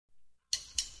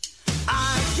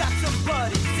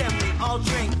buddies and we all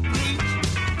drink bleach.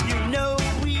 You know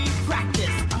we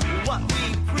practice what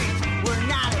we preach. We're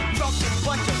not a drunken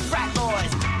bunch of frat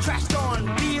boys, trashed on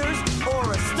beers,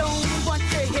 or a stone bunch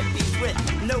of hippies with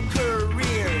no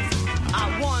careers.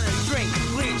 I wanna drink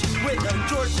bleach with a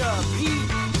Georgia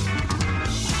peach.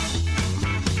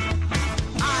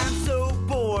 I'm so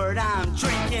bored, I'm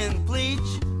drinking bleach.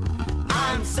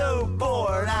 I'm so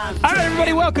bored, I'm All right,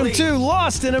 everybody, welcome to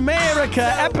Lost in America,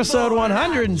 episode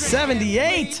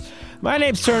 178. My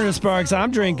name's Turner Sparks. I'm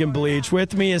drinking bleach.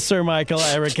 With me is Sir Michael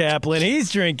Ira Kaplan.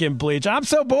 He's drinking bleach. I'm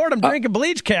so bored. I'm drinking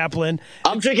bleach, Kaplan.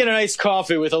 I'm drinking an iced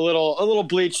coffee with a little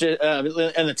bleach in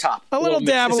the top. A little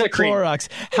dabble of Clorox.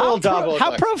 How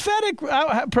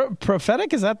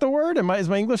prophetic is that the word? Is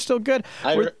my English still good?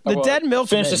 The Dead Milkmen.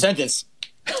 Finish the sentence.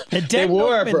 The Dead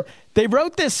Milkmen. They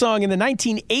wrote this song in the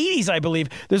 1980s, I believe.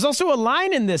 There's also a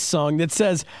line in this song that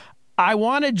says, "I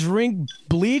want to drink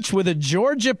bleach with a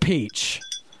Georgia peach."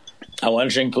 I want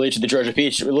to drink bleach with the Georgia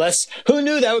peach. Who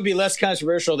knew that would be less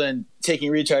controversial than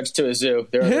taking retards to a zoo?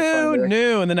 Who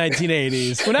knew in the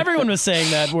 1980s when everyone was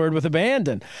saying that word with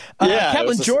abandon?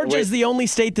 Kaplan, Georgia is the only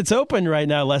state that's open right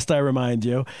now, lest I remind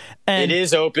you. And it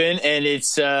is open, and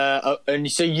it's and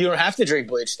so you don't have to drink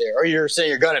bleach there, or you're saying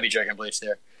you're going to be drinking bleach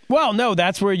there. Well, no,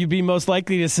 that's where you'd be most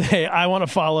likely to say, I want to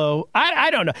follow.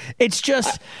 I don't know. It's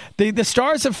just the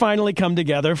stars have finally come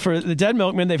together for the Dead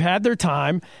Milkmen. They've had their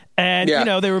time. And, you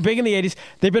know, they were big in the 80s.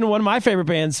 They've been one of my favorite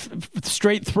bands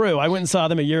straight through. I went and saw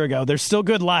them a year ago. They're still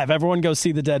good live. Everyone go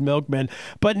see the Dead Milkmen.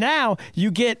 But now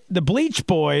you get the Bleach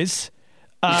Boys,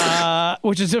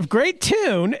 which is a great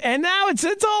tune. And now it's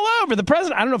all over. The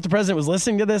president, I don't know if the president was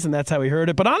listening to this and that's how he heard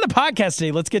it. But on the podcast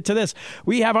today, let's get to this.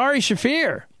 We have Ari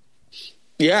Shaffir.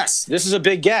 Yes, this is a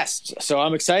big guest, so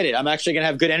I'm excited. I'm actually going to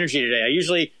have good energy today. I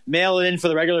usually mail it in for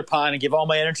the regular pod and give all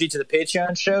my energy to the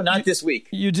Patreon show. Not this week.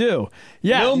 You do.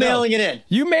 Yeah. No mailing it in.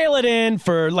 You mail it in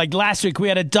for, like last week, we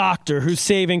had a doctor who's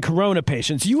saving corona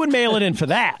patients. You would mail it in for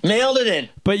that. Mailed it in.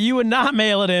 But you would not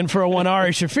mail it in for a one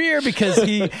Ari Shaffir because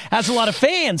he has a lot of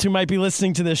fans who might be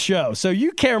listening to this show. So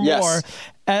you care more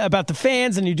about the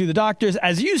fans and you do the doctors.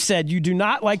 As you said, you do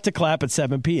not like to clap at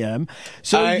 7 p.m.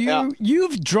 So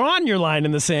you've drawn your line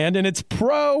in the sand, and it's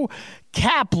pro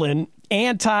Kaplan,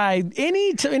 anti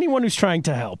anyone who's trying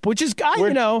to help, which is,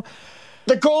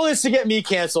 the goal is to get me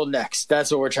canceled next. That's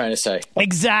what we're trying to say.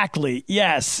 Exactly.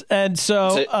 Yes. And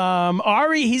so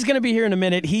Ari, he's going to be here in a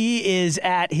minute. He is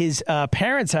at his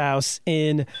parents' house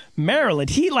in Maryland.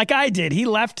 He, like I did, he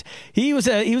left. He was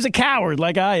a coward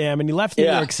like I am, and he left New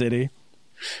York City.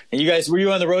 And you guys, were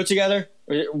you on the road together?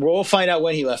 We'll find out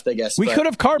when he left, I guess. We could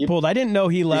have carpooled. I didn't know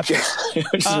he left.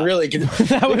 Which is really good.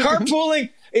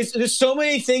 Carpooling, there's so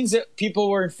many things that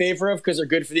people were in favor of because they're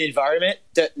good for the environment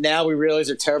that now we realize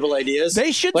are terrible ideas.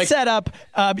 They should set up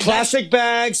plastic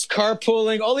bags,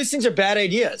 carpooling. All these things are bad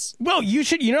ideas. Well, you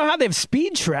should. You know how they have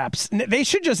speed traps? They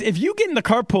should just, if you get in the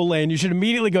carpool lane, you should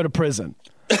immediately go to prison.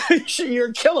 You're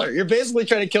a killer. You're basically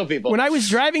trying to kill people. When I was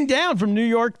driving down from New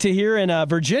York to here in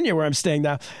Virginia, where I'm staying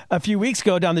now, a few weeks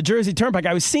ago down the Jersey Turnpike,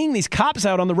 I was seeing these cops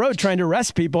out on the road trying to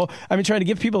arrest people. Trying to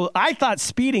give people, I thought,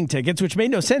 speeding tickets, which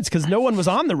made no sense because no one was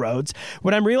on the roads.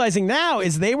 What I'm realizing now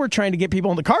is they were trying to get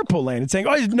people in the carpool lane and saying,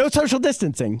 oh, no social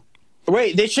distancing.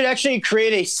 Wait, they should actually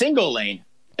create a single lane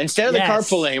instead of the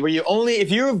carpool lane where if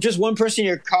you're just one person in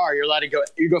your car, you're allowed to go.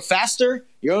 You go faster,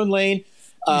 your own lane.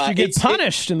 You should get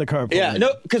punished in the carpool. Yeah,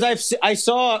 no, because I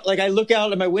saw, like, I look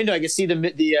out of my window, I can see the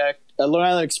Long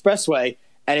Island Expressway,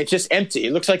 and it's just empty.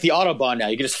 It looks like the Autobahn now.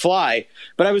 You can just fly.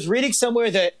 But I was reading somewhere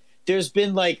that there's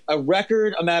been, like, a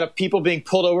record amount of people being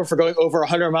pulled over for going over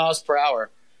 100 miles per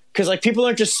hour. Because, like, people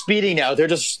aren't just speeding now. They're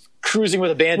just cruising with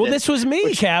abandon. Well, this was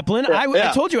me, Kaplan.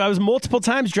 I told you I was multiple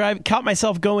times caught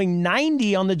myself going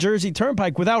 90 on the Jersey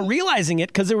Turnpike without realizing it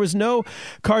because there was no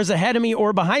cars ahead of me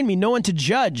or behind me, no one to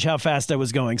judge how fast I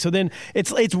was going. So then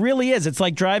it really is. It's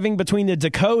like driving between the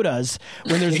Dakotas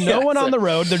when there's no one on the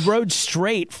road's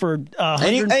straight for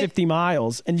 150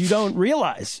 miles, and you don't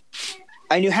realize.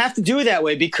 And you have to do it that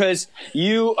way because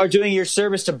you are doing your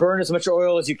service to burn as much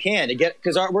oil as you can to get,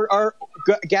 because our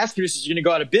gas producers are going to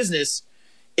go out of business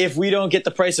if we don't get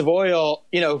the price of oil.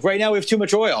 Right now we have too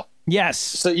much oil. Yes.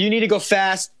 So you need to go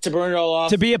fast to burn it all off.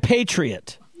 To be a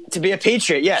patriot. To be a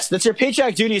patriot, yes. That's your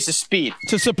patriotic duty, is to speed.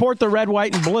 To support the red,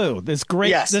 white, and blue. This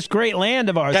great land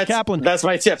of ours. Kaplan. That's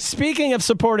my tip. Speaking of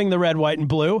supporting the red, white, and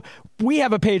blue, we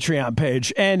have a Patreon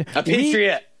page. And a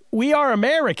patriot. we are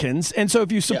Americans, and so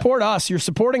if you support us, you're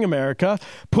supporting America,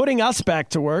 putting us back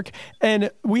to work.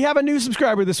 And we have a new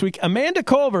subscriber this week, Amanda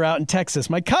Culver out in Texas.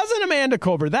 My cousin Amanda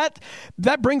Culver. That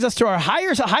brings us to our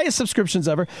highest subscriptions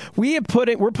ever. We're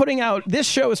putting out, this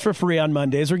show is for free on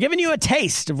Mondays. We're giving you a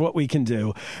taste of what we can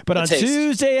do. But on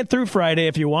Tuesday and through Friday,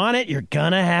 if you want it, you're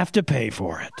gonna have to pay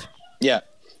for it. Yeah,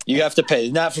 you have to pay,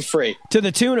 not for free. To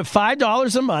the tune of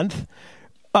 $5 a month.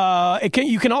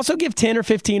 You can also give 10 or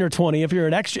 15 or 20 if you're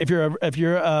an extra, if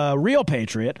you're a real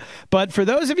patriot. But for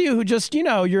those of you who just,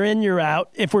 you're in, you're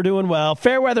out, if we're doing well,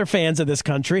 fair weather fans of this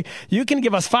country, you can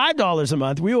give us $5 a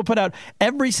month. We will put out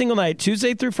every single night,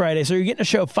 Tuesday through Friday. So you're getting a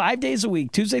show 5 days a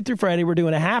week, Tuesday through Friday. We're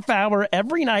doing a half hour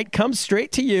every night, comes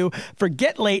straight to you.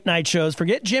 Forget late night shows.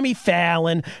 Forget Jimmy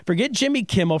Fallon. Forget Jimmy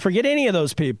Kimmel. Forget any of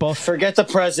those people. Forget the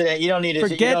president. You don't need to.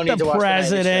 Forget the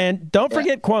president. Don't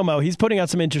forget Cuomo. He's putting out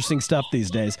some interesting stuff these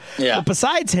days. Yeah. But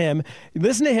besides him,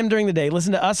 listen to him during the day,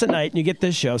 listen to us at night, and you get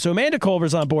this show. So Amanda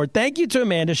Culver's on board. Thank you to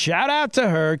Amanda. Shout out to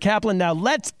her. Kaplan, now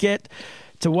let's get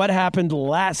to what happened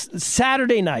last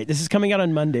Saturday night. This is coming out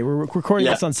on Monday. We're recording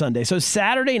this on Sunday. So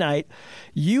Saturday night,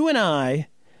 you and I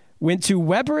went to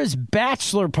Weber's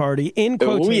bachelor party in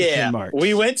quotation marks.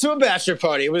 We went to a bachelor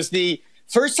party. It was the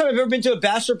first time I've ever been to a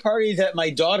bachelor party that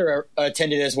my daughter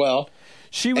attended as well.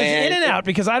 She was in and out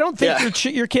because I don't think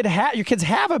your kids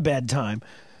have a bedtime.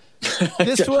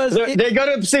 This was they go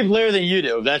to sleep later than you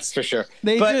do. That's for sure.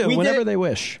 They do whenever they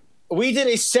wish. We did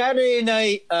a Saturday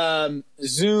night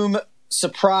Zoom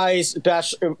surprise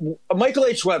bachelor. Michael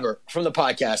H. Weber from the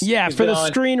podcast. Yeah, for the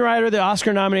screenwriter, the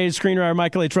Oscar-nominated screenwriter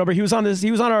Michael H. Weber. He was on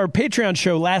our Patreon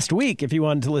show last week. If you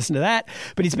wanted to listen to that,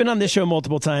 but he's been on this show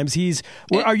multiple times.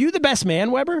 Are you the best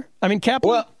man, Weber? I mean, Kaplan.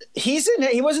 Well, he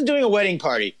wasn't doing a wedding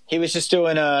party. He was just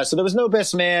doing so there was no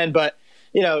best man, but.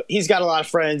 He's got a lot of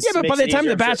friends. Yeah, but by the time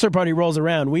the bachelor party rolls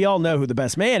around, we all know who the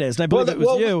best man is. And I believe it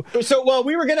was you. So,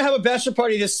 we were going to have a bachelor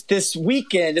party this past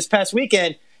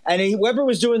weekend, and Weber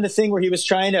was doing the thing where he was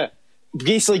trying to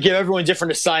basically give everyone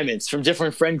different assignments from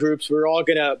different friend groups. We were all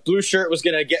Blue Shirt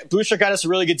got us a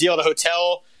really good deal at a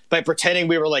hotel by pretending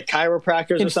we were like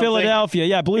chiropractors in or something. Philadelphia.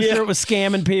 Yeah, Blue Shirt was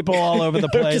scamming people all over the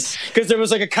place. Because there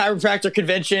was like a chiropractor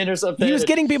convention or something. He was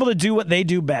getting people to do what they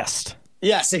do best.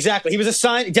 Yes, exactly. He was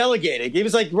delegating. He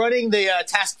was like running the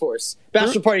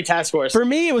bachelor party task force. For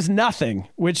me, it was nothing,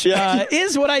 which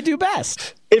is what I do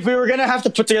best. If we were going to have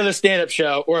to put together a stand-up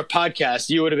show or a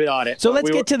podcast, you would have been on it. So let's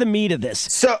get to the meat of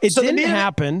this. It didn't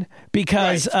happen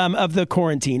because of the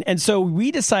quarantine. And so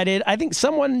we decided, I think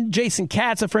Jason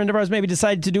Katz, a friend of ours, maybe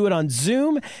decided to do it on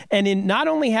Zoom and not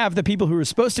only have the people who were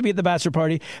supposed to be at the bachelor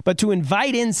party, but to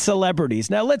invite in celebrities.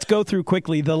 Now, let's go through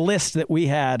quickly the list that we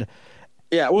had.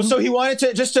 Yeah, well, so he wanted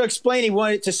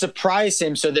to surprise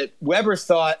him so that Weber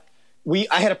thought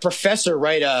I had a professor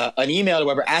write an email to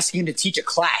Weber asking him to teach a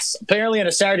class, apparently on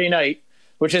a Saturday night,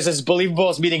 which is as believable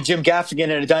as meeting Jim Gaffigan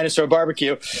at a dinosaur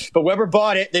barbecue. But Weber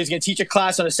bought it. He was going to teach a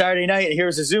class on a Saturday night, and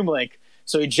here's a Zoom link.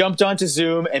 So he jumped onto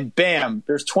Zoom, and bam,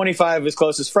 there's 25 of his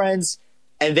closest friends.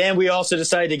 And then we also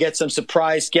decided to get some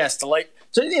surprise guests to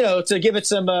give it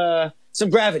some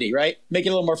gravity, right? Make it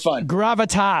a little more fun.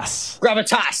 Gravitas.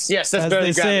 Yes, that's better than gravity.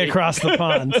 As they say across the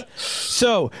pond.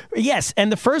 So, yes,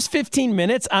 and the first 15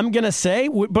 minutes, I'm going to say,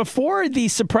 before the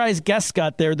surprise guests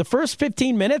got there, the first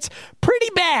 15 minutes, pretty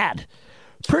bad.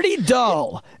 Pretty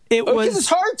dull. It's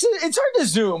hard to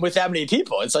Zoom with that many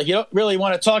people. It's like you don't really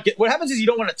want to talk. What happens is you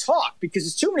don't want to talk because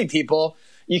it's too many people.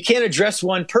 You can't address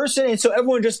one person, and so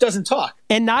everyone just doesn't talk.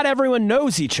 And not everyone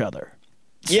knows each other.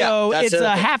 So it's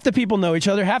half the people know each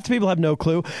other, half the people have no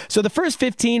clue. So the first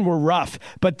 15 were rough.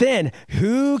 But then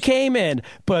who came in?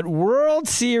 But World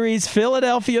Series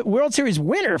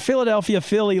winner, Philadelphia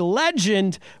Philly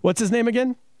legend. What's his name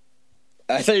again?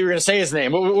 I thought you were going to say his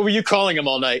name. What were you calling him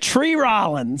all night? Tree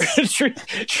Rollins.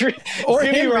 Or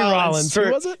Jimmy Rollins.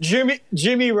 Who was it?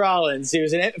 Jimmy Rollins. He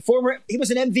was an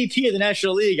MVP of the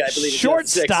National League, I believe.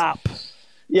 Shortstop.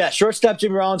 Yeah, shortstop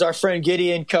Jimmy Rollins, our friend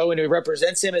Gideon Cohen, who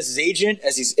represents him as his agent,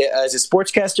 as a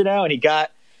sportscaster now, and he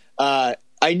got.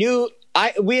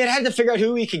 We had to figure out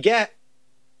who we could get,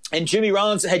 and Jimmy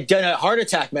Rollins had done a heart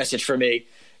attack message for me.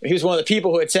 He was one of the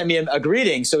people who had sent me a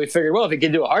greeting, so we figured, well, if he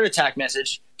could do a heart attack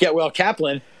message, get well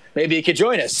Kaplan, maybe he could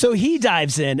join us. So he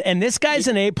dives in, and this guy's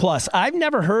an A+. I've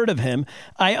never heard of him.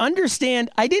 I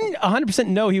understand. I didn't 100%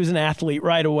 know he was an athlete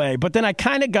right away, but then I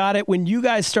kind of got it when you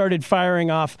guys started firing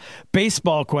off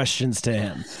baseball questions to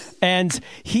him. And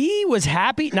he was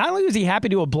happy. Not only was he happy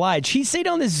to oblige, he stayed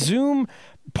on this Zoom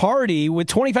party with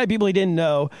 25 people he didn't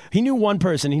know. He knew one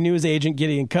person. He knew his agent,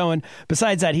 Gideon Cohen.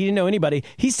 Besides that, he didn't know anybody.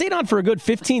 He stayed on for a good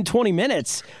 15, 20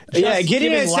 minutes. Gideon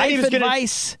giving said life he was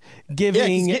advice,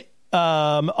 giving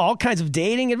all kinds of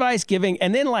dating advice,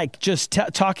 and then like just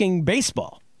talking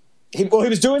baseball. He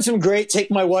was doing some great "Take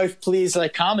My Wife, Please"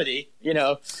 like comedy. You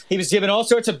know, he was giving all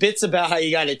sorts of bits about how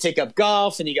you got to take up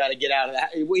golf and you got to get out of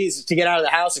the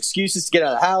house, excuses to get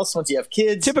out of the house once you have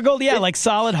kids. Typical, like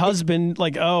solid husband,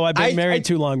 like, oh, I've been married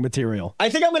too long material. I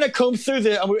think I'm going to comb through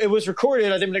it was recorded.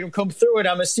 I think I'm going to comb through it.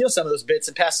 I'm going to steal some of those bits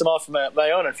and pass them off for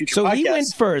my own on future podcasts. So he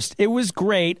went first. It was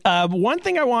great. One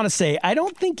thing I want to say, I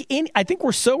think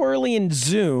we're so early in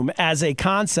Zoom as a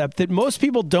concept that most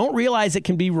people don't realize it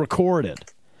can be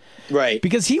recorded. Right.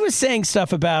 Because he was saying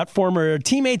stuff about former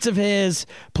teammates of his,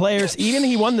 players, even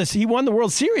he won the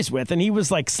World Series with, and he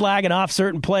was like slagging off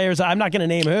certain players. I'm not going to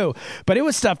name who, but it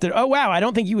was stuff that, oh, wow, I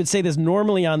don't think you would say this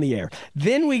normally on the air.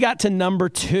 Then we got to number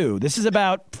 2. This is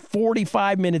about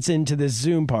 45 minutes into this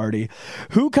Zoom party.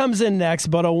 Who comes in next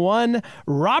but a one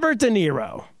Robert De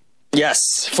Niro?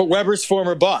 Yes, for Weber's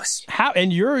former boss. How?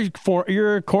 And your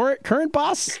current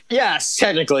boss? Yes,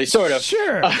 technically, sort of.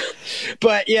 Sure.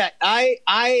 But yeah,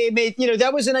 I made,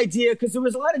 that was an idea because there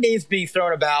was a lot of names being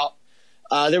thrown about.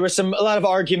 There was a lot of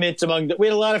arguments we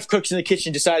had a lot of cooks in the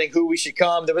kitchen deciding who we should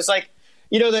come. There was like,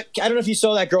 I don't know if you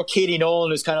saw that girl, Katie Nolan,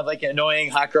 who's kind of like an annoying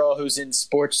hot girl who's in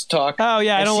sports talk. Oh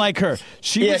yeah, I don't like her.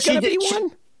 She was going to be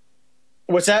one?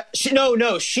 What's that?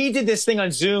 No. She did this thing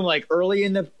on Zoom like early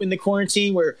in the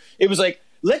quarantine where it was like,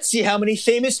 let's see how many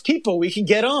famous people we can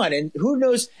get on, and who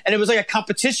knows. And it was like a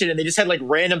competition, and they just had like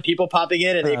random people popping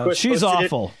in, and they of course she's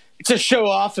awful to show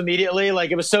off immediately.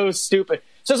 Like it was so stupid.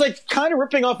 So it's like kind of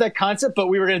ripping off that concept, but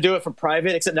we were going to do it for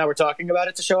private. Except now we're talking about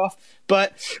it to show off.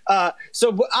 But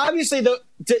so obviously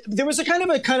there was a kind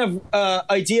of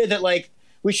idea that like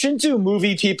we shouldn't do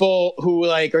movie people who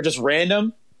like are just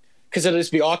random because it'll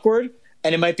just be awkward.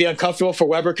 And it might be uncomfortable for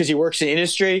Weber because he works in the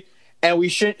industry. And we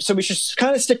should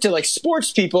kind of stick to like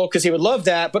sports people because he would love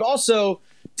that. But also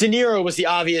De Niro was the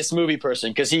obvious movie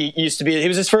person because he was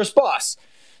his first boss.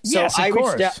 So yes, of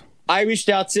course. I reached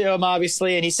out to him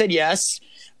obviously and he said yes.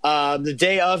 The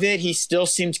day of it, he still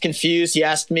seemed confused. He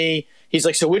asked me, he's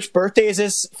like, so which birthday is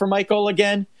this for Michael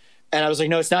again? And I was like,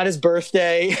 no, it's not his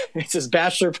birthday. It's his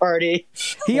bachelor party.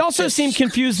 He also seemed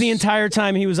confused the entire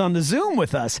time he was on the Zoom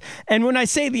with us. And when I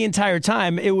say the entire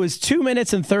time, it was 2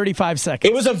 minutes and 35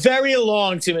 seconds. It was a very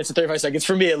long 2 minutes and 35 seconds,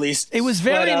 for me at least. It was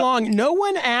very long. No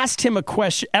one asked him a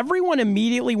question. Everyone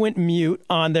immediately went mute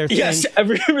on their thing. Yes,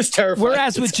 everyone was terrified.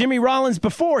 Whereas with Jimmy Rollins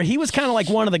before, he was kind of like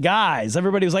one of the guys.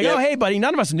 Everybody was like, oh, hey, buddy.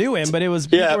 None of us knew him, but it was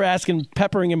people were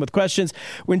peppering him with questions.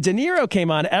 When De Niro came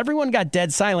on, everyone got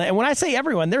dead silent. And when I say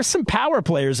everyone, there's some power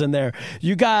players in there.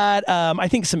 You got, I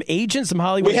think, some agents, some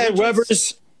Hollywood agents.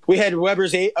 We had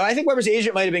Weber's. I think Weber's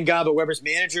agent might have been gone, but Weber's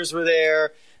managers were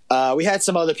there. We had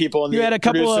some other people. You had a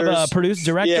couple of directors,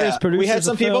 producers. We had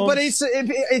some people, but it's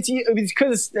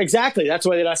because exactly that's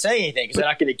why they're not saying anything because they're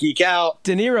not going to geek out.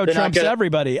 De Niro trumps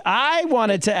everybody. I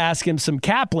wanted to ask him some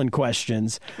Kaplan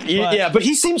questions. But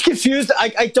he seems confused.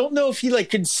 I don't know if he like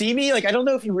could see me. Like I don't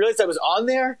know if he realized I was on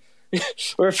there.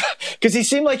 Or because he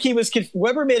seemed like he was.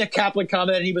 Weber made a Kaplan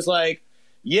comment, and he was like,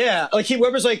 "Yeah," like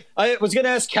Weber's like, "I was going to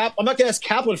ask I'm not going to ask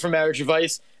Kaplan for marriage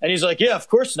advice," and he's like, "Yeah, of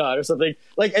course not," or something.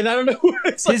 Like, and I don't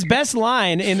know. His best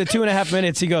line in the 2.5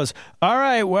 minutes, he goes, "All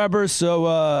right, Weber, so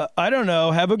I don't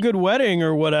know, have a good wedding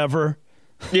or whatever."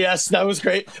 Yes, that was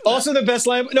great. Also, the best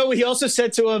line. No, he also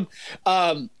said to him,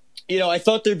 I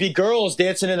thought there'd be girls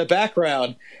dancing in the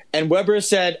background. And Weber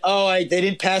said, they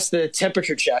didn't pass the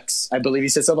temperature checks. I believe he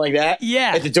said something like that.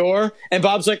 Yeah. At the door. And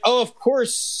Bob's like, oh, of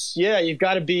course. Yeah, you've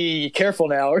got to be careful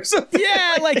now or something.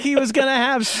 Yeah, like he was going to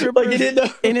have strippers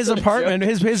in his apartment.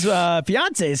 His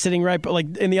fiance is sitting right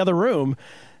like in the other room.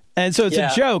 And so it's a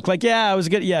joke. Like, I was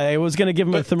good. Yeah, it was going to give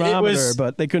him a thermometer,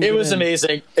 but they couldn't. It was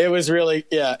amazing. It was really,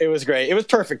 it was great. It was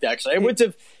perfect, actually.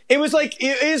 It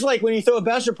is like when you throw a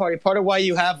bachelor party, part of why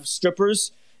you have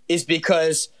strippers is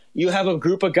because you have a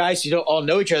group of guys who don't all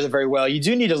know each other very well. You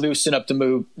do need to loosen up the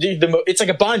mood. It's like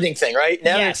a bonding thing, right?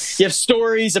 Now yes. You have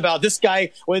stories about this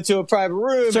guy went to a private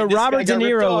room. So Robert De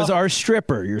Niro was our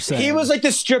stripper, you're saying? He was like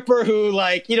the stripper who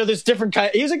there's different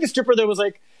kind. He was like the stripper that was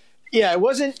like, it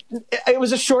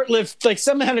was a short-lived, like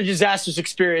some kind of disastrous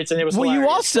experience, and it was hilarious. You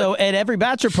also, at every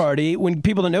bachelor party, when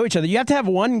people don't know each other, you have to have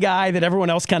one guy that everyone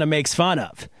else kind of makes fun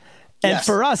of. And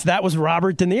for us, that was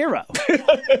Robert De Niro.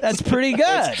 That's pretty good.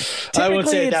 I won't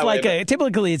say it that way,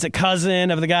 typically it's a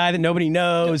cousin of the guy that nobody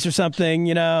knows or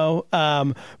something,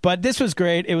 But this was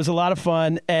great. It was a lot of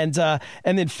fun. And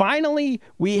then finally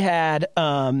we had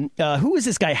who is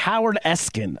this guy? Howard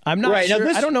Eskin. I'm not sure.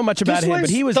 I don't know much about him, but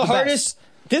he was the hardest.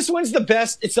 This one's the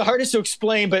best. It's the hardest to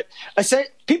explain, but I said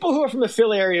people who are from the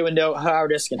Philly area would know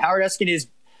Howard Eskin. Howard Eskin is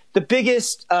the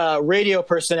biggest radio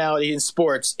personality in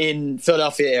sports in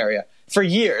Philadelphia area for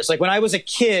years. Like when I was a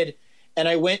kid and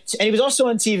I went, and he was also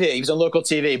on TV. He was on local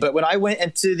TV. But when I went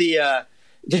into the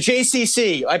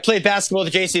JCC, I played basketball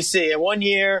at the JCC. And one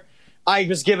year I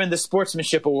was given the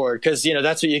sportsmanship award because,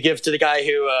 that's what you give to the guy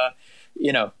who,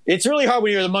 it's really hard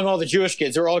when you're among all the Jewish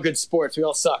kids. They're all good sports. We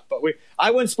all suck. But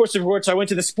I won sportsmanship award, so I went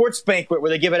to the sports banquet where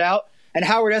they give it out. And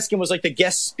Howard Eskin was like the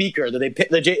guest speaker that they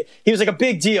picked. He was like a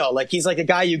big deal. Like he's like a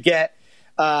guy you get.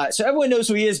 So everyone knows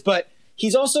who he is, but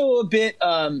he's also a bit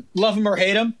love him or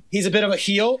hate him. He's a bit of a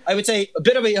heel. I would say a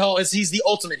bit of a heel. He's the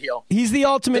ultimate heel. He's the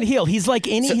ultimate heel. He's like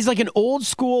he's like an old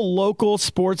school local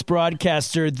sports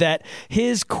broadcaster that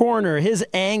his corner, his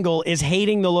angle is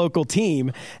hating the local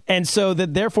team, and so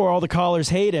that therefore all the callers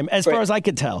hate him, as far as I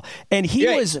could tell. And he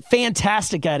was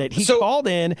fantastic at it. He called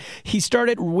in. He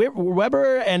started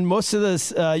Weber and most of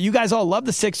this. You guys all love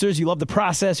the Sixers. You love the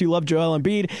process. You love Joel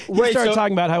Embiid. He started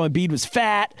talking about how Embiid was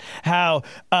fat. How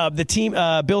the team,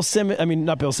 Bill Simmons. I mean,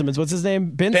 not Bill Simmons. What's his name?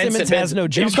 Ben Simmons has no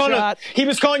jump shot. He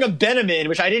was calling him Benjamin,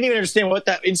 which I didn't even understand what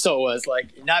that insult was.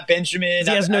 Like, not Benjamin. He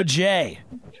has no J.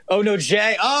 Oh, no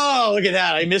J. Oh, look at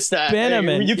that. I missed that.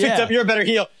 Benjamin. You picked up. You're a better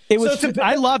heel.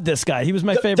 I love this guy. He was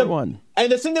my favorite one.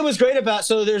 And the thing that was great about,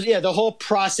 there's the whole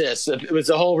process. It was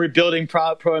the whole rebuilding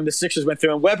program the Sixers went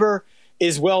through. And Weber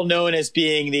is well known as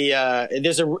being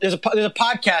there's a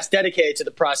podcast dedicated to the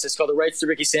process called the Rights to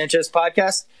Ricky Sanchez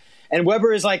podcast. And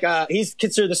Weber is like, he's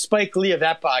considered the Spike Lee of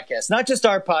that podcast. Not just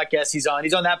our podcast he's on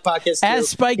that podcast too. As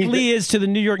Spike Lee is to the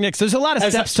New York Knicks. There's a lot of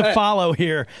steps to follow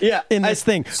here in this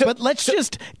thing. But let's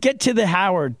just get to the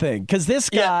Howard thing. Because this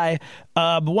guy,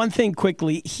 one thing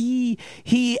quickly, he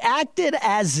acted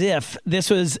as if this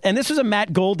was a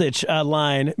Matt Goldich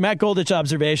line, Matt Goldich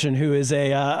observation, who is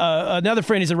another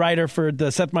friend. He's a writer for the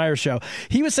Seth Meyers show.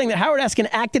 He was saying that Howard Eskin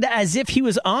acted as if he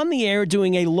was on the air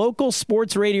doing a local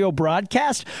sports radio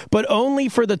broadcast, but only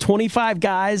for the 25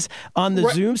 guys on the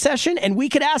Zoom session. And we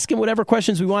could ask him whatever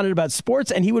questions we wanted about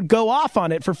sports, and he would go off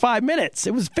on it for 5 minutes.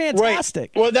 It was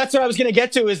fantastic. Right. Well, that's what I was going to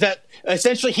get to, is that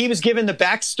essentially he was given the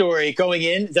backstory going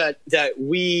in that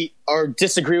we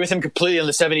disagree with him completely on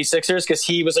the 76ers because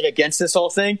he was like against this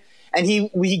whole thing. And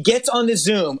he gets on the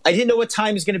Zoom. I didn't know what time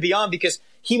he was going to be on because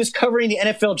he was covering the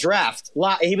NFL draft.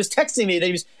 He was texting me that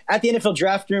he was at the NFL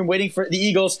draft room waiting for the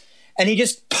Eagles. And he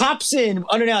just pops in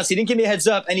unannounced. He didn't give me a heads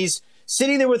up. And he's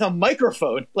sitting there with a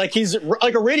microphone, like he's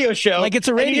like a radio show. Like it's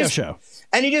a radio show.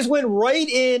 And he just went right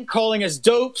in, calling us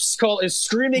dopes,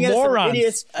 screaming at us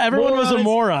idiots. Everyone was a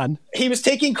moron. He was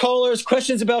taking callers,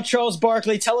 questions about Charles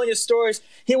Barkley, telling his stories.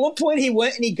 At one point, he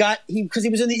went and because he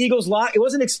was in the Eagles lot. It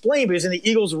wasn't explained, but he was in the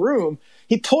Eagles room.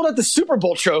 He pulled out the Super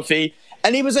Bowl trophy.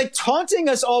 And he was like taunting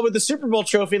us all with the Super Bowl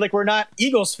trophy, like we're not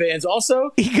Eagles fans. Also,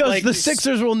 he goes, like, "The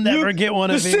Sixers will never get one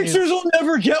of these. The Sixers will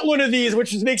never get one of these,"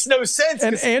 which makes no sense.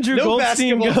 And Andrew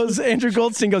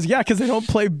Goldstein goes, "Yeah, because they don't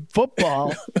play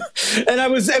football." And it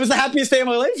was the happiest day of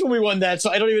my life when we won that. So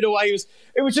I don't even know why he was.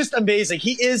 It was just amazing.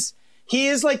 He is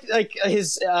like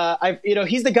his.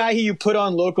 He's the guy who you put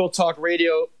on local talk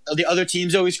radio. The other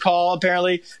teams always call,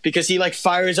 apparently, because he like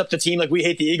fires up the team. Like, we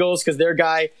hate the Eagles because their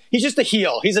guy. He's just a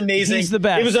heel. He's amazing. He's the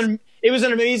best. It was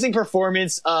an amazing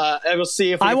performance. I will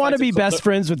see if I want to be best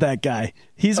friends with that guy.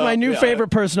 He's my new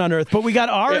favorite person on earth. But we got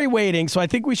Ari waiting, so I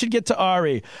think we should get to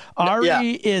Ari.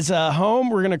 Ari is home.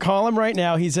 We're going to call him right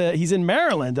now. He's in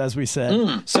Maryland, as we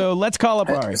said. So let's call up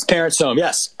Ari. His parents' home.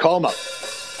 Yes, call him up.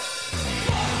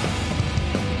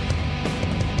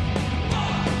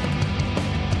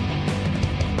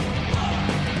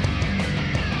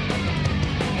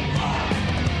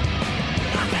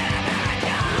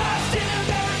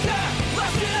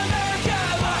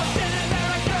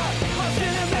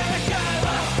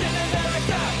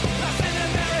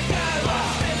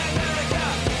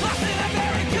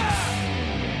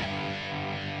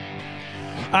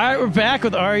 All right, we're back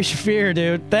with Ari Shaffir,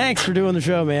 dude. Thanks for doing the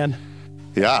show, man.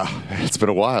 Yeah, it's been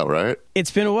a while, right? It's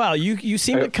been a while. You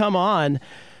seem to come on,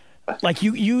 like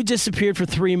you disappeared for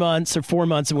 3 months or 4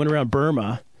 months and went around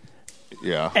Burma.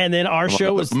 Yeah. And then our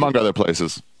show was... Among other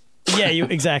places. Yeah,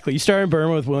 exactly. You started in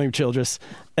Burma with William Childress,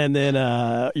 and then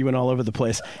you went all over the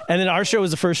place. And then our show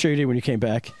was the first show you did when you came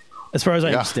back, as far as I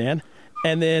understand.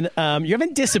 And then you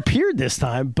haven't disappeared this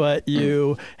time, but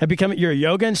you have become... You're a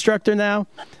yoga instructor now.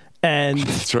 And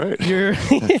that's right.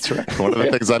 That's right. One of the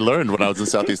things I learned when I was in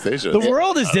Southeast Asia. The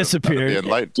world has disappeared.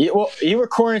 You were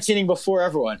quarantining before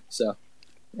everyone, so.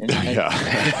 Yeah.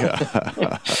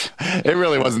 It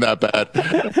really wasn't that bad.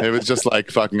 It was just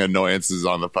like fucking annoyances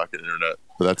on the fucking internet.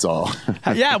 That's all.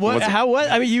 Yeah. What?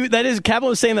 I mean, Kaplan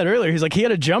was saying that earlier. He's like, he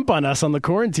had a jump on us on the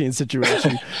quarantine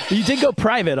situation. You did go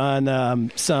private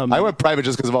on some. I went private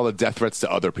just because of all the death threats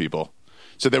to other people.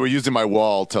 So they were using my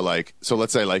wall to like. So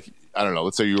let's say like I don't know.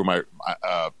 Let's say you were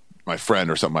my friend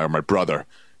or something, or my brother.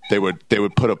 They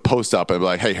would put a post up and be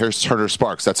like, hey, here's Turner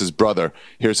Sparks. That's his brother.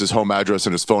 Here's his home address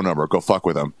and his phone number. Go fuck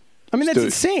with him. I mean, that's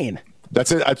insane.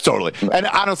 That's it. Totally. And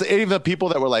honestly, even the people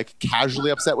that were like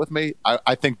casually upset with me,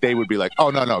 I think they would be like,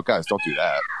 oh, no, guys, don't do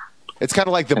that. It's kind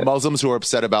of like the Muslims who are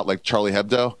upset about like Charlie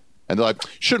Hebdo. And they're like,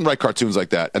 shouldn't write cartoons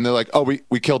like that. And they're like, oh,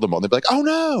 we killed them all. And they'd be like, oh,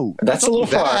 no. That's a little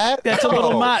far. That's a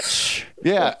little much.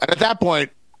 Yeah. And at that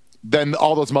point, then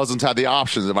all those Muslims had the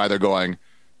options of either going,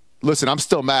 listen, I'm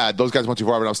still mad. Those guys went too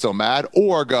far, but I'm still mad.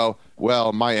 Or go,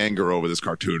 well, my anger over this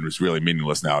cartoon is really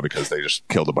meaningless now because they just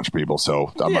killed a bunch of people.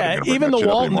 So I'm not going to even the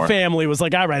Walton family was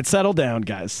like, all right, settle down,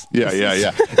 guys.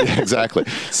 Yeah, exactly.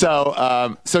 So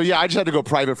yeah, I just had to go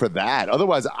private for that.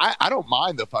 Otherwise, I don't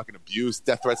mind the fucking abuse,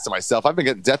 death threats to myself. I've been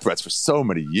getting death threats for so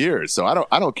many years, so I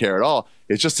don't care at all.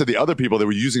 It's just to the other people that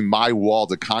were using my wall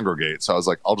to congregate. So I was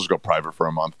like, I'll just go private for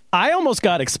a month. I almost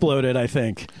got exploded, I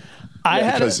think.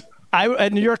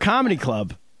 At New York Comedy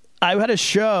Club, I had a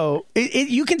show.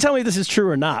 You can tell me if this is true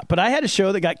or not, but I had a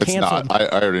show that got canceled. It's not. I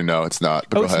already know it's not.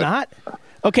 But it's not?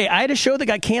 Okay, I had a show that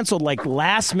got canceled like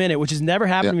last minute, which has never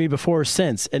happened to me before or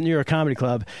since at New York Comedy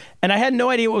Club. And I had no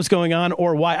idea what was going on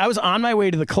or why. I was on my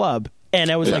way to the club, and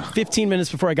I was like 15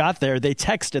 minutes before I got there. They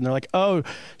texted, and they're like, oh,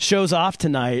 show's off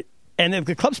tonight. And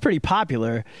the club's pretty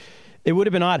popular. It would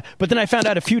have been odd. But then I found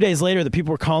out a few days later that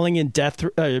people were calling in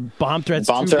bomb threats.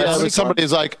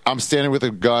 Somebody's like, I'm standing with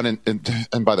a gun.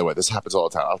 And by the way, this happens all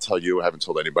the time. I'll tell you, I haven't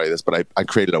told anybody this, but I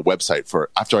created a website for,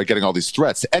 after I getting all these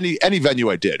threats, any venue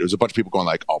I did, it was a bunch of people going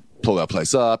like, I'll pull that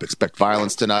place up, expect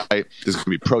violence tonight. There's going to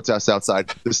be protests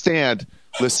outside. The Stand,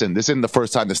 listen, this isn't the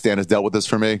first time The Stand has dealt with this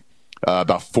for me.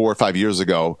 About 4 or 5 years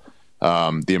ago,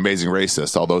 The Amazing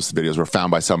Racist, all those videos were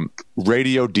found by some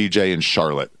radio DJ in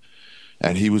Charlotte.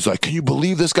 And he was like, can you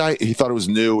believe this guy? He thought it was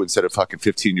new instead of fucking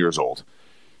 15 years old.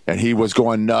 And he was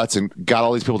going nuts and got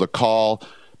all these people to call.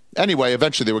 Anyway,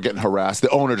 eventually they were getting harassed.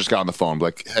 The owner just got on the phone,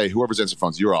 like, hey, whoever's answering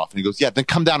phones, you're off. And he goes, yeah, then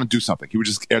come down and do something. He would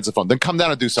just answer the phone. Then come down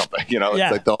and do something. You know,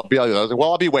 it's like, they'll be like, I was like,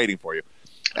 well, I'll be waiting for you.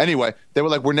 Anyway, they were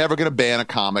like, we're never going to ban a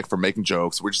comic for making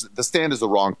jokes. The Stand is the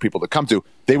wrong people to come to.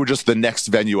 They were just the next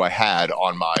venue I had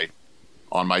on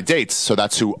my dates. So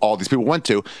that's who all these people went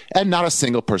to. And not a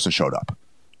single person showed up.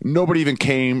 Nobody even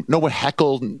came. No one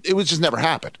heckled. It was just never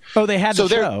happened. Oh, they had the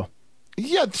show.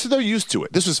 Yeah, so they're used to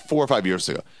it. This was 4 or 5 years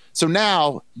ago. So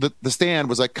now the Stand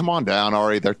was like, come on down,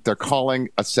 Ari. They're calling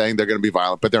us saying they're going to be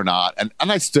violent, but they're not. And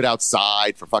I stood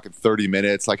outside for fucking 30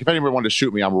 minutes. Like, if anyone wanted to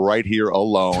shoot me, I'm right here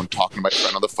alone talking to my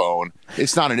friend on the phone.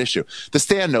 It's not an issue. The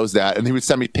Stand knows that, and he would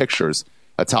send me pictures,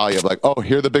 Natalia, of like, oh,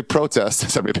 here are the big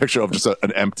protests. Send me a picture of just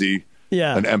an empty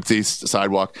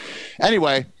sidewalk.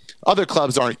 Anyway, other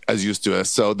clubs aren't as used to it.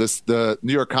 So the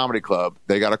New York Comedy Club,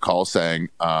 they got a call saying,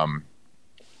 I'm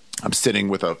sitting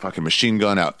with a fucking machine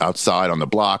gun outside on the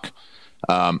block.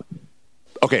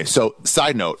 Okay, so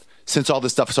side note, since all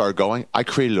this stuff started going, I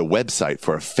created a website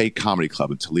for a fake comedy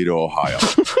club in Toledo, Ohio.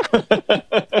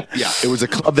 Yeah, it was a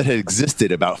club that had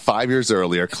existed about 5 years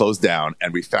earlier, closed down,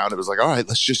 and we found it was like, all right,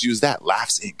 let's just use that,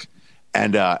 Laughs Inc.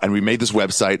 And we made this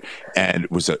website, and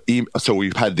it was so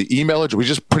we had the email address. We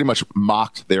just pretty much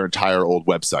mocked their entire old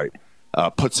website,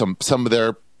 put some of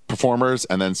their performers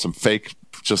and then some fake,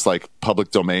 just like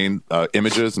public domain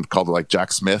images, and called it like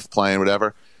Jack Smith playing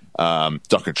whatever.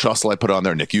 Duncan Trussell I put on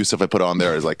there, Nick Youssef I put on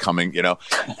there as like coming, you know,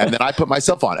 and then I put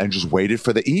myself on and just waited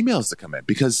for the emails to come in,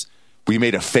 because we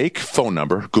made a fake phone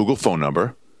number, Google phone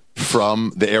number,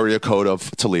 from the area code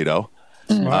of Toledo.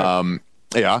 They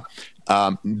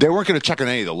weren't going to check on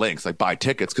any of the links, like buy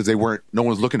tickets, because no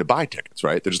one's looking to buy tickets,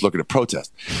 right? They're just looking to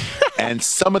protest. And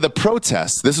some of the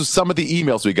protests, this was some of the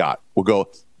emails we got, will go,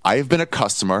 I have been a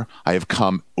customer. I have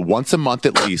come once a month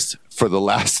at least for the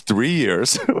last 3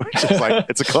 years, which is like,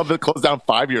 it's a club that closed down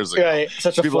 5 years ago. Right.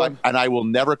 Such a form. And I will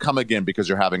never come again because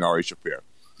you're having Ari Shaffir.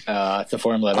 It's a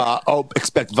form letter.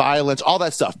 Expect violence, all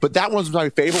that stuff. But that one's my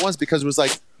favorite ones, because it was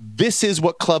like, this is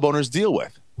what club owners deal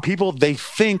with. People they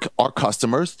think are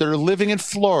customers that are living in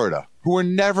Florida, who are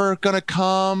never going to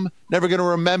come, never going to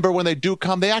remember when they do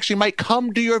come. They actually might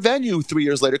come to your venue 3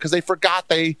 years later because they forgot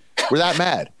they were that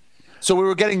mad. So we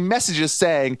were getting messages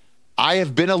saying, I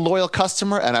have been a loyal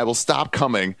customer and I will stop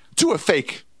coming, to a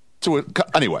fake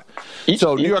Anyway,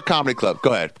 so New York Comedy Club.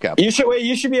 Go ahead, Cap. You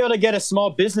should be able to get a small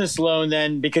business loan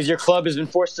then, because your club has been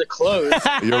forced to close.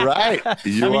 You're right.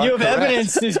 You have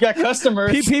evidence. He's got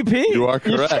customers. PPP. You are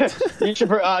correct. You should,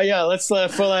 let's fill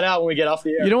that out when we get off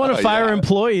the air. You don't want to fire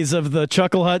employees of the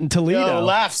Chuckle Hut in Toledo. No,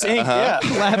 Laughs Inc. Yeah,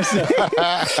 Laughs Inc.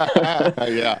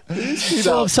 Yeah.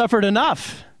 People have suffered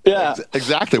enough. Yeah,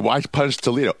 exactly. Why punish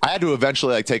Toledo? I had to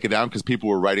eventually take it down because people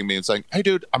were writing me and saying, "Hey,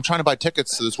 dude, I'm trying to buy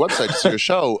tickets to this website to see your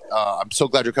show. I'm so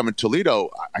glad you're coming to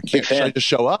Toledo. I can't should I just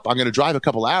show up. I'm going to drive a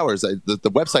couple hours. The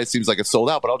website seems like it's sold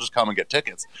out, but I'll just come and get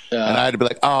tickets." And I had to be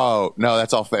like, "Oh no,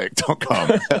 that's all fake. Don't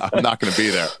come. I'm not going to be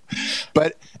there."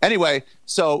 But anyway,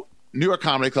 so New York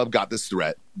Comedy Club got this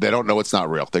threat. They don't know it's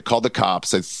not real. They called the cops.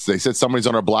 They said somebody's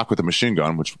on our block with a machine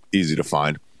gun, which is easy to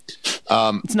find.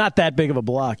 It's not that big of a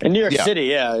block. In New York City,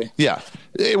 Yeah,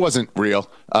 it wasn't real.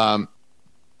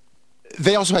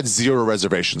 They also had 0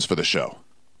 reservations for the show.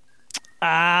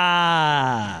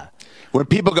 When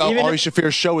people go, Ari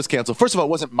Shaffir's show was canceled. First of all, it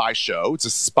wasn't my show. It's a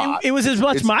spot. It was as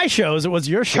much my show as it was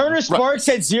your show. Turner Sparks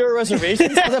had 0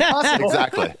 reservations. How's that possible?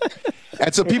 Exactly.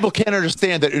 And so people can't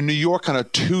understand that in New York on a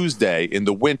Tuesday in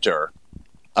the winter,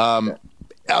 a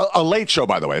late show,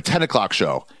 by the way, a 10 o'clock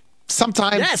show,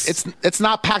 sometimes it's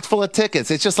not packed full of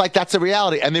tickets. It's just like that's the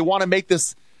reality. And they want to make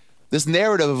this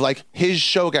narrative of like his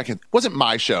show got canceled. It wasn't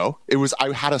my show. It was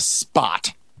I had a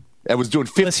spot. I was doing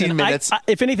 15 minutes.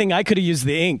 If anything, I could have used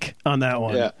the ink on that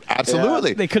one. Yeah, absolutely.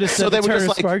 Yeah. They could have said the Turner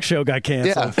Sparks show got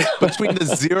canceled. Yeah, between the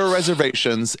 0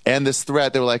 reservations and this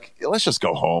threat, they were like, let's just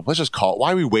go home. Let's just call.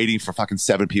 Why are we waiting for fucking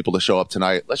 7 people to show up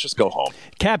tonight? Let's just go home.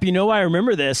 Cap, you know why I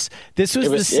remember this? This was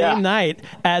the same night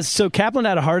as, so Kaplan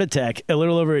had a heart attack a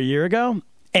little over a year ago.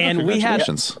 And we had,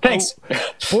 thanks.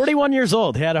 41 years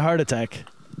old, he had a heart attack.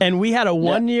 And we had a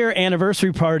 1-year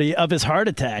anniversary party of his heart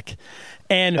attack.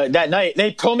 And that night,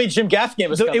 they told me Jim Gaffigan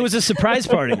was coming. It was a surprise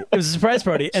party. It was a surprise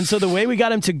party. And so the way we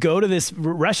got him to go to this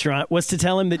restaurant was to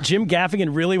tell him that Jim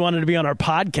Gaffigan really wanted to be on our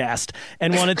podcast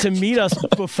and wanted to meet us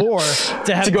before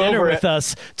to have dinner with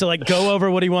us to like go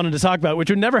over what he wanted to talk about, which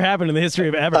would never happen in the history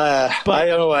of ever. But I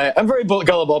don't know why. I'm very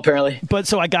gullible, apparently. But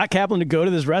so I got Kaplan to go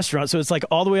to this restaurant. So it's like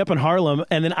all the way up in Harlem.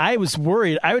 And then I was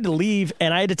worried. I had to leave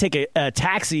and I had to take a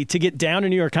taxi to get down to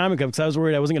New York Comic Con because I was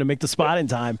worried I wasn't going to make the spot in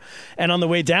time. And on the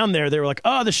way down there, they were like,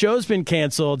 oh, the show's been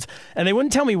canceled. And they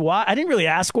wouldn't tell me why. I didn't really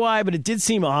ask why, but it did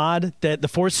seem odd that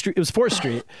it was 4th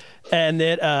Street. And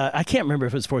that I can't remember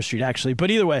if it was 4th Street actually,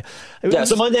 but either way.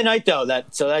 So Monday night though.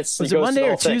 Was it Monday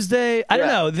or Tuesday? I don't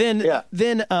know.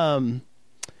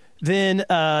 Then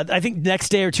I think next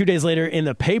day or 2 days later in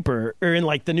the paper or in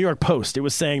like the New York Post, it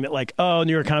was saying that like, oh,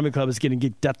 New York Comedy Club is getting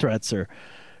death threats or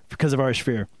because of Ari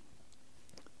Shaffir.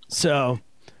 So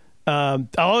I'll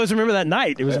always remember that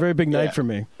night. It was a very big night for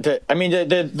me. The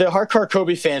hardcore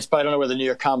Kobe fans probably don't know where the New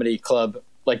York Comedy Club,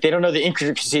 like they don't know the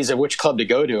intricacies of which club to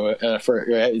go to.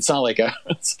 It's not like a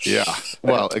yeah.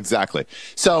 Well, exactly.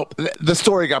 So the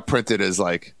story got printed as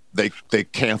like they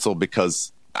canceled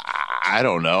because I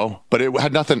don't know, but it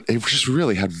had nothing. It just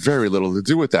really had very little to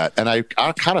do with that. And I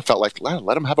kind of felt like let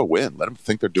them have a win. Let them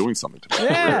think they're doing something to me.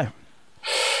 Yeah.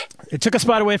 It took a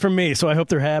spot away from me, so I hope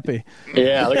they're happy.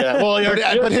 Yeah, look at that. Well, you're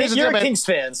a Kings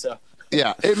fan, so.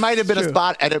 Yeah, it might have been a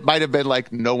spot, and it might have been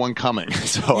like no one coming.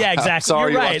 So yeah, exactly. I'm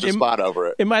sorry, you're right. You lost your spot over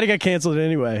it. It might have got canceled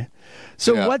anyway.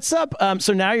 So what's up?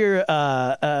 So now you're.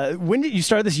 When did you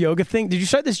start this yoga thing? Did you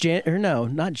start this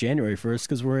not January 1st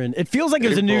because we're in. It feels like it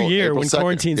was a new year when 2nd,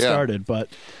 quarantine started, but.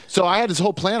 So I had this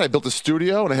whole plan. I built a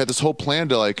studio, and I had this whole plan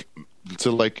to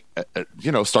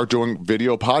start doing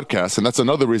video podcasts, and that's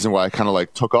another reason why I kind of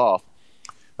like took off.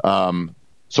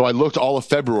 So I looked all of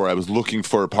February. I was looking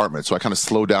for apartments, so I kind of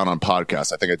slowed down on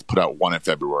podcasts. I think I put out one in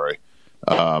February,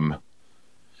 and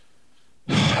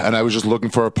I was just looking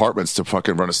for apartments to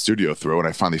fucking run a studio through, and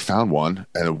I finally found one.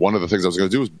 And one of the things I was going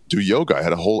to do was do yoga. I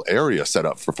had a whole area set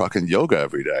up for fucking yoga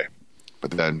every day,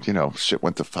 but then shit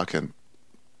went to fucking.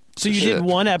 So you did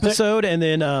one episode and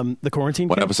then the quarantine.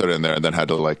 One episode in there, and then had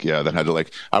to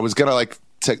I was gonna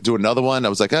do another one. I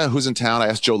was like, who's in town? I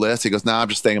asked Joe List. He goes, nah, I'm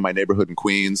just staying in my neighborhood in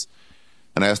Queens.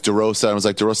 And I asked DeRosa. I was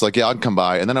like, DeRosa, like, yeah, I'll come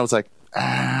by. And then I was like,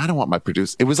 I don't want my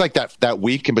producer. It was like that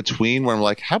week in between where I'm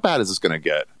like, how bad is this gonna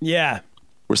get? Yeah,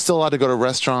 we're still allowed to go to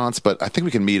restaurants, but I think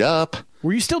we can meet up.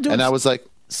 Were you still doing? And I was like,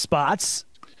 spots.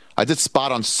 I did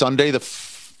spot on Sunday, the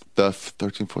 13th,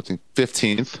 14th,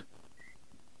 15th.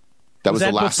 That was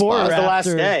the last spot. That was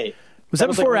the last day. Was that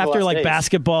before or after like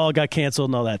basketball got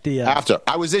canceled and all that? After.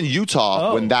 I was in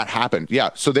Utah when that happened. Yeah.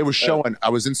 So they were showing.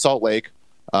 I was in Salt Lake.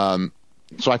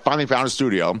 So I finally found a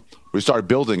studio. We started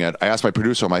building it. I asked my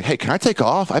producer, I'm like, hey, can I take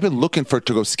off? I've been looking to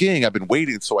go skiing. I've been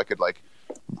waiting so I could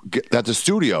at the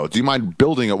studio. Do you mind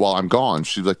building it while I'm gone?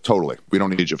 She's like, totally. We don't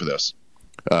need you for this.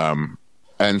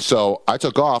 And so I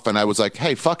took off, and I was like,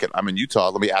 hey, fuck it. I'm in Utah.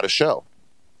 Let me add a show.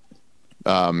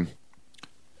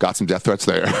 Got some death threats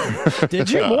there. Did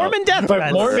you? Mormon death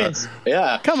threats? Mormons.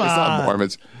 Yeah. Come on. It's not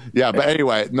Mormons. Yeah, but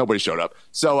anyway, nobody showed up.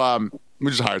 So we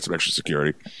just hired some extra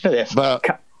security. Yeah.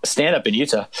 But stand up in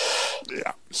Utah.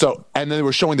 Yeah. So, and then they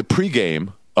were showing the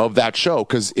pregame of that show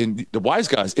because in the Wise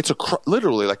Guys, it's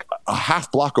literally like a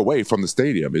half block away from the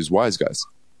stadium is Wise Guys.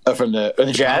 Oh, from the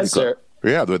Jazz?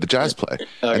 Yeah, the Jazz play. Okay.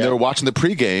 And they were watching the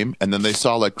pregame, and then they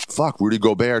saw like, fuck, Rudy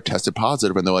Gobert tested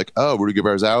positive, and they're like, oh, Rudy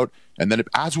Gobert's out. And then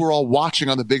as we're all watching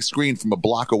on the big screen from a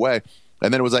block away,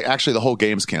 and then it was like, actually, the whole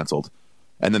game's canceled.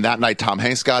 And then that night, Tom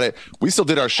Hanks got it. We still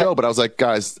did our show, but I was like,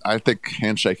 guys, I think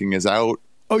handshaking is out.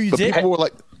 Oh, you did? People were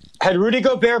like, had Rudy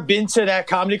Gobert been to that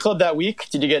comedy club that week?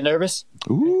 Did you get nervous?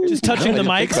 Ooh, just touching the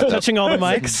mics, touching all the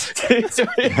mics.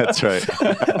 That's right.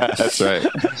 That's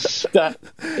right.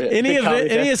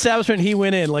 Any establishment he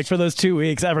went in, like for those 2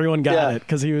 weeks, everyone got it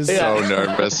because he was so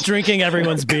nervous, drinking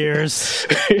everyone's beers.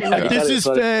 Like, this is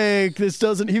fake. This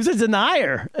doesn't. He was a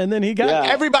denier, and then he got.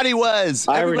 Yeah. Everybody was.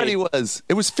 Everybody was.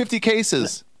 It was 50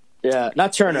 cases. Yeah,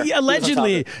 not Turner. Yeah,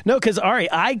 allegedly, no, because Ari,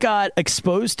 I got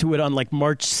exposed to it on like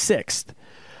March 6th.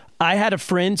 I had a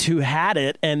friend who had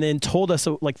it and then told us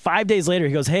like 5 days later,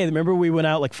 he goes, hey, remember we went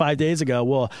out like 5 days ago?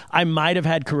 Well, I might have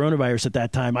had coronavirus at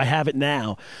that time. I have it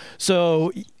now.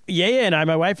 So Yaya and I,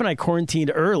 my wife and I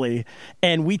quarantined early,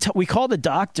 and we called a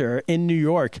doctor in New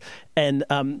York, and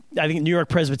I think New York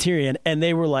Presbyterian, and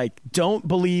they were like, don't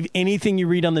believe anything you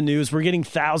read on the news. We're getting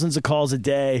thousands of calls a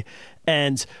day,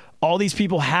 and all these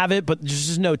people have it, but there's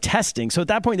just no testing. So at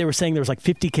that point, they were saying there was like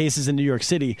 50 cases in New York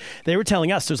City. They were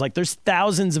telling us there's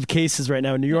thousands of cases right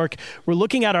now in New York. We're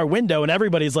looking out our window, and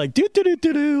everybody's like, do,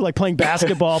 like playing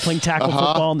basketball, playing tackle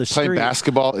football on the street. Playing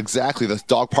basketball, exactly. The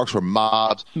dog parks were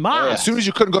mobbed. As soon as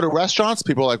you couldn't go to restaurants,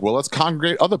 people were like, well, let's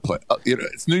congregate other places.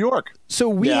 It's New York. So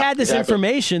we had this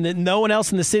information that no one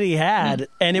else in the city had,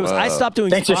 and it was I stopped doing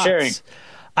Thanks spots. For sharing.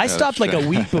 I stopped like a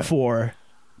week before.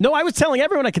 No, I was telling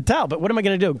everyone I could tell, but what am I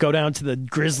going to do? Go down to the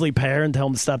Grizzly Pear and tell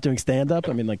them to stop doing stand-up?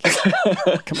 I mean, like,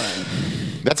 come on.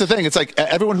 That's the thing. It's like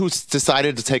everyone who's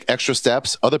decided to take extra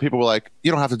steps, other people were like,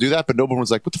 you don't have to do that, but no one was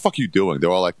like, what the fuck are you doing? They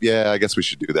were all like, yeah, I guess we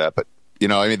should do that. But,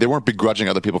 I mean, they weren't begrudging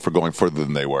other people for going further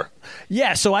than they were.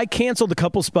 Yeah, so I canceled a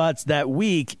couple spots that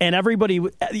week, and everybody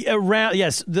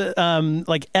around,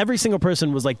 like every single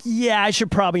person was like, yeah, I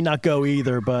should probably not go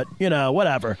either, but,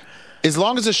 whatever. As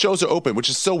long as the shows are open, which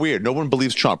is so weird. No one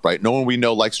believes Trump, right? No one we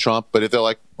know likes Trump. But if they're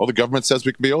like, well, the government says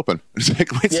we can be open. It's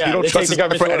like, wait, you don't trust the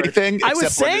government for anything? I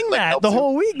was saying that the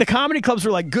whole week. The comedy clubs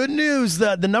were like, good news,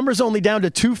 the number's only down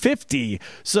to 250.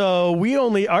 So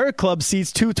our club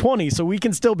seats 220, so we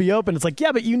can still be open. It's like,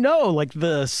 yeah, but like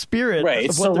the spirit. Right,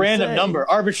 it's a random number,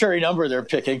 arbitrary number they're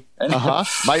picking.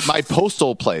 My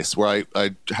postal place where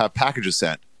I have packages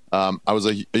sent. I was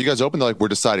like, are you guys open? They're like, we're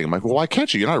deciding. I'm like, well, why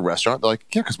can't you? You're not a restaurant. They're like,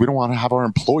 yeah, because we don't want to have our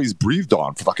employees breathed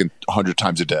on fucking 100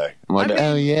 times a day. I'm like,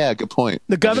 oh, yeah, good point.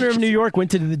 The governor of New York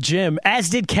went to the gym, as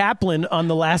did Kaplan on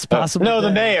the last possible day.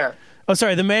 The mayor. Oh,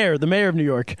 sorry, the mayor of New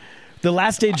York. The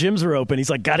last day gyms were open. He's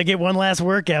like, got to get one last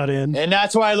workout in. And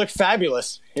that's why I look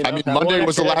fabulous. I mean, Monday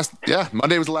was the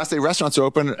last day restaurants are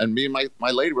open. And me and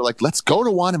my lady were like, let's go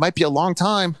to one. It might be a long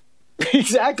time.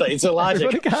 Exactly, it's a logic.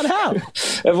 Everybody got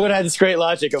out. Everyone had this great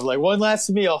logic of like one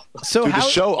last meal. So the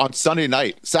show on Saturday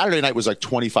night was like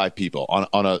 25 people on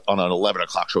an 11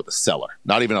 o'clock show at the Cellar.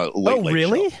 Not even a late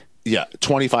really? Show. Yeah,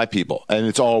 25 people, and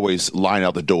it's always line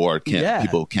out the door.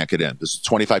 People can't get in. There's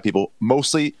 25 people,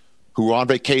 mostly who were on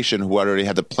vacation, who already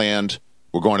had planned.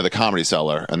 We're going to the Comedy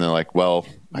Cellar, and they're like, "Well,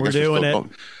 we're doing it."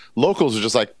 Locals are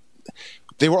just like.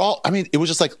 They were all, it was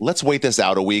just like, let's wait this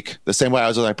out a week. The same way I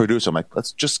was with my producer. I'm like,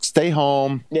 let's just stay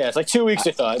home. Yeah, it's like 2 weeks,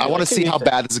 I thought. I want to see how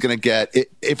bad this is going to get.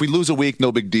 If we lose a week,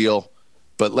 no big deal.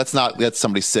 But let's not let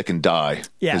somebody sick and die.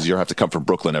 Yeah. Because you have to come from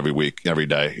Brooklyn every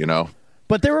day,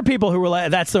 But there were people who were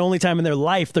like, that's the only time in their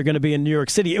life they're going to be in New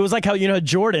York City. It was like how,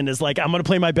 Jordan is like, I'm going to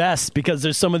play my best because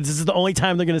this is the only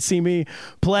time they're going to see me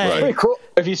play. Right. Pretty cool.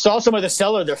 If you saw some of the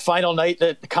Cellar, their final night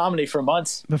at comedy for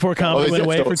months. Before comedy went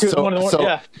away for two.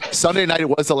 Sunday night, it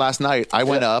was the last night. I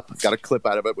went up, got a clip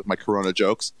out of it with my Corona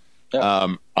jokes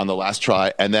on the last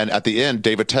try. And then at the end,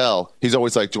 Dave Attell, he's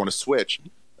always like, do you want to switch?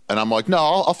 And I'm like, no,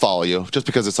 I'll follow you just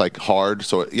because it's like hard.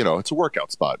 So, it's a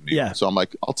workout spot. Yeah. So I'm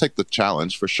like, I'll take the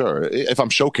challenge for sure. If I'm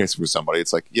showcasing for somebody,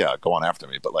 it's like, yeah, go on after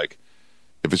me. But like,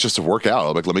 if it's just a workout,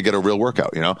 I'm like, let me get a real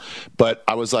workout, But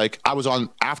I was on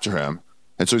after him.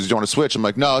 And so he's doing a switch. I'm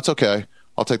like, no, it's okay.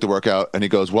 I'll take the workout. And he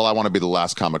goes, well, I want to be the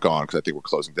last comic on because I think we're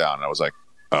closing down. And I was like,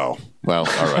 Oh, well,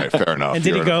 all right, fair enough. And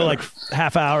did he You're go an like offender.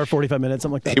 half hour, 45 minutes,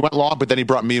 something like that? He went long, but then he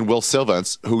brought me and Will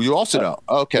Sylvans, who you also know.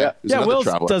 Okay. Yeah. He's Yeah, another Will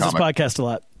traveler does this comic. podcast a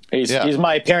lot. He's Yeah.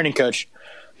 my parenting coach.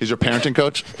 He's your parenting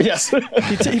coach? Yes. He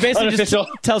basically just Unofficial.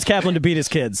 tells Kaplan to beat his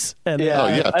kids. And Yeah, Oh,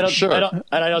 yeah, I for don't, sure.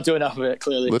 I don't do enough of it.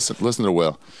 Clearly, Listen to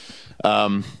Will.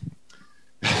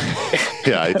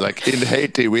 Yeah, like in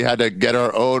Haiti, we had to get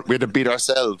our own. We had to beat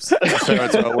ourselves. Our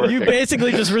parents weren't working. you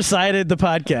basically just recited the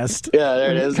podcast. yeah,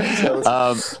 there it is.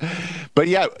 So, But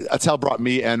yeah, Attell brought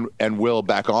me and Will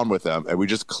back on with them, and we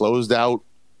just closed out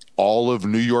all of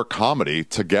New York comedy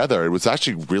together. It was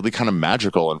actually really kind of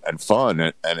magical and fun,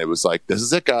 and it was like, this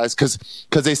is it, guys, because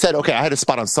they said, okay, I had a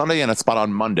spot on Sunday and a spot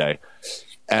on Monday.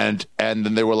 And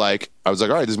then they were like, I was like,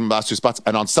 all right, these are my last two spots.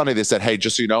 And on Sunday, they said, hey,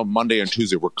 just so you know, Monday and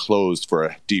Tuesday we're closed for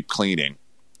a deep cleaning.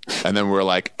 And then we were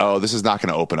like, oh, this is not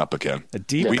going to open up again.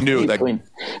 We knew that. clean.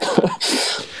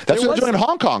 That's what they're doing in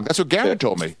Hong Kong. That's what Gary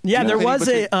told me. Yeah, You know, there they-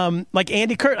 was but like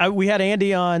Andy Kurt. We had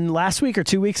Andy on last week or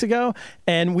 2 weeks ago,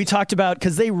 and we talked about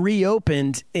because they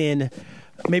reopened in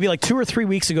maybe like 2 or 3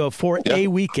 weeks ago for a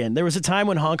weekend. There was a time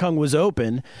when Hong Kong was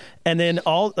open, and then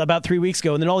about 3 weeks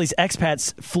ago, and then all these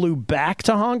expats flew back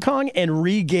to Hong Kong and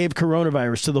re-gave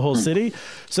coronavirus to the whole city,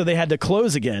 so they had to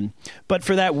close again. But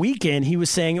for that weekend, he was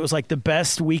saying it was like the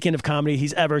best weekend of comedy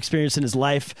he's ever experienced in his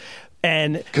life.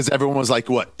 And because everyone was like,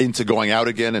 what, into going out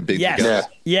again and being yes. together?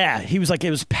 Yeah. He was like,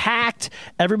 it was packed.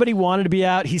 Everybody wanted to be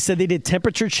out. He said they did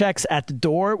temperature checks at the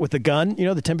door with the gun,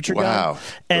 the temperature Wow. gun.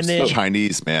 And Those then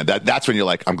Chinese, man. That's when you're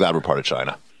like, I'm glad we're part of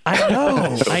China. I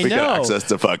know. I We got know. access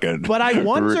to fucking. But I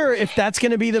wonder if that's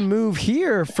going to be the move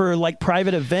here for like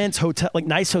private events, like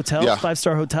nice hotels, Yeah.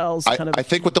 5-star hotels. I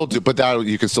think what they'll do, but that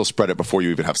you can still spread it before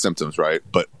you even have symptoms, right?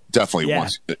 But definitely Yeah.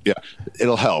 once,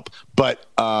 it'll help. But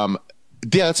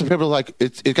yeah, that's people are like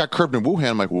it got curbed in Wuhan.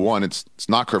 I'm like, one, it's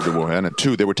not curbed in Wuhan, and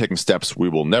two, they were taking steps we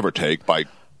will never take by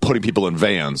putting people in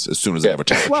vans as soon as they have a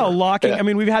temperature. Well, locking. I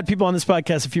mean, we've had people on this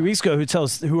podcast a few weeks ago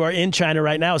who are in China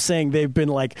right now saying they've been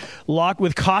like locked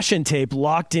with caution tape,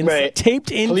 locked in, Right. taped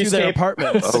into Police their tape.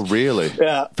 apartments. Oh, really?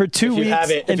 Yeah, For 2 If you weeks,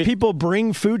 have it- and if you- people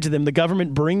bring food to them. The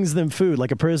government brings them food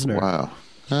like a prisoner.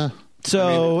 Wow.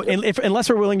 So, unless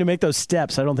we're willing to make those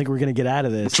steps, I don't think we're going to get out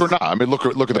of this. Sure not. I mean, look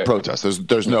at the protests.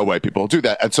 There's no way people will do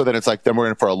that. And so then it's like, then we're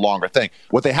in for a longer thing.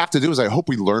 What they have to do is I hope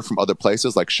we learn from other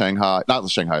places like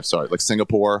like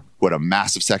Singapore, who had a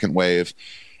massive second wave.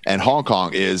 And Hong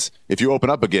Kong is, if you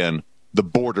open up again, the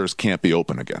borders can't be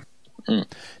open again.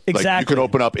 Exactly. Like you can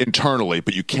open up internally,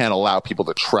 but you can't allow people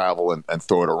to travel and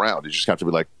throw it around. You just have to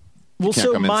be like, you Well, can't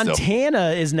so come in still. Montana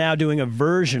is now doing a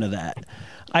version of that.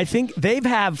 I think they've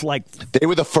like They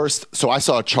were the first. So I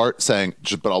saw a chart saying,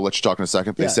 but I'll let you talk in a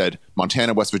second. They Yeah. said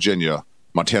Montana, West Virginia,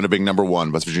 Montana being number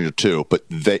one, West Virginia two. But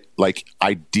they like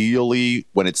ideally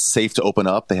when it's safe to open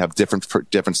up, they have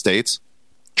different states.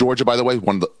 Georgia, by the way,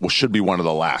 should be one of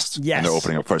the last. Yes. And they're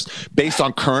opening up first. Based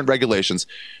on current regulations,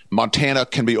 Montana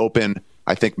can be open,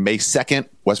 I think, May 2nd,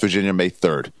 West Virginia, May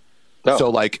 3rd. Oh. So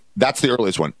like that's the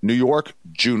earliest one. New York,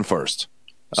 June 1st.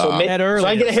 So, That so early.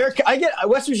 I get a haircut. I get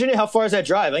West Virginia. How far is that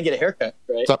drive? I can get a haircut,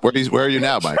 right? So where are you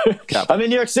now, Mike? Cap? I'm in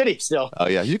New York City still. Oh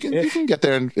yeah, you can get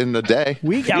there in a day.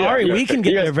 Ari, we can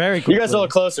get You guys- there very quickly. You guys are a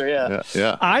little closer, yeah.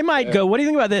 Yeah. I might go. What do you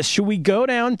think about this? Should we go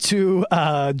down to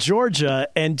Georgia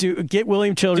and get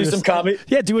William Childress? Do some comedy?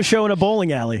 Yeah, do a show in a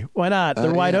bowling alley. Why not?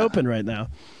 They're wide yeah. open right now.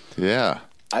 Yeah.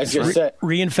 I was going to say,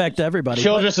 Reinfect everybody.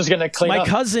 Childress is going to clean My up.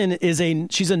 cousin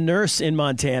she's a nurse in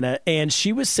Montana, and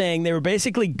she was saying they were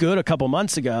basically good a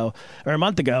month ago,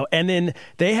 and then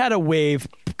they had a wave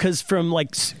because from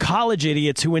like college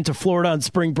idiots who went to Florida on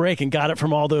spring break and got it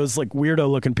from all those like weirdo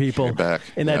looking people back.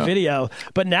 in that Yeah. video.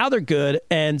 But now they're good,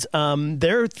 and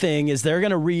their thing is they're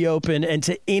going to reopen, and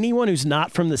to anyone who's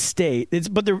not from the state,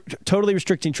 but they're totally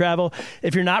restricting travel.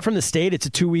 If you're not from the state, it's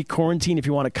a 2-week quarantine if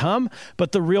you want to come.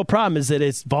 But the real problem is that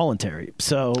it's voluntary.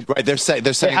 So Right, they're saying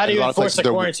how do in you a lot of enforce places the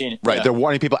they're- quarantine? Right, Yeah. they're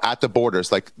warning people at the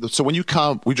borders. Like, so when you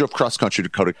come, we drove cross country to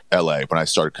go to LA when I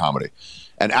started comedy,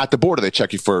 and at the border they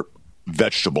check you for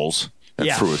vegetables and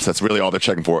Yeah. fruits. That's really all they're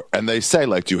checking for. And they say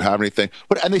like, do you have anything?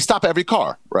 And they stop every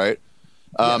car, right?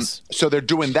 Yes. So they're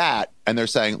doing that, and they're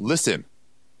saying, listen,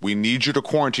 we need you to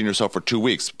quarantine yourself for 2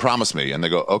 weeks. Promise me. And they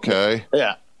go, okay.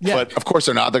 Yeah. Yeah. But of course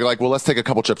they're not. They're like, well, let's take a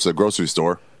couple trips to the grocery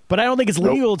store. But I don't think it's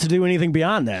legal to do anything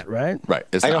beyond that, right? Right.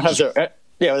 It's I not don't have just- to.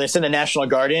 Yeah, they send the National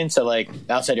Guardian to like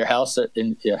outside your house. They're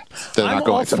I'm not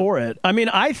going all to. for it. I mean,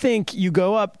 I think you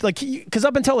go up because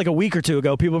up until like a week or two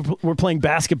ago, people were playing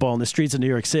basketball in the streets of New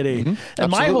York City,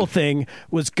 and my whole thing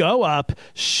was go up,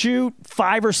 shoot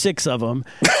 5 or 6 of them.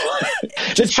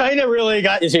 Just China really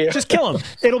got you here. Just kill them.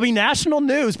 It'll be national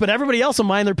news, but everybody else will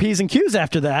mind their P's and Q's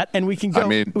after that, and we can go.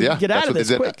 We can get out of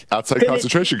this quick. Outside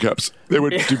concentration camps, they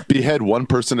would behead one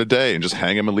person a day and just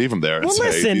hang him and leave him there. And say,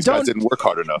 listen, these guys didn't work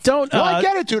hard enough. I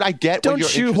get it, dude. I get. Don't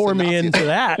shoehorn me into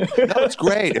that. No, it's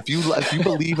great. If you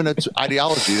believe in its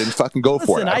ideology, then fucking go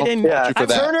for it. I didn't. Yeah.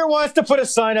 Turner wants to put a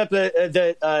sign up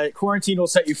that quarantine will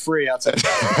set you free outside.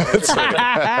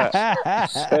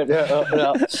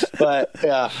 But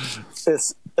yeah,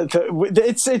 it's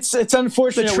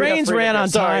unfortunate. The trains ran on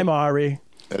time, Ari.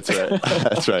 That's right.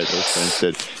 That's right. Those things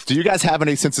did. Do you guys have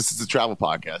any? Since this is a travel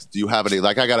podcast, do you have any?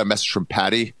 Like, I got a message from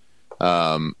Patty,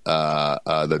 the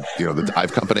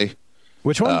dive company.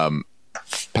 Which one?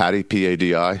 Patty,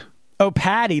 P-A-D-I. Oh,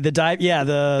 Patty, the dive. Yeah,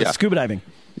 the scuba diving.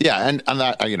 Yeah, and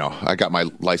that, I got my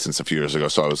license a few years ago,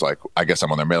 so I was like, I guess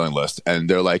I'm on their mailing list. And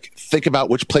they're like, think about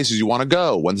which places you want to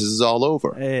go when this is all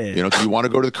over. Hey. Do you want to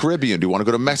go to the Caribbean? Do you want to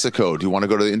go to Mexico? Do you want to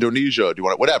go to Indonesia? Do you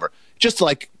want to, whatever? Just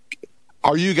like,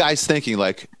 are you guys thinking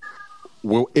like,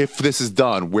 well, if this is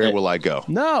done, where will I go?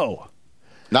 No.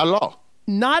 Not at all.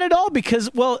 Not at all, because,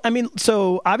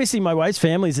 so obviously my wife's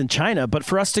family's in China, but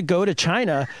for us to go to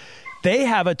China, they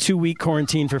have a 2-week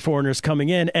quarantine for foreigners coming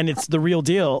in, and it's the real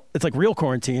deal. It's like real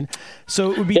quarantine.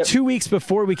 So it would be 2 weeks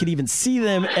before we could even see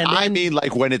them. And I mean,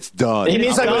 like when it's done. He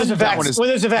means like when there's a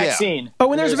vaccine. Yeah. Oh,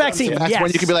 when there's a vaccine. That's yes.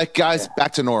 when you can be like, guys,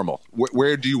 back to normal.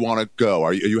 Where do you want to go?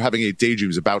 Are you having any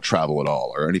daydreams about travel at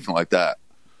all or anything like that?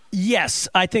 Yes,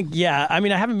 I think, yeah. I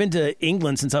mean, I haven't been to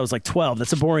England since I was like 12.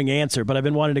 That's a boring answer, but I've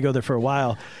been wanting to go there for a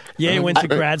while. Yeah, I went to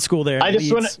grad school there. I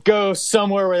just want to go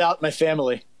somewhere without my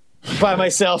family. By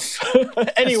myself.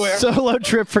 Anywhere. Solo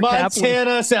trip for Montana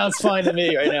Kaplan. sounds fine to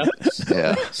me right now.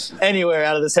 Yeah. Anywhere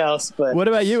out of this house. But what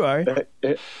about you, Ari?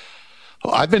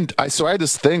 I had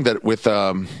this thing that with,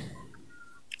 I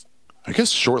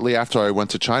guess shortly after I went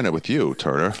to China with you,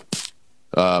 Turner,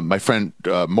 my friend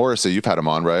Morrissey, you've had him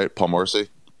on, right? Paul Morrissey?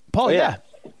 Paul, yeah.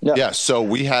 Yeah, so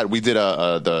we did I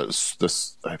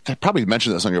probably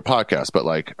mentioned this on your podcast, but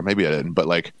like, or maybe I didn't, but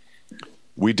like,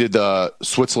 we did the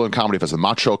Switzerland Comedy Festival,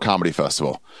 Montreal Comedy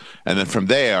Festival. And then from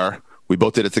there, we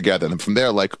both did it together. And then from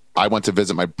there, like, I went to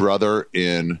visit my brother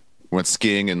went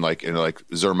skiing in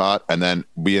Zermatt. And then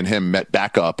we and him met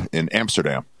back up in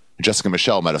Amsterdam. Jessica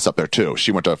Michelle met us up there too.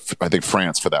 She went to, I think,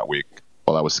 France for that week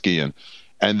while I was skiing.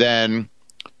 And then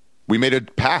we made a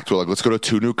pact. We're like, let's go to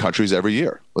 2 new countries every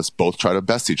year. Let's both try to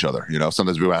best each other.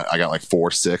 Sometimes I got like 4,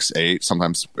 6, 8,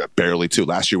 sometimes barely 2.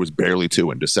 Last year was barely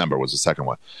 2. In December was the second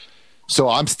one. So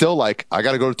I'm still like, I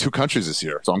got to go to 2 countries this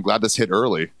year. So I'm glad this hit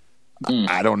early.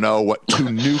 I don't know what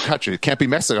 2 new countries. It can't be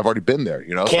Mexico. I've already been there.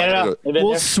 Canada.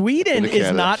 Well, Sweden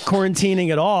is not quarantining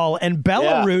at all. And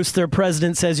Belarus, their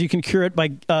president says you can cure it by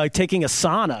taking a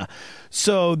sauna.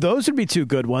 So those would be 2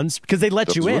 good ones because they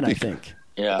let you in, I think.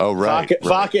 Yeah. Oh, right.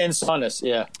 Vodka and saunas,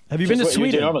 yeah. Have you been to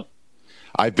Sweden?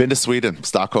 I've been to Sweden.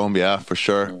 Stockholm, yeah, for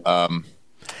sure.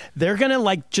 They're going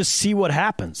to just see what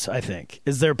happens, I think,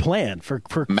 is their plan for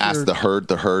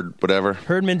the herd, whatever.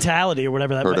 Herd mentality or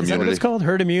whatever that is. Is that what it's called?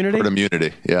 Herd immunity? Herd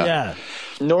immunity, yeah.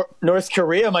 North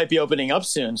Korea might be opening up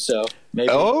soon, so maybe.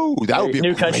 Oh, that would be a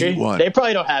new great country. one. They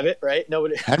probably don't have it, right?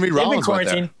 Nobody. Henry Rollins went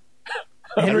there.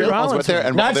 Henry Rollins went there.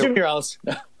 And not Jimmy Rollins.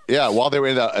 Yeah, while they were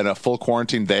in a full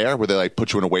quarantine there, where they like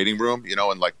put you in a waiting room,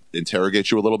 and like interrogate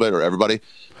you a little bit, or everybody.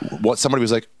 Somebody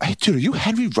was like, "Hey, dude, are you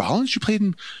Henry Rollins? You played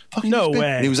in fucking No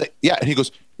way." And he was like, "Yeah," and he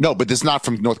goes, "No, but this is not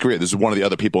from North Korea. This is one of the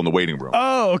other people in the waiting room."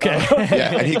 Oh, okay.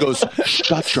 Yeah, and he goes,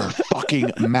 "Shut your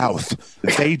fucking mouth.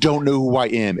 They don't know who I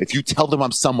am. If you tell them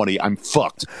I'm somebody, I'm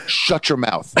fucked. Shut your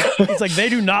mouth." It's like they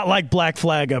do not like Black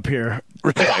Flag up here.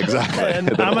 Yeah, exactly. And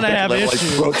I'm going to have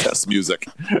issues. Like protest music.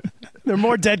 They're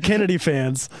more Dead Kennedy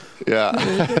fans. Yeah,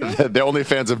 they're only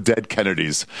fans of dead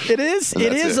Kennedys. It is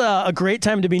a great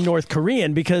time to be North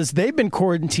Korean because they've been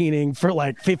quarantining for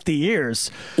like 50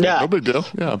 years. Yeah, no big deal.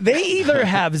 Yeah, they either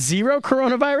have 0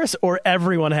 coronavirus or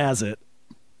everyone has it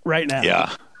right now.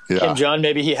 Yeah. Kim Jong,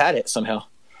 maybe he had it somehow.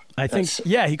 I think,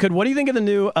 he could. What do you think of the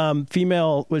new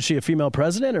female? Was she a female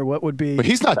president, or what would be? But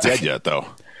he's not dead yet, though.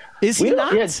 Is he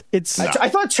not? Yeah, It's. I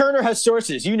thought Turner has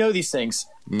sources. You know these things.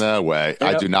 No way.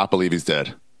 I do not believe he's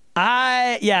dead.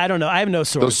 I don't know. I have no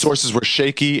source. Those sources were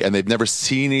shaky, and they've never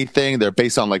seen anything. They're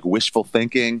based on like wishful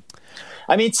thinking.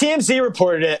 I mean, TMZ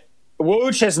reported it.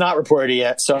 Woj has not reported it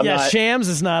yet, so I'm not. Shams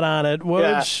is not on it.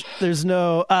 Woj, there's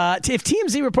no. If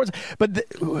TMZ reports, but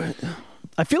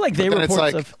I feel like they report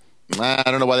stuff. I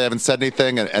don't know why they haven't said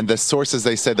anything. And the sources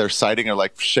they said they're citing are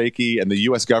like shaky. And the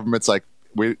U.S. government's like,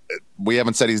 we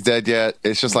haven't said he's dead yet.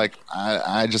 It's just like,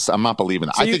 I'm not believing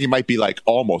it. So I think he might be like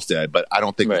almost dead, but I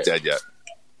don't think he's dead yet.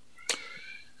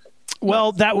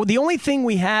 Well, the only thing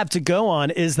we have to go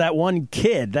on is that one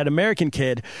kid, that American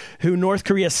kid, who North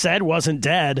Korea said wasn't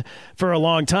dead for a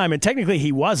long time. And technically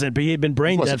he wasn't, but he had been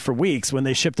brain dead for weeks when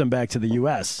they shipped him back to the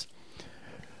U.S.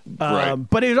 Right.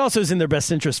 But it also is in their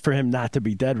best interest for him not to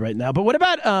be dead right now. But what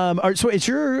about, so is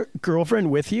your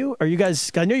girlfriend with you? Are you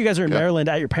guys, I know you guys are in Maryland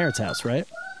at your parents' house, right?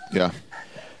 Yeah.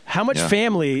 How much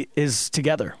family is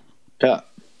together? Yeah.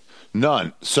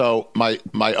 None. So my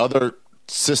other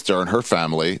sister and her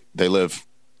family, they live.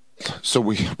 So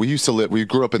we used to live. We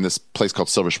grew up in this place called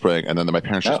Silver Spring, and then my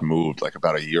parents just moved like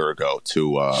about a year ago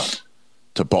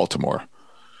to Baltimore.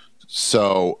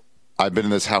 So I've been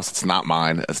in this house. It's not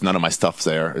mine. It's none of my stuff's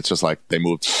there. It's just like they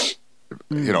moved,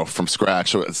 from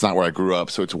scratch. So it's not where I grew up.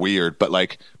 So it's weird. But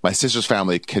like my sister's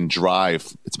family can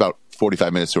drive. It's about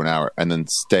 45 minutes to an hour, and then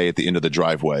stay at the end of the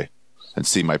driveway and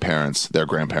see my parents, their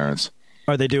grandparents.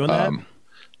 Are they doing that?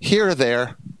 Here or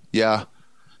there, yeah.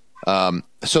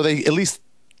 So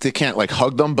they can't like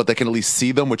hug them, but they can at least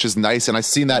see them, which is nice. And I've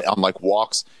seen that on like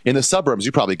walks in the suburbs.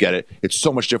 You probably get it. It's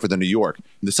so much different than New York.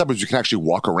 In the suburbs, you can actually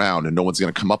walk around and no one's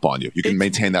going to come up on you. You can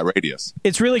maintain that radius.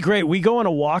 It's really great. We go on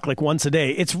a walk like once a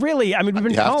day. It's really, I mean, we've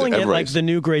been calling it like the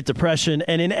new Great Depression,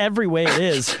 and in every way it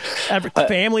is.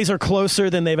 Families are closer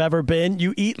than they've ever been.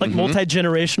 You eat like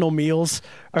multi-generational meals.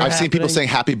 I've seen people saying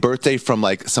happy birthday from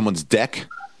like someone's deck.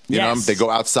 You know, they go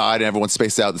outside and everyone's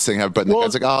spaced out and saying happy birthday. The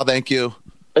guy's like, oh, thank you.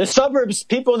 The suburbs,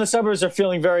 people in the suburbs are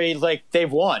feeling very like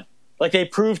they've won. Like they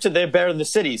proved they're better than the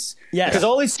cities. Yeah. Because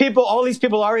all these people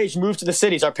our age moved to the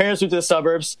cities. Our parents moved to the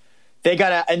suburbs.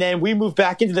 And then we moved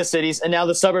back into the cities, and now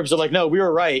the suburbs are like, no, we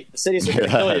were right. The cities are going to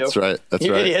kill you. That's right. That's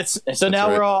you right. idiots. And so now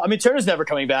we're all, I mean, Turner's never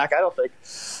coming back, I don't think.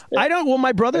 Well,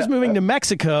 my brother's moving to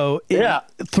Mexico in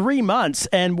 3 months,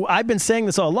 and I've been saying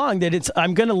this all along that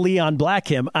I'm going to Leon Black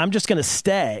him. I'm just going to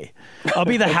stay. I'll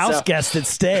be the house guest that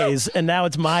stays, and now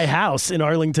it's my house in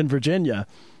Arlington, Virginia.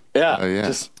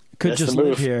 Yeah. Could just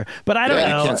live here. But I don't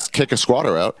know. You can't kick a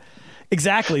squatter out.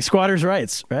 Exactly. Squatters'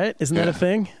 rights, right? Isn't that a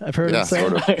thing? I've heard it say.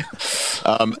 Sort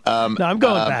of. No, I'm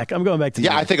going back. I'm going back to New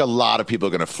York. I think a lot of people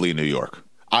are going to flee New York,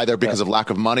 either because of lack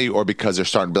of money or because they're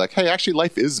starting to be like, hey, actually,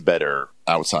 life is better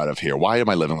outside of here. Why am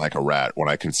I living like a rat when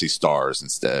I can see stars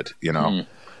instead? You know?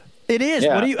 It is.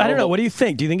 Yeah. I don't know. What do you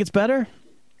think? Do you think it's better?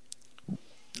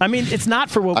 I mean, it's not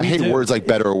for what we do. I hate words like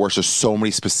better or worse. There's so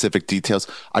many specific details.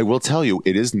 I will tell you,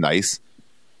 it is nice.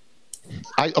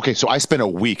 So I spent a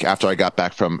week after I got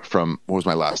back from what was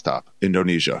my last stop?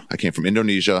 Indonesia. I came from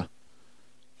Indonesia,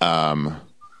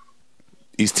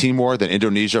 East Timor, then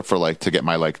Indonesia to get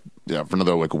my for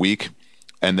another week,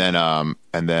 and then I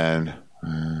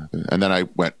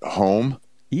went home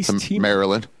to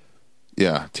Maryland.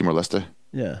 Yeah, Timor-Leste.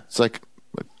 Yeah, it's like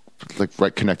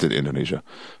right connected to Indonesia,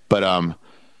 but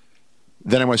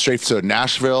then I went straight to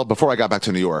Nashville before I got back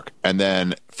to New York. And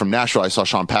then from Nashville, I saw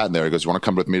Sean Patton there. He goes, you want to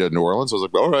come with me to New Orleans? I was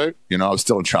like, all right. I was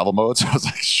still in travel mode. So I was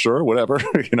like, sure, whatever,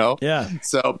 Yeah.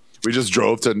 So we just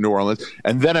drove to New Orleans.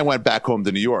 And then I went back home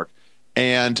to New York.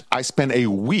 And I spent a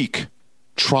week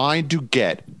trying to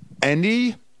get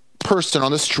any person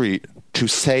on the street to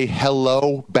say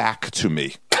hello back to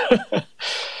me.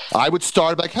 I would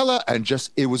start like, hello. And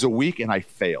it was a week and I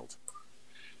failed.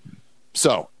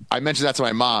 So I mentioned that to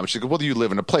my mom. She goes, well, you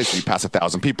live in a place where you pass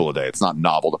 1,000 people a day. It's not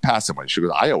novel to pass someone. She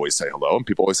goes, I always say hello, and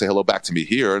people always say hello back to me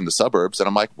here in the suburbs. And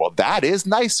I'm like, well, that is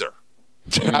nicer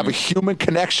to have a human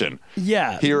connection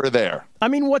here or there. I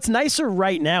mean, what's nicer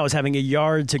right now is having a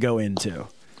yard to go into.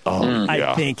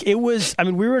 I think it was. I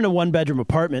mean, we were in a 1-bedroom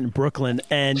apartment in Brooklyn,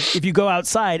 and if you go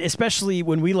outside, especially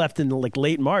when we left in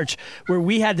late March, where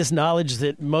we had this knowledge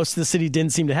that most of the city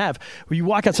didn't seem to have, where you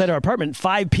walk outside our apartment,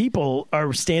 5 people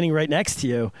are standing right next to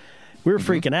you. We were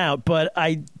freaking out, but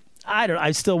I don't.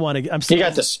 I still want to. You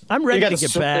got this. I'm ready to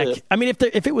get back. I mean,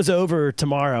 if it was over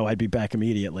tomorrow, I'd be back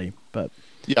immediately. But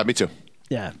yeah, me too.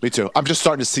 Yeah, me too. I'm just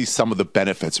starting to see some of the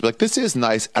benefits. Like, this is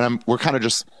nice, and we're kind of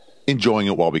just enjoying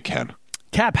it while we can.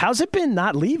 Cap, how's it been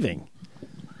not leaving?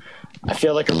 I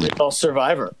feel like a real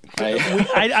survivor.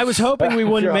 I was hoping we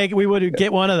would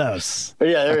get one of those.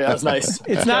 Yeah, there we go. That was nice.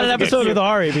 It's not an episode with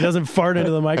Ari if he doesn't fart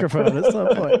into the microphone at some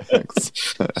point.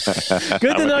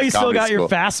 Good to know you still got your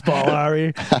fastball,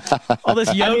 Ari. All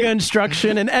this yoga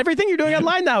instruction and everything you're doing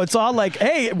online now. It's all like,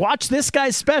 hey, watch this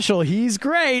guy's special. He's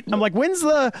great. I'm like, when's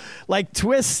the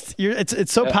twist?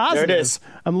 It's so positive. There it is.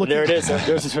 I'm looking. There it is.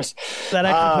 There's a twist. That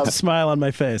actually puts a smile on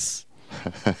my face.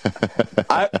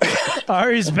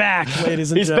 Ari's back,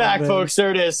 ladies and He's gentlemen. back, folks.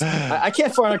 There it is. I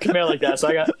can't fart on command like that, so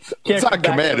I got. It's not a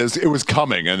command. It was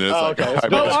coming, and it's okay.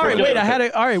 Oh, Ari, wait.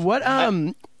 Ari, what?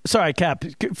 Sorry, Cap.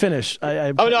 Finish.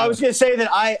 I was going to say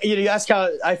that you asked how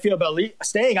I feel about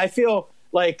staying. I feel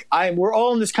like we're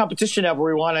all in this competition now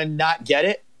where we want to not get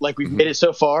it. Like we've made it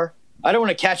so far. I don't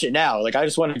want to catch it now. Like I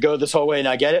just want to go this whole way and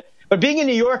not get it. But being in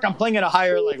New York, I'm playing at a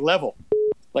higher level.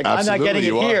 Like Absolutely, I'm not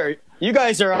getting it here. You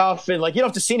guys are off and like you don't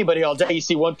have to see anybody all day. You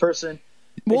see one person.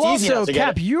 Well, also,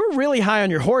 Cap, you're really high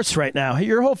on your horse right now.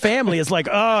 Your whole family is like,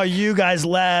 "Oh, you guys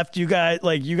left. You guys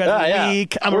are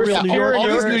weak. I'm a real New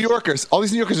Yorker." All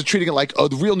these New Yorkers are treating it like, "Oh,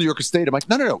 the real New Yorker state." I'm like,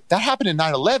 no. That happened in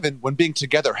 9/11 when being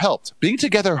together helped. Being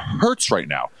together hurts right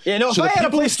now. Yeah, no. So the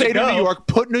people who stayed in New York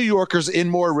put New Yorkers in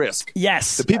more risk.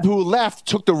 Yes. The people who left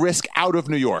took the risk out of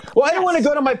New York. Well, I didn't want to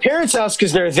go to my parents' house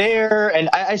because they're there, and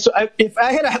if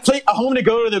I had a home to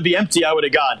go to that'd be empty, I would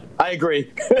have gone. I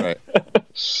agree. Right.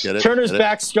 Get it? Turner's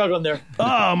back struggling there.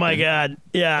 Oh my God!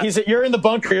 Yeah, you're in the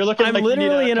bunker. You're looking. I'm like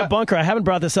literally in a bunker. I haven't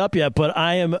brought this up yet, but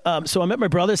I am. So I'm at my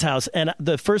brother's house, and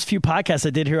the first few podcasts I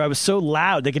did here, I was so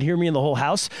loud they could hear me in the whole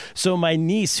house. So my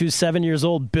niece, who's 7 years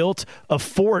old, built a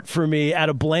fort for me out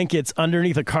of blankets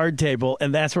underneath a card table,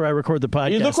 and that's where I record the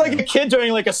podcast. You look like a kid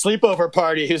doing like a sleepover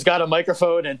party who's got a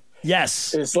microphone and.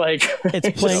 Yes. It's like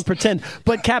it's playing pretend.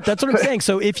 But Cap, that's what I'm saying.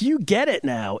 So if you get it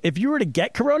now, if you were to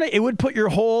get corona, it would put your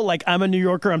whole like I'm a New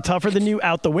Yorker, I'm tougher than you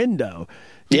out the window.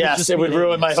 Yes, it would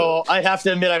ruin my whole I have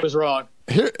to admit I was wrong.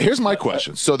 Here's my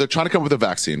question. So they're trying to come up with a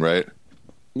vaccine, right?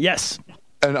 Yes.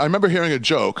 And I remember hearing a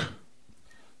joke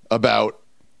about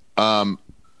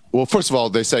well, first of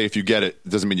all, they say if you get it, it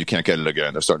doesn't mean you can't get it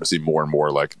again. They're starting to see more and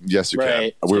more like, yes, you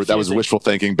can. That was wishful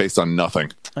thinking based on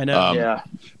nothing. I know. Yeah.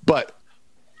 But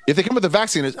if they come with a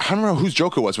vaccine, I don't know whose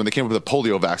joke it was when they came up with a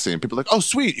polio vaccine. People are like, oh,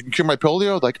 sweet, you can cure my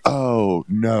polio? Like, oh,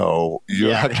 no,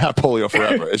 you're not going to have polio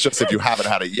forever. It's just if you haven't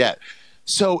had it yet.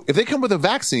 So if they come with a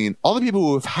vaccine, all the people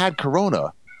who have had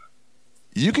corona,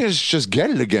 you can just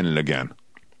get it again and again.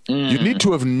 You need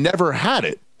to have never had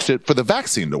it for the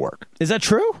vaccine to work. Is that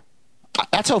true?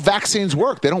 That's how vaccines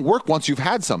work. They don't work once you've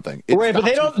had something. Right, but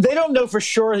they don't know for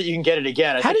sure that you can get it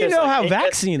again. How do you know how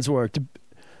vaccines work?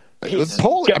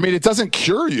 Polio. I mean, it doesn't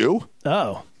cure you.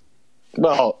 Oh.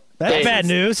 Well, that's bad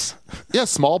news. Yeah,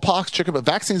 smallpox, chicken, but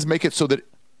vaccines make it so that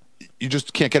you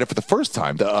just can't get it for the first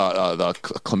time. The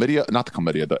chlamydia, not the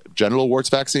chlamydia, the genital warts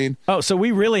vaccine. Oh, so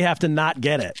we really have to not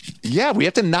get it. Yeah, we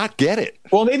have to not get it.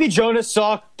 Well, maybe Jonas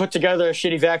Salk put together a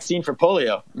shitty vaccine for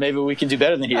polio. Maybe we can do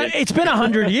better than he did. It's been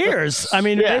 100 years. I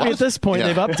mean, maybe at this point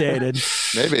they've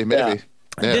updated. Maybe. Yeah.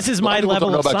 Yeah. This is my level of science. I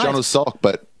don't know about science. Jonas Salk,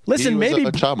 but listen, he was maybe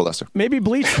a child molester. Maybe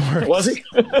bleach works. Was he?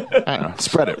 I don't know.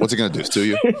 Spread it. What's he going to do? Sue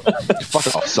you? Fuck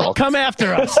off, Salk. Come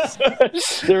after us.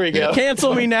 There we go.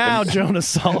 Cancel me now,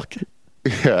 Jonas Salk.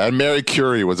 Yeah, and Mary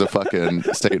Curie was a fucking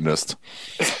Satanist.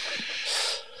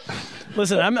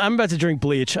 Listen, I'm about to drink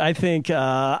bleach. I think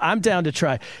I'm down to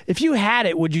try. If you had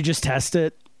it, would you just test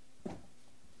it?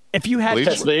 If you had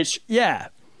bleach? Yeah.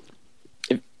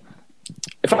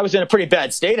 If I was in a pretty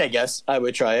bad state, I guess I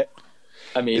would try it.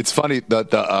 I mean, it's funny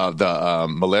that the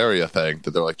malaria thing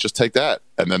that they're like, just take that,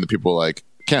 and then the people are like,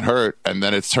 can't hurt, and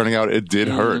then it's turning out it did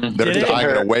hurt. They're dying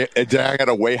at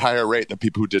a way higher rate than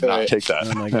people who did not take that.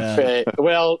 Oh my God. Right.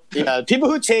 Well, yeah, people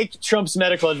who take Trump's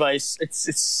medical advice,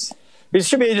 there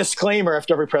should be a disclaimer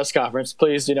after every press conference.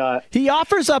 Please do not. He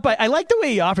offers up. I like the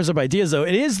way he offers up ideas, though.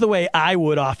 It is the way I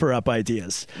would offer up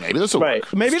ideas. Maybe this will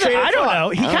work. Maybe I don't know.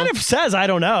 He kind of says I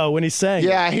don't know when he's saying.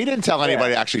 Yeah, he didn't tell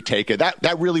anybody to actually take it.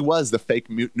 That really was the fake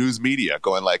news media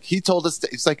going like, he told us.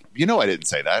 It's like, I didn't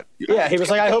say that. Yeah, he was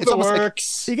like, I hope it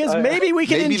works. He goes, maybe we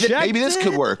can inject maybe this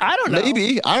could work. I don't know.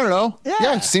 Maybe. I don't know.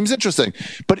 Yeah, it seems interesting.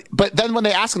 But then when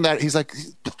they ask him that, he's like,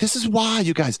 but this is why,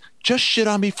 you guys, just shit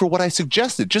on me for what I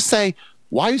suggested. Just say,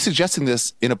 why are you suggesting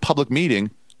this in a public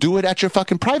meeting? Do it at your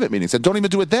fucking private meetings. And don't even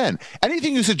do it then.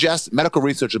 Anything you suggest, medical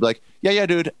research will be like, yeah,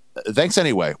 dude, thanks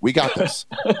anyway. We got this.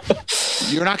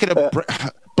 You're not going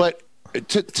to... But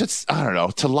to I don't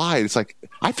know, to lie, it's like,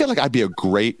 I feel like I'd be a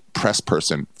great press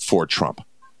person for Trump.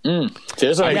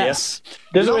 There's an idea. Yes.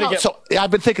 There's a way to get... So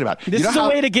I've been thinking about it. This is a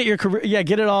way to get your career. Yeah,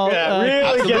 get it all.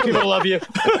 Really get people to love you.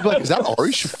 Like, is that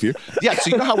Ari Shaffir? Yeah,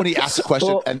 so you know how when he asks a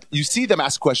question, and you see them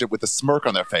ask a question with a smirk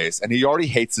on their face, and he already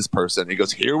hates this person. He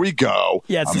goes, here we go.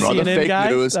 Yeah, it's another CNN fake guy.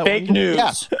 news. Fake news.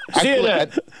 Yeah.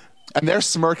 CNN. And they're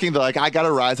smirking. They're like, I got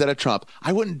a rise out of Trump.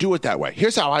 I wouldn't do it that way.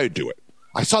 Here's how I would do it.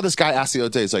 I saw this guy ask the other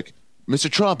day, he's like, Mr.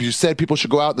 Trump, you said people should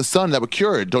go out in the sun. That would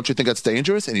cure it. Don't you think that's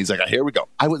dangerous? And he's like, here we go.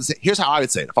 I wouldn't say. Here's how I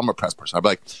would say it if I'm a press person. I'd be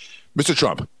like, Mr.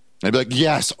 Trump, And I'd be like,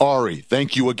 yes, Ari,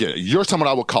 thank you again. You're someone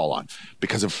I will call on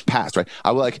because of past, right?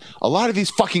 I will like, a lot of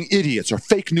these fucking idiots are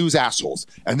fake news assholes.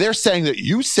 And they're saying that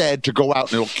you said to go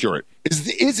out and it'll cure it.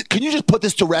 Can you just put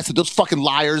this to rest with those fucking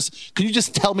liars? Can you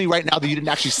just tell me right now that you didn't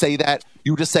actually say that?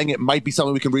 You were just saying it might be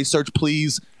something we can research,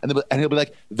 please? And he'll be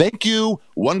like, thank you.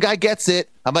 One guy gets it.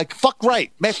 I'm like, fuck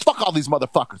right. Man, fuck all these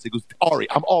motherfuckers. He goes, Ari,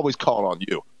 I'm always calling on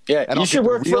you. Yeah, and I'll get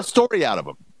the real story out of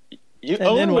him.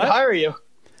 Owen would hire you.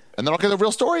 And then I'll get the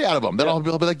real story out of them. Then I'll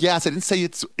be like, yes, I didn't say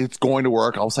it's going to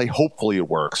work. I'll say, hopefully it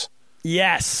works.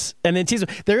 Yes. And then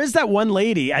there is that one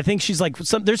lady. I think she's like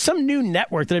there's some new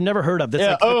network that I've never heard of.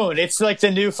 That's OWN. It's like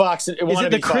the new Fox. Is it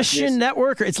the Christian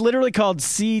network? Or it's literally called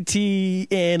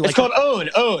CTN. It's called OWN.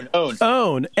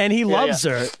 OWN. And he loves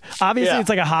her. Obviously, it's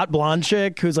like a hot blonde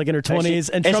chick who's like in her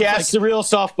 20s. And she asks the real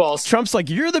softballs. Trump's like,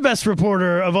 you're the best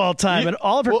reporter of all time. And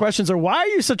all of her questions are, why are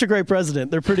you such a great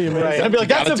president? They're pretty amazing. Right. I'd be like,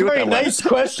 that's a very nice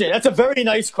question. That's a very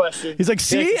nice question. He's like,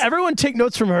 see, everyone take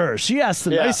notes from her. She asks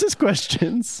the nicest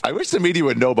questions. I wish the media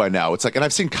would know by now. It's like, and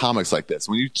I've seen comics like this.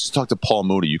 When you just talk to Paul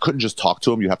Mooney, you couldn't just talk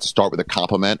to him. You have to start with a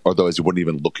compliment, or otherwise he wouldn't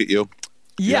even look at you.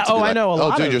 Yeah. Oh, I know.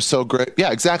 Oh, dude, you're so great.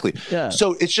 Yeah, exactly. Yeah.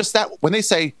 So it's just that when they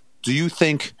say, do you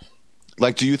think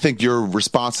your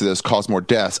response to this caused more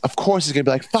deaths? Of course, he's going to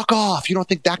be like, fuck off. You don't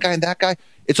think that guy and that guy?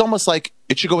 It's almost like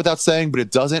it should go without saying, but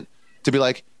it doesn't. To be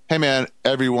like, hey, man,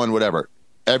 everyone, whatever.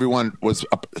 Everyone was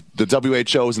the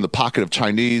WHO was in the pocket of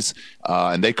Chinese,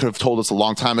 and they could have told us a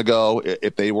long time ago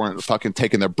if they weren't fucking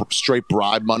taking their straight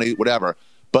bribe money, whatever.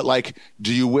 But like,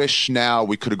 do you wish now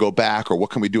we could go back, or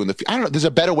what can we do in the future? I don't know. There's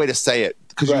a better way to say it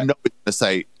because you know you're going to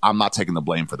say, I'm not taking the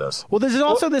blame for this. Well, there's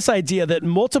also this idea that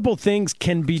multiple things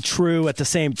can be true at the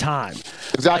same time.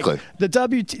 Exactly. Like,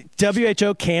 the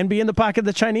WHO can be in the pocket of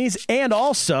the Chinese, and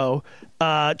also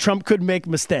Trump could make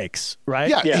mistakes, right?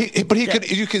 Yeah. But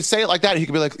you could say it like that. He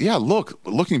could be like, yeah,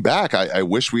 looking back, I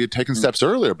wish we had taken steps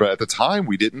earlier, but at the time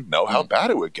we didn't know how bad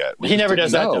it would get. He never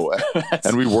does that.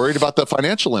 And we worried about the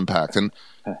financial impact, and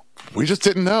we just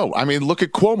didn't know. I mean, look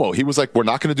at Cuomo. He was like, we're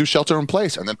not going to do shelter in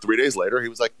place. And then 3 days later, he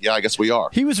was like, yeah, I guess we are.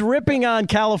 He was ripping on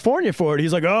California for it.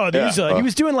 He's like, he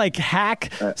was doing like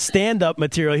hack stand-up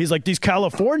material. He's like, these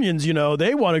Californians,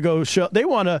 they want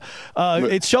to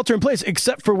it's shelter in place,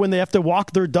 except for when they have to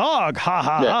walk their dog. Ha,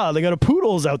 ha, ha. They got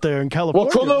poodles out there in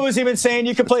California. Well, Cuomo was even saying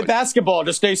you can play basketball,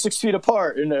 just stay 6 feet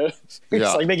apart. It's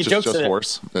like making jokes just in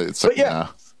horse. It's like,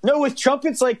 No, with Trump,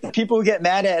 it's like people who get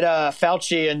mad at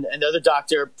Fauci and the other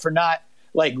doctor for not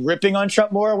like ripping on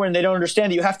Trump more when they don't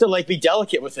understand that you have to like be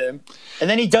delicate with him. And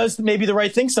then he does maybe the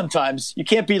right thing sometimes. You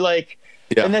can't be like,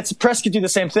 and that's press could do the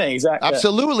same thing. Exactly.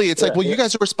 Absolutely. It's like, well, you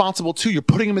guys are responsible too. You're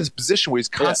putting him in this position where he's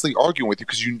constantly arguing with you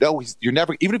because you're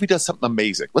never, even if he does something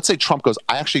amazing. Let's say Trump goes,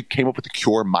 I actually came up with the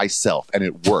cure myself and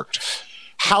it worked.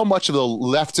 How much of the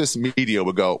leftist media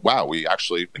would go, wow, we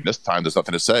actually, in this time, there's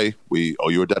nothing to say. We owe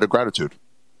you a debt of gratitude.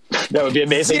 That would be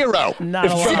amazing. Zero.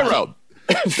 Zero.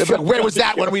 Where was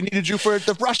that when we needed you for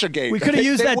the Russia game? We could have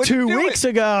used that 2 weeks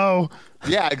ago.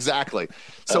 Yeah, exactly.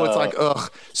 So it's like,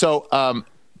 ugh. So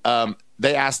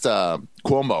they asked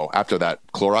Cuomo after that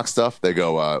Clorox stuff. They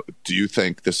go, do you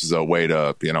think this is a way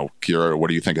to, cure? What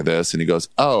do you think of this? And he goes,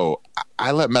 oh,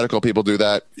 I let medical people do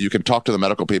that. You can talk to the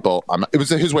medical people. It was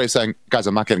his way of saying, guys,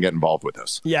 I'm not going to get involved with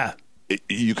this. Yeah.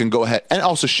 You can go ahead and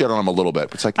also shit on him a little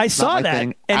bit. It's like, I saw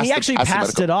that, and he actually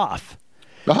passed it off.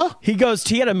 He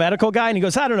had a medical guy, and he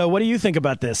goes, I don't know, what do you think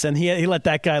about this? And he let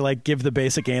that guy like give the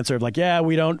basic answer of like, yeah,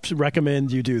 we don't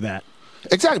recommend you do that.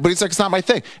 Exactly, but it's like, it's not my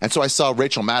thing. And so I saw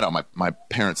Rachel Maddow. My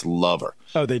parents love her.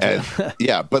 Oh, they do.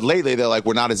 Yeah, but lately they're like,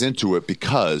 we're not as into it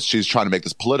because she's trying to make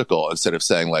this political instead of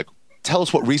saying like, tell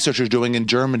us what research are doing in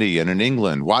Germany and in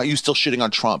England. Why are you still shitting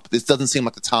on Trump? This doesn't seem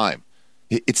like the time.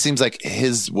 It seems like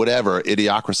his whatever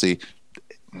idiocracy,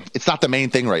 it's not the main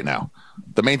thing right now.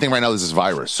 The main thing right now is this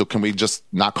virus. So can we just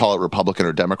not call it Republican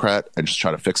or Democrat and just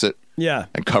try to fix it? Yeah.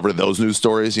 And cover those news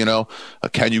stories,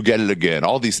 can you get it again?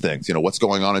 All these things, what's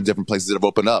going on in different places that have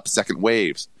opened up, second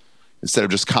waves, instead of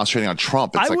just concentrating on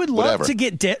Trump. It's I would love to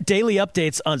get daily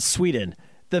updates on Sweden.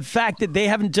 The fact that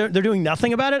they're doing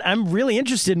nothing about it, I'm really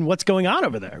interested in what's going on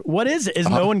over there. What is it? Is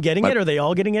no one getting it? Are they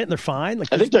all getting it and they're fine? Like,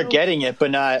 I think they're getting it, but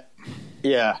not.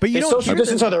 Yeah, but you don't social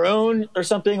distance on their own or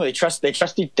something. They trust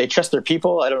their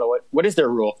people. I don't know what is their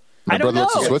rule. My brother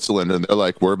lives in Switzerland, and they're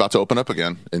like, we're about to open up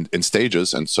again in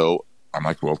stages, and so I'm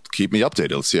like, well, keep me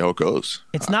updated. Let's see how it goes.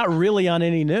 It's not really on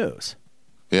any news.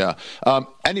 Yeah.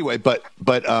 Anyway, but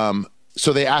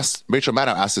so they asked Rachel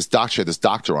Maddow asked this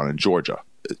doctor on in Georgia,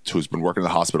 who's been working in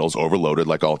the hospital, is overloaded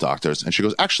like all doctors. And she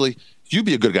goes, actually, you'd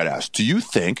be a good guy to ask. Do you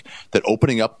think that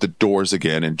opening up the doors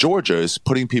again in Georgia is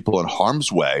putting people in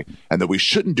harm's way and that we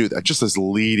shouldn't do that? Just this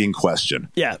leading question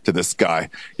to this guy,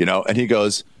 and he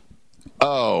goes,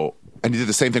 oh, and he did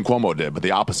the same thing Cuomo did, but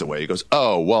the opposite way. He goes,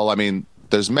 oh, well, I mean,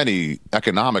 there's many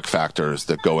economic factors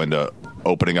that go into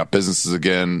opening up businesses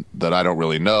again that I don't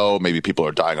really know. Maybe people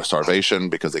are dying of starvation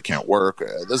because they can't work.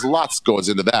 There's lots goes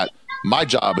into that. My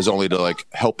job is only to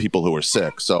help people who are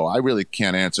sick. So I really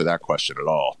can't answer that question at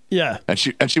all. Yeah. And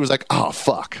she was like, oh,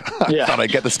 fuck. I thought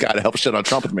I'd get this guy to help shit on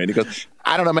Trump with me. And he goes,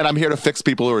 I don't know, man. I'm here to fix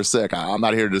people who are sick. I'm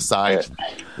not here to decide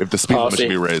if the speed limit should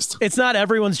be raised. It's not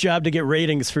everyone's job to get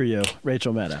ratings for you,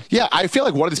 Rachel Maddow. Yeah. I feel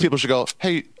like one of these people should go,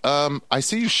 hey, I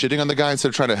see you shitting on the guy instead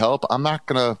of trying to help. I'm not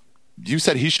going to. You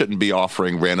said he shouldn't be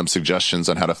offering random suggestions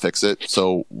on how to fix it.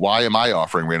 So why am I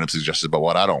offering random suggestions about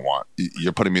what I don't want?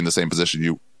 You're putting me in the same position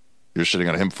you're shitting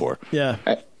on him for. Yeah.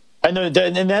 I know. And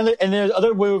the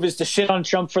other move is to shit on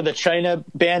Trump for the China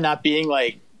ban not being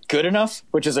good enough,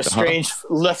 which is a strange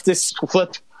leftist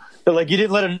flip. But you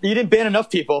didn't ban enough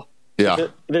people. Yeah.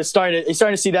 He's starting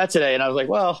to see that today. And I was like,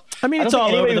 well, I mean, it's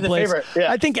all over the place.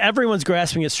 Yeah. I think everyone's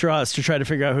grasping at straws to try to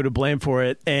figure out who to blame for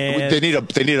it. And they need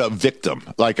a victim.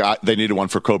 They needed one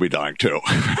for Kobe dying too.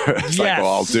 It's well,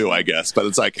 I'll do, I guess. But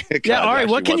it's God, all right,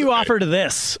 what can you offer to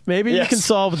this? Maybe you can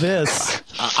solve this.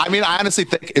 I mean, I honestly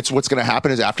think it's what's going to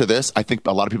happen is after this, I think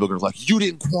a lot of people are going to be you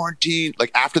didn't quarantine.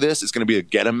 After this, it's going to be a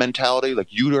get 'em mentality.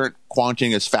 You weren't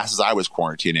quarantining as fast as I was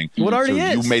quarantining. What already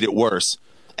is. You made it worse.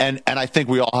 And I think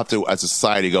we all have to, as a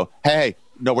society, go, hey,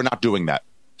 no, we're not doing that.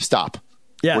 Stop.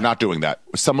 Yeah. We're not doing that.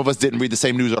 Some of us didn't read the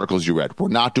same news articles you read. We're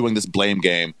not doing this blame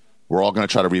game. We're all going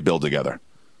to try to rebuild together.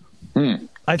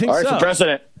 I think all right, so. for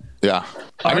president. Yeah.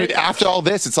 I mean, after all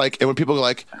this, it's when people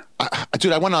are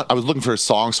dude, I was looking for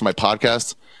songs for my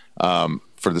podcast,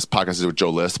 for this podcast I did with Joe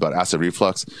List about acid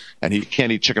reflux, and he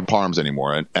can't eat chicken parms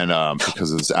anymore, and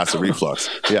because of his acid reflux.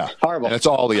 Yeah, horrible. And it's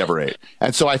all he ever ate.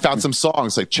 And so I found some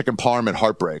songs like "Chicken Parm and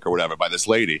Heartbreak" or whatever by this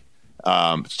lady,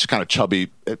 she's kind of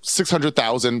chubby,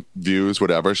 600,000 views,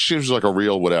 whatever. She was a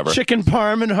real whatever. Chicken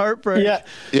Parm and Heartbreak.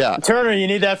 Yeah. Turner, you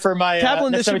need that for my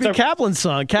Kaplan. This should be Kaplan's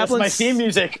song. Kaplan's my theme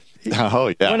music.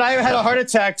 Oh yeah. When I had a heart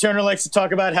attack, Turner likes to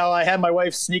talk about how I had my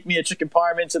wife sneak me a chicken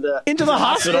parm into the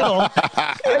hospital.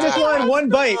 I just wanted one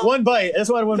bite. I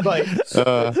just wanted one bite.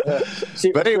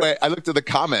 But anyway, I looked at the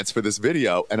comments for this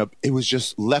video, and it was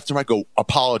just left and right. Go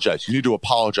apologize. You need to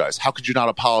apologize. How could you not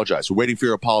apologize? We're waiting for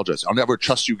your apologize. I'll never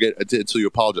trust you until you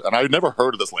apologize. And I had never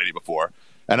heard of this lady before,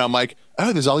 and I'm like,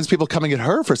 oh, there's all these people coming at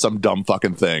her for some dumb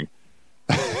fucking thing.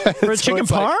 For a chicken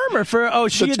parm or for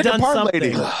she had done something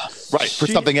lady. Right, for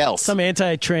something else, some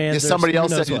anti-trans. Somebody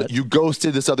else said you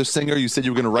ghosted this other singer. You said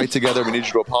you were going to write together. We need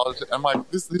you to apologize. I'm like,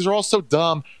 these are all so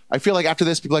dumb. I feel like after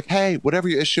this, people are like, hey, whatever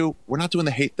your issue, we're not doing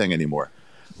the hate thing anymore.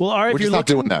 Well, all right, we're just not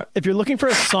doing that. If you're looking for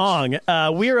a song,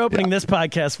 we are opening this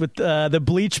podcast with the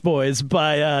Bleach Boys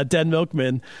by Dead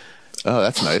Milkmen. Oh,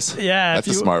 that's nice. Yeah. That's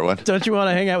a smart one. Don't you want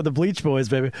to hang out with the Bleach Boys,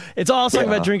 baby? It's all a song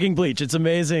about drinking bleach. It's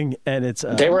amazing. And it's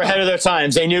they were ahead of their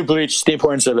times. They knew bleach, the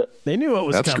importance of it. They knew what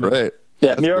was coming. That's great.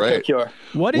 Yeah, Miracle Cure.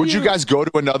 Would you guys go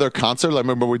to another concert? I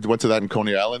remember we went to that in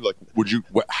Coney Island.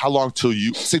 How long till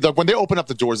you see when they open up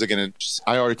the doors again? And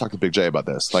I already talked to Big J about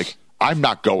this. I'm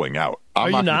not going out.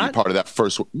 I'm not going to be part of that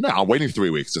first. No, I'm waiting 3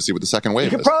 weeks to see what the second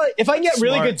wave is. If I can get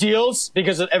really good deals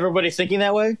because of everybody thinking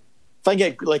that way. If I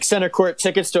can get center court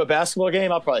tickets to a basketball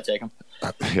game, I'll probably take them.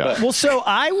 Yeah. Well, so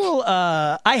I will.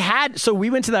 So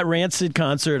we went to that Rancid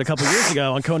concert a couple years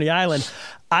ago on Coney Island.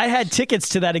 I had tickets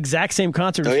to that exact same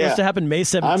concert. It was supposed to happen May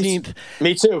 17th.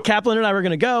 Me too. Kaplan and I were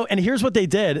going to go. And here's what they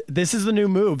did. This is the new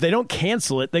move. They don't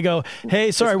cancel it. They go,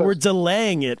 hey, sorry, we're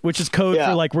delaying it, which is code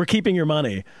for we're keeping your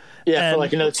money. Yeah, and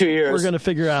for another 2 years. We're going to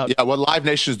figure out. Yeah, what Live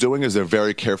Nation is doing is they're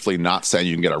very carefully not saying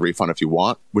you can get a refund if you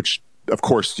want, which of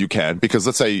course you can, because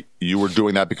let's say you were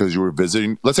doing that because you were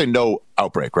visiting, let's say no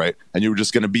outbreak, right? And you were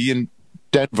just going to be in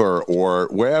Denver or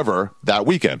wherever that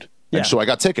weekend. Yeah. And so I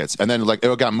got tickets, and then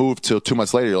it got moved till 2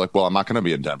 months later. You're like, well, I'm not going to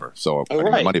be in Denver, so I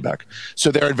get my money back.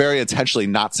 So they're very intentionally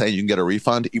not saying you can get a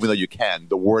refund, even though you can.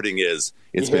 The wording is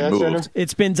it's been moved.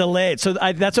 It's been delayed. So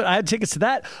that's what I had tickets to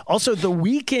that. Also, the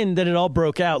weekend that it all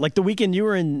broke out, the weekend you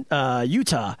were in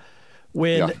Utah.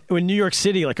 When New York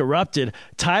City erupted,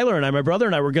 Tyler and I, my brother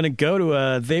and I, were going to go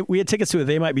to we had tickets to a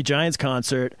They Might Be Giants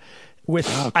concert with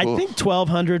I think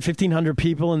 1,200, 1,500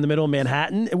 people in the middle of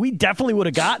Manhattan. We definitely would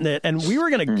have gotten it, and we were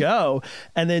going to go.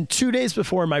 And then 2 days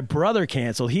before my brother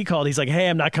canceled, he called. He's like, "Hey,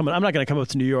 I'm not coming. I'm not going to come up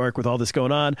to New York with all this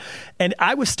going on." And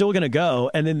I was still going to go,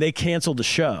 and then they canceled the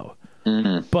show.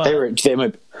 Mm-hmm. But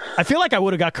I feel like I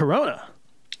would have got corona.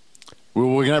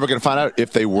 We're never going to find out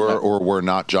if they were or were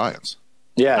not Giants.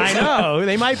 Yeah, I know.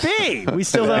 They might be. We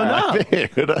still don't know.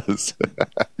 It does.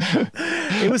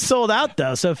 It was sold out,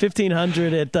 though. So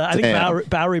 1,500 at, I think,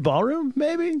 Bowery Ballroom,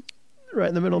 maybe? Right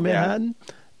in the middle of Manhattan.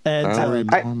 And it's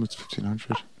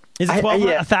 1,500. Is it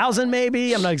 1,000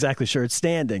 maybe? I'm not exactly sure. It's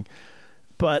standing.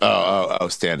 But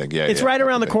standing. Yeah, it's right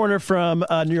around the corner from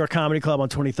New York Comedy Club on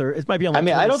 23rd. It might be on. I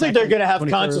mean, I don't think they're going to have 23rd.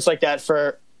 concerts like that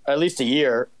for at least a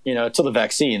year, till the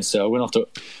vaccine. So we don't have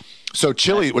to. So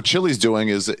what Chili's doing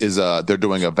is they're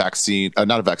doing a vaccine,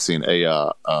 not a vaccine,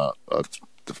 a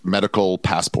medical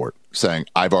passport, saying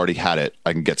I've already had it.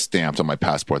 I can get stamped on my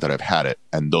passport that I've had it,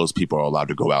 and those people are allowed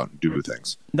to go out and do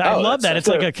things. I love that. It's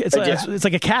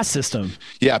like a caste system.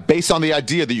 Yeah, based on the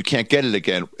idea that you can't get it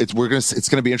again. It's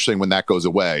gonna be interesting when that goes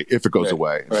away, if it goes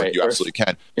away. Right. Like, you absolutely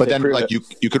can. But then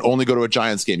you can only go to a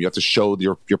Giants game. You have to show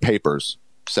your papers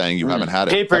saying you haven't had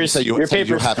it. Papers. Your papers.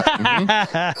 You haven't.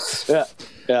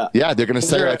 Yeah, they're going to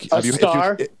say like,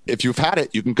 if you've had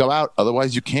it, you can go out.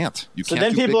 Otherwise, you can't. So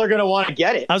then people are going to want to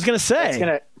get it. I was going to say it's going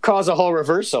to cause a whole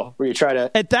reversal where you try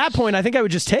to. At that point, I think I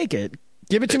would just take it.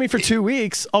 Give it to me for 2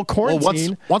 weeks. I'll quarantine.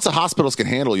 Well, once the hospitals can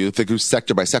handle you, they go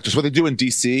sector by sector. So what they do in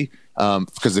D.C.,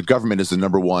 because the government is the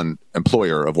number one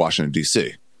employer of Washington,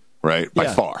 D.C., right? By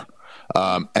far.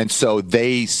 And so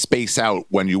they space out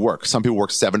when you work. Some people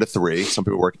work 7 to 3. Some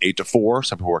people work 8 to 4.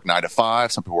 Some people work 9 to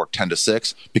 5. Some people work 10 to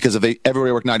 6. Because if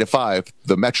everybody work 9 to 5,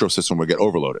 the metro system would get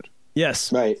overloaded.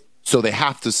 Yes. Right. So they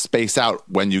have to space out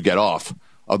when you get off.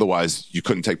 Otherwise, you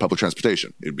couldn't take public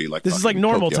transportation. It'd be like this is like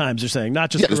normal times. You're saying,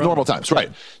 not just it's normal times,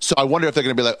 right? So I wonder if they're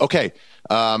going to be like, okay.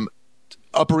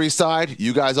 Upper East Side,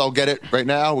 you guys all get it right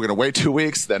now. We're going to wait 2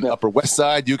 weeks. Then Upper West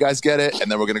Side, you guys get it. And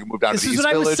then we're going to move down to the East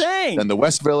Village. Then the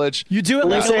West Village. You do it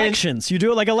like elections. You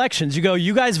do it like elections. You go,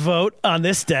 you guys vote on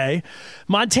this day.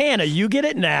 Montana, you get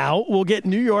it now. We'll get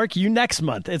New York, you next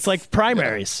month. It's like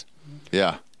primaries.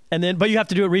 Yeah. And then, but you have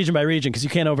to do it region by region because you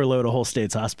can't overload a whole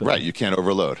state's hospital. Right. You can't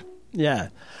overload. Yeah.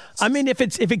 I mean, if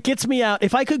it gets me out,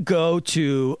 if I could go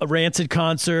to a Rancid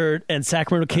concert and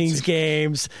Sacramento Kings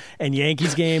games and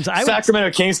Yankees games,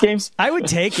 Sacramento Kings games, I would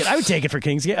take it. I would take it for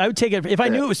Kings games. I would take it if I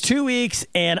knew it was 2 weeks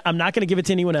and I'm not going to give it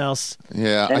to anyone else.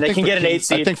 Yeah, and they can get an 8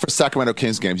 seed. I think for Sacramento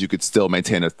Kings games, you could still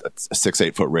maintain a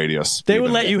 6-8 foot radius. They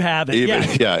would let you have it.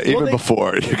 Even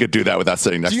before you could do that without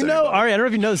sitting next. Do you to know, anybody. Ari? I don't know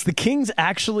if you know this. The Kings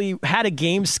actually had a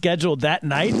game scheduled that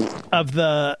night of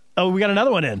the. Oh, we got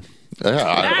another one in.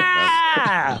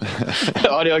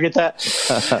 Audio, get that?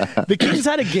 The Kings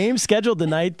had a game scheduled the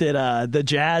night that the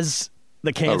Jazz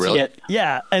canceled. Oh, really?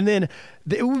 Yeah, and then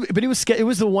it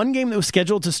was the one game that was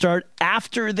scheduled to start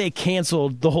after they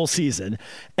canceled the whole season,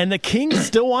 and the Kings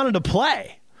still wanted to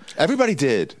play. Everybody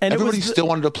did. And everybody still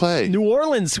wanted to play. New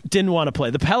Orleans didn't want to play.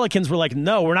 The Pelicans were like,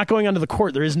 no, we're not going onto the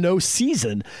court. There is no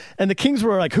season. And the Kings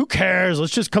were like, who cares?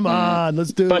 Let's just come on.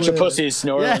 Let's do it. Bunch of pussies,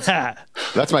 New Orleans. Yeah.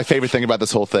 That's my favorite thing about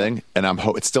this whole thing. And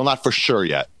it's still not for sure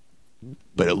yet,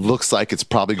 but it looks like it's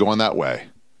probably going that way.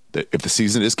 If the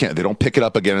season is canceled, they don't pick it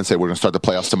up again and say, we're going to start the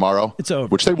playoffs tomorrow. It's over.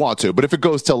 Which they want to. But if it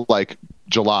goes till like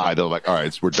July, they're like, all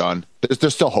right, we're done. They're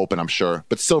still hoping, I'm sure.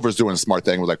 But Silver's doing a smart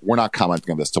thing. We're like, we're not commenting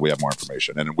on this till we have more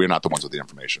information. And we're not the ones with the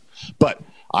information. But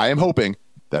I am hoping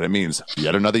that it means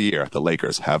yet another year the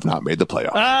Lakers have not made the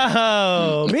playoffs.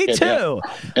 Oh, me too.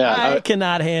 Yeah. I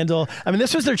cannot handle. I mean,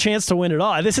 this was their chance to win it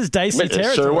all. This is dicey territory.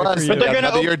 It sure was. But they're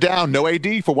another year down. No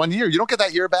AD for 1 year. You don't get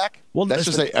that year back. Well, that's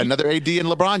just another AD and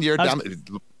LeBron year down.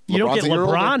 You don't get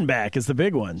LeBron back is the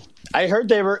big one. I heard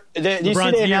they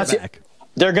announced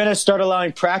they're going to start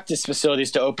allowing practice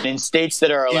facilities to open in states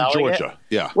that are allowing in Georgia.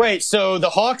 Yeah. Wait, so the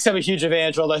Hawks have a huge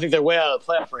advantage, although I think they're way out of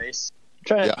the playoff race.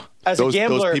 As a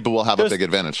gambler, those people will have a big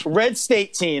advantage. Red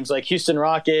state teams like Houston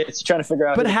Rockets trying to figure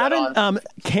out. But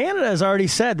Canada has already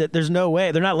said that there's no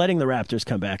way they're not letting the Raptors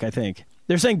come back. I think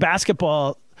they're saying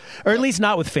basketball. Or at least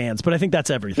not with fans, but I think that's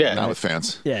everything. Yeah, not with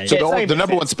fans. Yeah. So the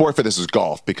number one sport for this is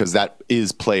golf because that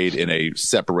is played in a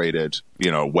separated,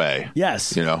 way.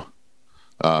 Yes.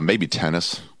 Maybe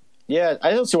tennis. Yeah, I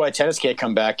don't see why tennis can't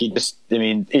come back. He's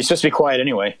supposed to be quiet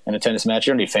anyway in a tennis match.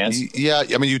 You don't need fans. Yeah,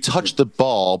 I mean, you touch the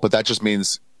ball, but that just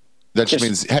means,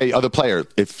 hey, other player,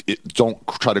 don't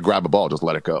try to grab a ball, just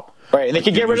let it go. Right, and they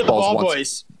can get rid of the ball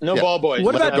boys. No ball boys.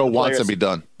 Let it go once and be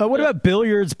done. What about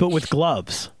billiards, but with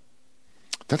gloves?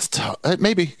 That's tough.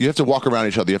 Maybe you have to walk around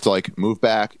each other. You have to move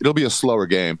back. It'll be a slower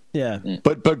game. Yeah.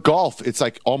 But golf, it's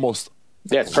almost.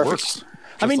 Yeah, it's perfect.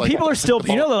 I mean, people are still,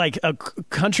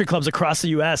 country clubs across the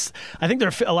U.S. I think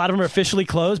a lot of them are officially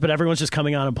closed, but everyone's just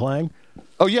coming on and playing.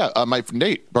 Oh yeah, my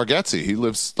Nate Bargatze, he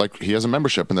lives he has a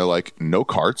membership, and they're like, no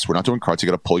carts. We're not doing carts. You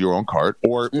got to pull your own cart,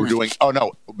 or we're doing. Oh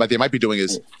no, but they might be doing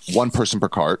is one person per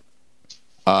cart.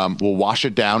 We'll wash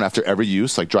it down after every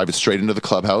use, like drive it straight into the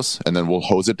clubhouse, and then we'll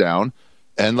hose it down.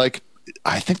 And like,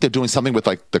 I think they're doing something with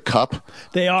like the cup.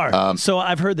 They are. So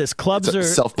I've heard this. Clubs are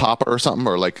self-popper or something,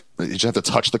 or like you just have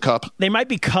to touch the cup. They might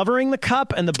be covering the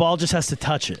cup, and the ball just has to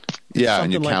touch it. Yeah,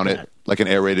 something and you count it like an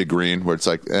aerated green, where it's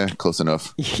like, close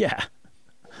enough. Yeah.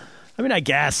 I mean, I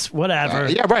guess whatever.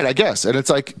 Yeah, right. I guess, and it's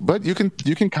like, but you can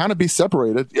kind of be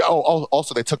separated. Oh,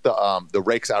 also they took the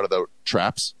rakes out of the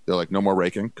traps. They're like, no more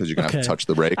raking because you're gonna have to touch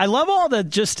the rake. I love all the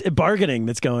just bargaining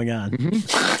that's going on.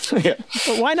 Mm-hmm. Yeah.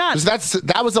 But why not?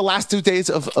 That was the last 2 days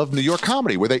of New York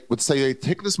comedy, where they would say they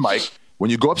take this mic.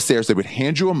 When you go upstairs, they would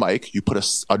hand you a mic. You put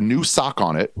a new sock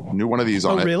on it, new one of these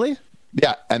on it. Oh, really?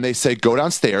 Yeah, and they say go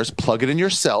downstairs, plug it in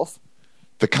yourself.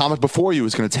 The comic before you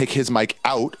is going to take his mic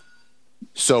out.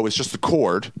 So it's just the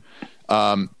cord.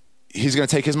 He's going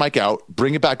to take his mic out,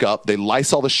 bring it back up. They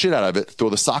Lysol the shit out of it, throw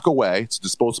the sock away. It's a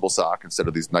disposable sock instead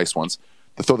of these nice ones.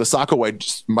 They throw the sock away,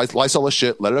 just Lysol the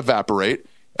shit, let it evaporate.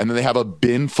 And then they have a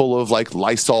bin full of like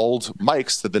Lysoled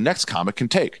mics that the next comic can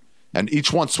take. And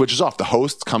each one switches off. The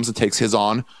host comes and takes his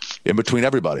on in between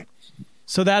everybody.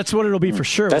 So that's what it'll be for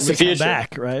sure. That's when the we come future.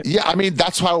 back, right? Yeah, I mean,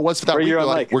 that's how it was for that week.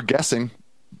 Like, we're guessing.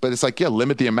 But it's like, yeah,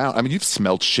 limit the amount. I mean, you've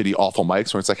smelled shitty, awful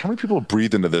mics where it's like, how many people have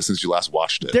breathed into this since you last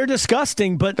watched it? They're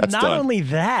disgusting, but That's not done. only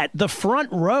that, the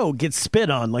front row gets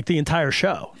spit on like the entire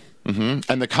show.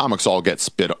 Mm-hmm. And the comics all get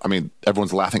spit. I mean,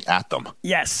 everyone's laughing at them.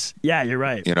 Yes. Yeah, you're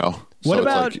right. You know? What So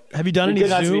about, it's like, have you done any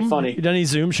good not to be Zoom? funny. You done any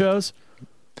Zoom shows?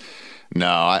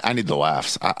 no, I need the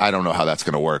laughs. I don't know how that's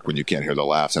going to work when you can't hear the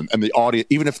laughs. And the audience,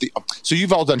 even if so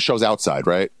you've all done shows outside,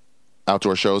 right?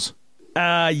 Outdoor shows?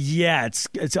 Yeah,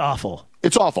 it's awful.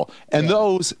 It's awful. And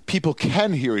those people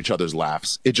can hear each other's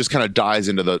laughs. It just kind of dies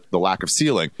into the lack of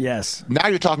ceiling. Yes. Now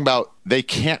you're talking about they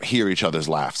can't hear each other's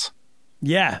laughs.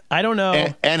 Yeah, I don't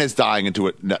know. And it's dying into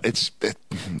it. No,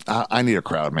 I need a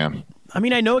crowd, man. I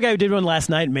mean, I know a guy who did one last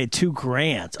night and made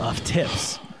 $2,000 off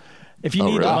tips. If you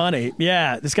need really? the money.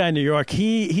 Yeah, this guy in New York,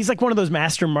 he's like one of those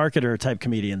master marketer type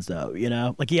comedians, though, you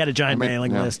know? Like he had a giant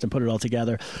mailing list and put it all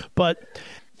together. But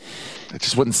it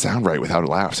just wouldn't sound right without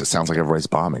laughs. It sounds like everybody's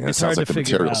bombing, and it sounds like the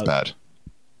material's bad.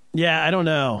 Yeah, I don't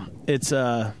know. It's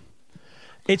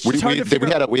just We hard to figure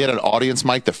out. had an audience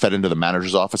mic that fed into the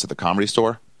manager's office at the Comedy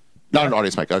Store. Not an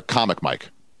audience mic, a comic mic.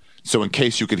 So in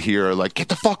case you could hear like, get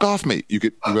the fuck off me, you'd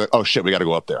be like, oh shit, we got to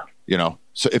go up there. You know,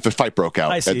 so if a fight broke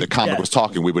out and the comic was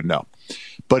talking, we would know.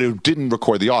 But it didn't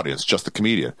record the audience, just the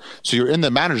comedian. So you're in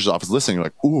the manager's office listening, you're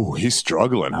like, ooh, he's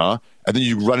struggling, huh? And then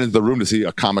you run into the room to see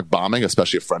a comic bombing,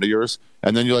 especially a friend of yours.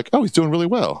 And then you're like, oh, he's doing really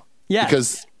well. Yeah.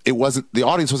 Because the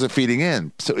audience wasn't feeding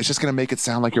in. So it's just going to make it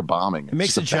sound like you're bombing. It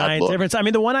makes a giant difference. I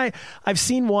mean, the one I've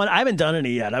seen one, I haven't done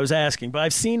any yet. I was asking, but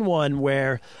I've seen one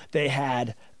where they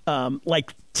had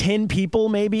like 10 people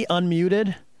maybe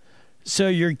unmuted. So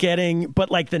you're getting, but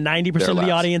like the 90% of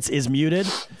the audience is muted.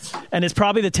 And it's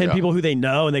probably the 10 people who they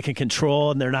know and they can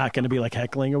control and they're not going to be like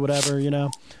heckling or whatever, you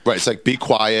know? Right. It's like, be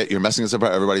quiet. You're messing us up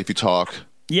about everybody if you talk.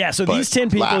 Yeah. So these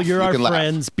 10 people, laugh. you're You our can laugh.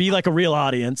 friends. Be like a real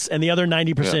audience. And the other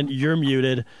 90%, you're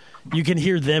muted. You can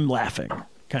hear them laughing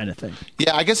kind of thing.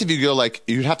 Yeah. I guess if you go like,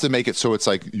 you'd have to make it so it's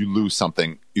like you lose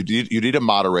something. You need a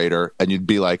moderator and you'd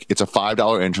be like, it's a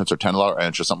 $5 entrance or $10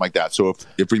 entrance or something like that. So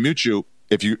if we mute you,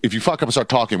 if you fuck up and start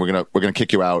talking, we're gonna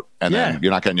kick you out, and then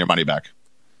you're not getting your money back.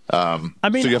 I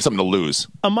mean, so you have something to lose.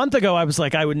 A month ago, I was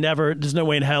like, I would never. There's no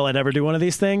way in hell I'd ever do one of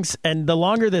these things. And the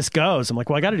longer this goes, I'm like,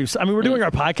 well, I got to do. I mean, we're doing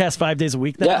our podcast 5 days a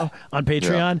week now on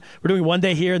Patreon. Yeah. We're doing one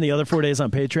day here and the other 4 days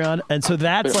on Patreon, and so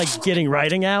that's like getting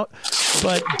writing out.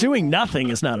 But doing nothing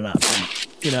is not an option.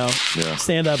 You know,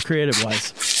 stand up creative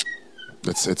wise.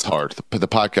 It's hard. The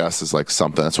podcast is like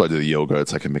something. That's why I do the yoga.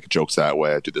 It's like I make jokes that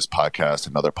way. I do this podcast,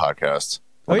 another podcast.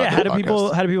 Oh yeah, how do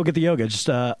people get the yoga? Just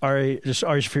Ari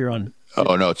Shaffir on.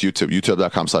 Oh no, it's YouTube.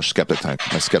 YouTube.com/Skeptic Tank.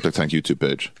 My Skeptic Tank YouTube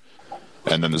page,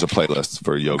 and then there's a playlist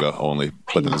for yoga only.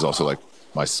 But then there's also like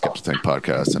my Skeptic Tank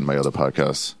podcast and my other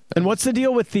podcasts. And what's the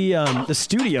deal with the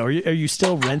studio? Are you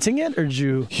still renting it, or did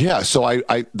you? Yeah, so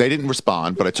they didn't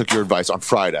respond, but I took your advice on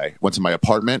Friday. Went to my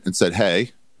apartment and said,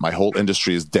 hey. My whole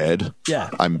industry is dead. Yeah.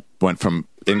 I went from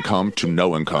income to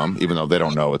no income, even though they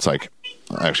don't know. It's like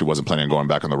I actually wasn't planning on going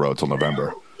back on the road till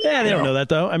November. Yeah, they don't know that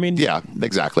though. I mean, yeah,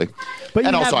 exactly. But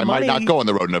and also, I might not go on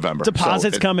the road in November.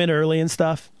 Deposits come in early and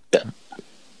stuff.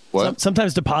 What?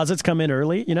 Sometimes deposits come in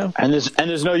early, you know. And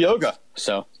there's no yoga,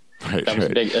 so. Right. That was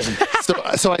big.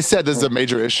 So I said this is a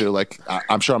major issue. Like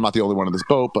I'm sure I'm not the only one in this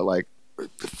boat, but like.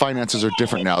 Finances are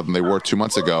different now than they were 2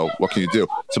 months ago. What can you do?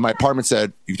 So my apartment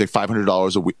said you can take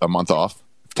 $500 a month off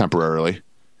temporarily.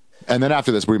 And then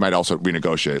after this, we might also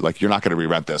renegotiate. Like, you're not going to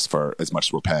re-rent this for as much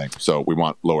as we're paying. So we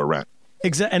want lower rent.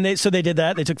 Exactly. And they did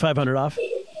that. They took $500 off.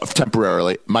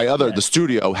 temporarily. The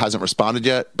studio hasn't responded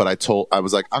yet, but I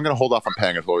was like, I'm going to hold off on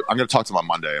paying it. I'm going to talk to them on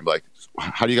Monday. I'm like,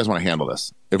 how do you guys want to handle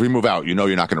this? If we move out, you're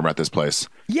not going to rent this place.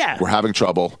 Yeah. We're having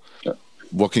trouble.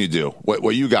 What can you do?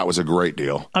 What you got was a great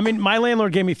deal. I mean, my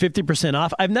landlord gave me 50%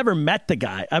 off. I've never met the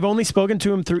guy. I've only spoken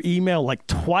to him through email like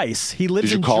twice. He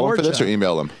lives in Georgia. Did you call him for this or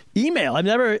email him? Email.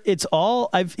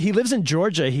 He lives in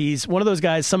Georgia. He's one of those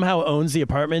guys, somehow owns the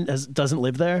apartment, doesn't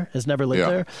live there, has never lived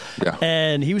there. Yeah.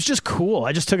 And he was just cool.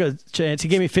 I just took a chance. He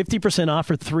gave me 50% off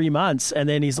for 3 months. And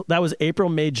then that was April,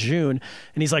 May, June.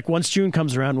 And he's like, once June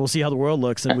comes around, we'll see how the world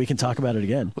looks and we can talk about it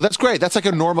again. Well, that's great. That's like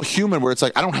a normal human where it's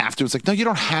like, I don't have to. It's like, no, you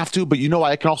don't have to, but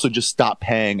I can also just stop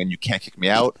paying and you can't kick me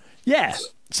out. Yeah.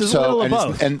 So a little of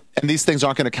both. And these things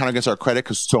aren't going to count against our credit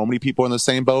because so many people are in the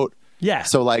same boat. Yeah.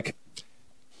 So like,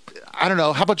 I don't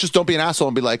know. How about just don't be an asshole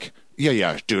and be like,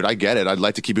 yeah, dude, I get it. I'd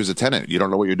like to keep you as a tenant. You don't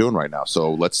know what you're doing right now.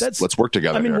 So let's work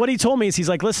together. I mean, here. what he told me is he's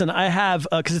like, listen, I have,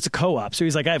 because it's a co-op. So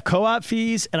he's like, I have co-op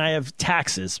fees and I have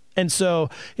taxes. And so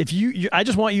if I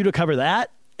just want you to cover that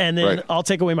and then I'll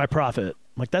take away my profit.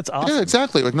 I'm like, that's awesome. Yeah,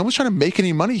 exactly. Like, nobody's trying to make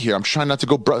any money here. I'm trying not to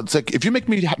go broke. It's like, if you make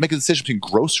me make a decision between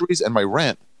groceries and my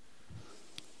rent,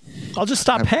 I'll just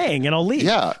stop paying and I'll leave.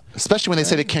 Yeah, especially when they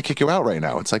say they can't kick you out right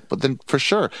now. It's like, but then for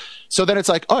sure. So then it's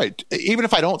like, all right, even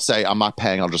if I don't say I'm not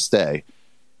paying, I'll just stay.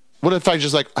 What if I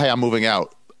just like, hey, I'm moving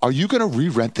out? Are you going to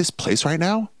re-rent this place right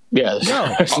now? Yeah,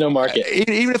 there's no market.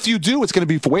 Even if you do, it's going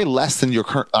to be way less than you're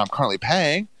currently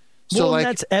paying. So like,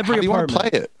 that's every how do you want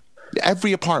apartment. To play it?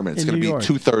 Every apartment is going to be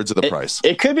 2/3 of the price.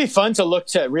 It could be fun to look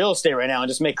to real estate right now and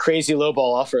just make crazy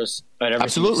lowball offers on everything.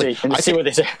 Absolutely. And see what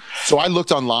they say. So I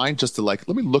looked online just to let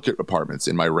me look at apartments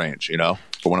in my range,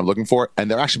 for what I'm looking for.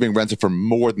 And they're actually being rented for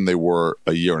more than they were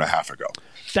a year and a half ago.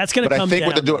 That's going to come down. But I think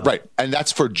what they're doing, right. And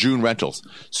that's for June rentals.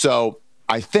 So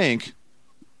I think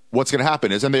what's going to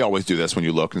happen is, and they always do this when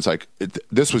you look, and it's like,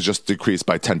 this was just decreased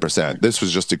by 10%. This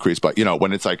was just decreased by,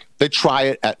 when it's like, they try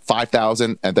it at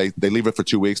 5,000 and they leave it for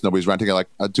 2 weeks. Nobody's renting it, like,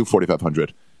 do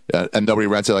 4,500. And nobody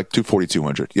rents it like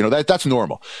 4,200. That's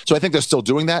normal. So I think they're still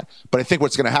doing that. But I think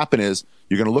what's going to happen is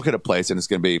you're going to look at a place and it's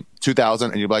going to be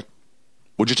 2,000 and you're like,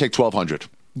 would you take 1,200?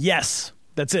 Yes,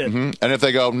 that's it. Mm-hmm. And if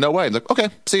they go, no way, I'm like, okay,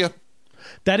 see ya.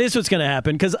 That is what's going to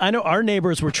happen, because I know our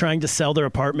neighbors were trying to sell their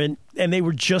apartment and they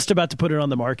were just about to put it on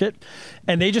the market,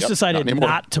 and they just decided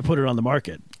not to put it on the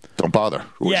market. Don't bother.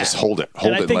 Just hold it.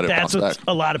 And I think let that's what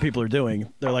a lot of people are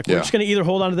doing. They're like, we're just going to either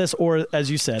hold on to this or,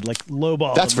 as you said, like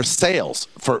lowball. That's for sales.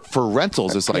 For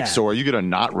rentals, it's like, so are you going to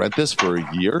not rent this for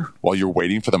a year while you're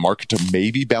waiting for the market to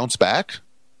maybe bounce back?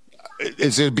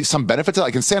 Is there be some benefit to it?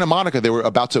 Like in Santa Monica, they were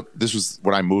about to, this was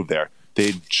when I moved there,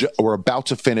 they were about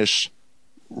to finish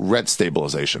rent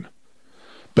stabilization,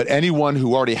 but anyone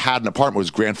who already had an apartment was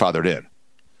grandfathered in.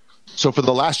 So for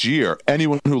the last year,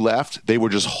 anyone who left, they were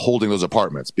just holding those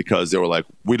apartments because they were like,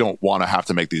 we don't want to have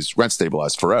to make these rent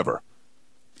stabilized forever.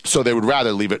 So they would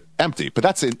rather leave it empty. But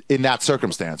that's in that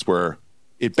circumstance where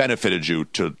it benefited you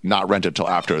to not rent it till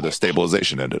after the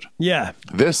stabilization ended. Yeah.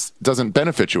 This doesn't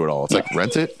benefit you at all. It's like,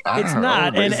 rent it? It's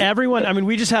not. And everyone, I mean,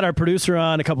 we just had our producer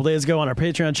on a couple days ago on our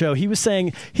Patreon show. He was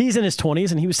saying he's in his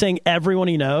 20s, and he was saying everyone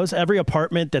he knows, every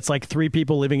apartment that's like 3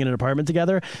 people living in an apartment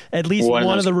together, at least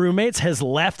one of the roommates has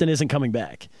left and isn't coming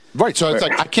back. Right. So it's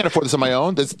like, I can't afford this on my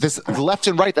own. This left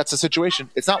and right, that's the situation.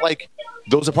 It's not like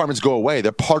those apartments go away.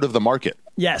 They're part of the market.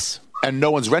 Yes. And no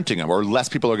one's renting them, or less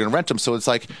people are going to rent them. So it's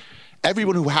like,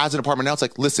 everyone who has an apartment now, it's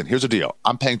like, listen, here's the deal.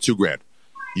 I'm paying $2,000.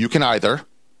 You can either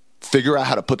figure out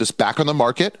how to put this back on the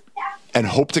market and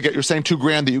hope to get your same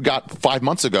 $2,000 that you got 5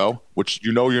 months ago, which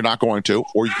you're not going to,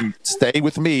 or you can stay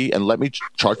with me and let me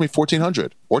charge me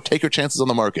 $1,400, or take your chances on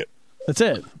the market. That's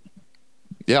it.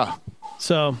 Yeah.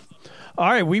 So, all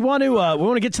right, we want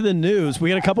to get to the news. We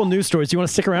got a couple news stories. Do you want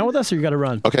to stick around with us, or you got to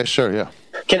run? Okay, sure, yeah.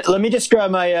 Let me just grab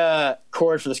my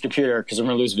cord for this computer because I'm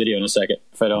going to lose video in a second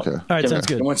if I don't. Okay. All right, sounds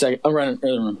good. 1 second. I'm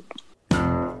running.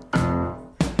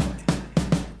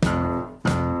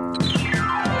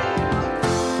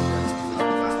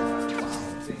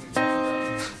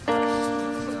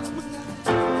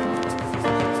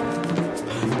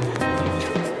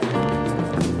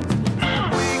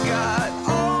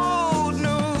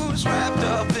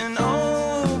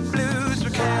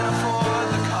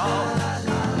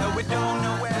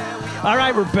 All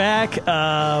right, we're back.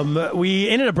 We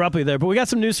ended abruptly there, but we got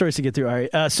some news stories to get through. All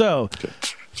right, so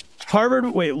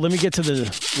Harvard. Wait, let me get to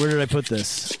where did I put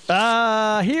this?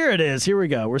 Here it is. Here we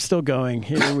go. We're still going.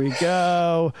 Here we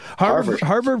go.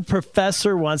 Harvard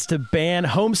professor wants to ban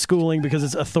homeschooling because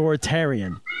it's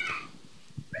authoritarian.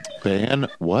 Ban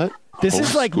what? This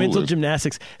is like mental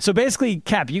gymnastics. So basically,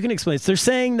 Cap, you can explain this. They're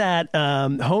saying that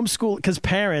homeschool, because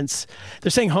parents,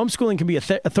 they're saying homeschooling can be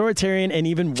authoritarian and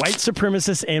even white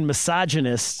supremacist and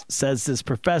misogynist, says this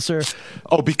professor.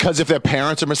 Oh, because if their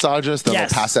parents are misogynist, then they'll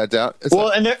pass that down?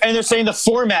 And they're saying the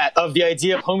format of the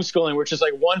idea of homeschooling, which is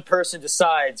like one person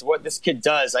decides what this kid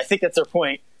does. I think that's their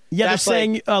point. Yeah, they're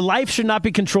saying life should not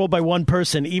be controlled by one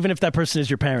person, even if that person is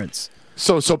your parents.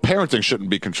 So parenting shouldn't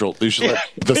be controlled. You should let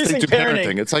the state do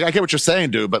parenting. It's like, I get what you're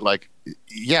saying, dude, but like,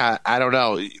 yeah, I don't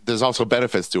know. There's also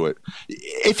benefits to it.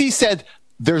 If he said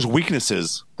there's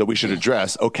weaknesses that we should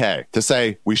address, okay. To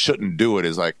say we shouldn't do it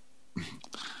is like.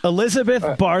 Elizabeth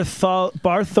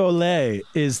Barthollet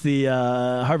is the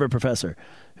Harvard professor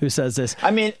who says this. I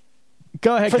mean,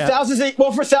 go ahead. For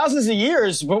thousands of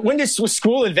years, when was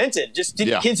school invented?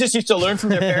 Kids just used to learn from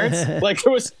their parents? Like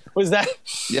was that?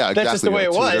 Yeah, exactly. That's just the way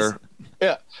it was.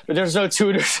 Yeah, but there's no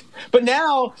tutors. But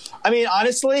now, I mean,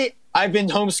 honestly, I've been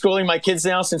homeschooling my kids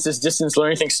now since this distance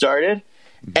learning thing started.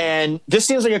 And this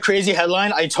seems like a crazy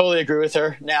headline. I totally agree with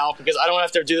her now because I don't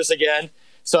have to do this again.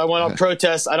 So I want to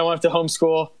protest. I don't want to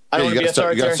homeschool. I don't want to be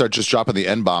authoritarian. You got to start just dropping the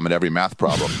N-bomb in every math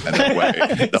problem. And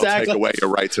they'll take away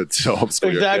your right to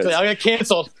homeschool your kids. I'll get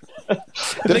canceled.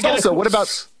 Also, what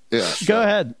about... Yeah. Go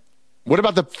ahead. What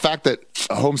about the fact that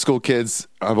homeschool kids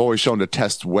have always shown to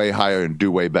test way higher and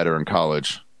do way better in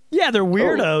college? Yeah, they're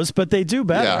weirdos, but they do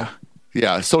better.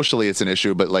 Yeah. Socially, it's an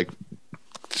issue, but like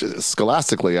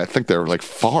scholastically, I think they're like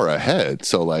far ahead.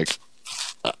 So like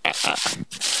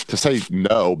to say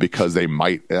no because they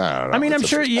might. I mean, I'm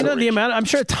sure the amount. I'm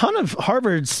sure a ton of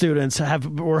Harvard students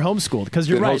were homeschooled because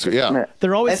you're right.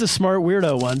 They're always the smart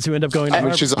weirdo ones who end up going to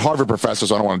Harvard. She's a Harvard professor,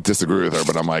 so I don't want to disagree with her,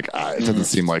 but I'm like, it doesn't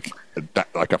seem like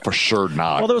a for sure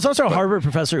not. Well, there was also a Harvard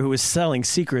professor who was selling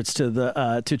secrets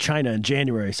to China in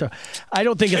January, so I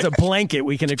don't think as a blanket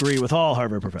we can agree with all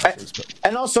Harvard professors.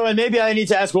 And maybe I need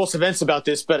to ask Will Savence about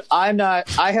this, but I'm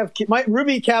not. I have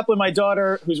Ruby Kaplan, my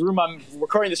daughter, whose room I'm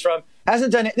recording this from,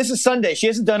 hasn't done it. This is Sunday. She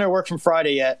hasn't done her work from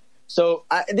Friday yet. So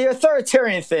the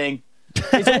authoritarian thing,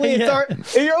 it's only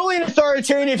you're only an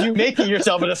authoritarian if you make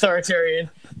yourself an authoritarian.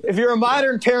 If you're a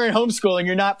modern parent homeschooling,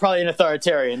 you're not probably an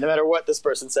authoritarian, no matter what this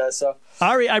person says. So,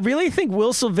 Ari, I really think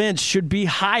Will Savence should be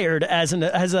hired as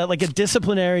a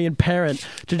disciplinarian parent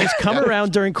to just come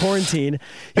around during quarantine.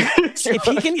 If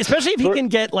he can, especially if he can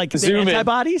get like the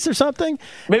antibodies or something.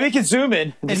 Maybe he can zoom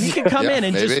in, and he can come in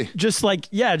and just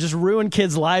ruin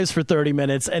kids' lives for 30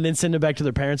 minutes and then send them back to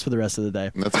their parents for the rest of the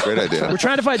day. That's a great idea. We're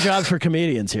trying to find jobs for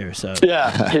comedians here, so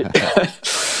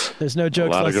there's no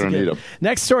jokes left to get.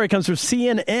 Next story comes from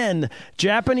CNN.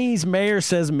 Japanese mayor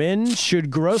says men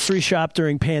should grocery shop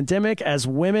during pandemic as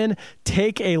women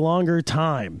take a longer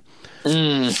time.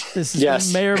 This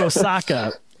is Mayor of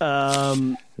Osaka.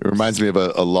 It reminds me of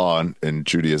a law in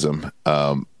Judaism.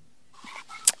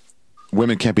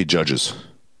 Women can't be judges.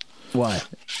 Why?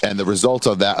 And the result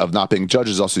of that, of not being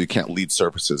judges, also you can't lead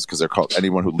services because they're called,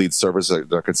 anyone who leads services,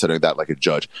 they're considering that like a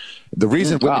judge. The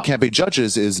reason women can't be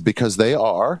judges is because they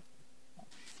are,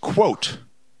 quote,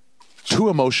 too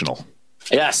emotional.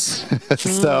 Yes.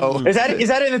 So is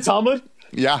that in the Talmud?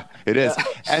 Yeah, it is. Yeah.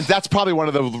 And that's probably one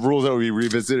of the rules that we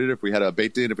revisited. If we had a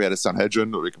Beit Din, if we had a Sanhedrin,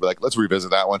 we could be like, let's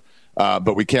revisit that one.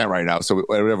 But we can't right now. So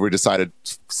whatever we decided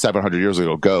 700 years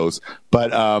ago goes.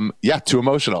 But too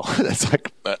emotional. It's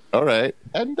like, all right.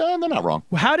 And they're not wrong.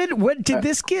 What did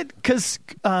this get? Because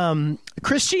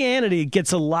Christianity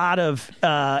gets a lot of,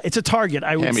 it's a target,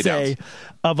 I would say,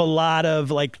 of a lot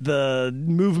of like the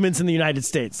movements in the United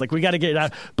States. Like we got to get it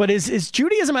out. But is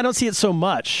Judaism, I don't see it so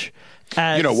much.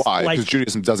 You know why? Because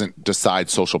Judaism doesn't decide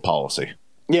social policy.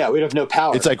 Yeah, we have no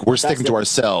power. It's like we're sticking to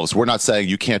ourselves. We're not saying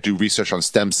you can't do research on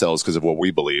stem cells because of what we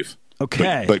believe.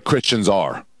 Okay. But Christians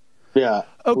are. Yeah.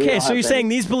 Okay, so you're saying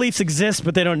these beliefs exist,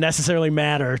 but they don't necessarily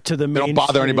matter to the mainstream. They don't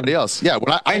bother anybody else. Yeah,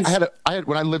 when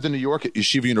when I lived in New York at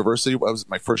Yeshiva University, it was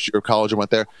my first year of college. I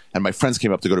went there, and my friends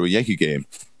came up to go to a Yankee game.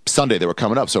 Sunday they were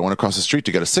coming up, so I went across the street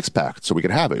to get a 6-pack so we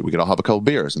could have it. We could all have a couple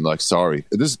beers. And they're like, sorry,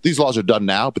 these laws are done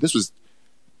now, but this was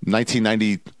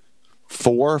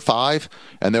 1994, 5,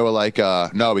 and they were like,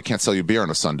 no, we can't sell you beer on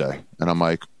a Sunday. And I'm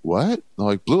like, what? They're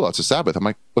like, Blue, it's a Sabbath. I'm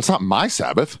like, well, it's not my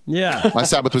Sabbath. Yeah. My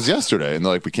Sabbath was yesterday. And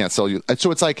they're like, we can't sell you. And so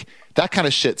it's like that kind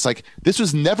of shit. It's like, this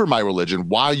was never my religion.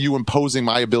 Why are you imposing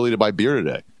my ability to buy beer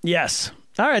today? Yes.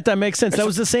 All right, that makes sense. That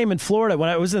was the same in Florida when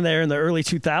I was in there in the early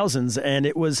 2000s, and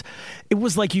it was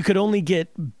like you could only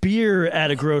get beer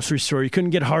at a grocery store. You couldn't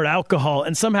get hard alcohol,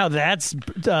 and somehow that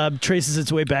traces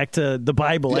its way back to the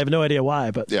Bible. I have no idea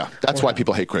why, but that's why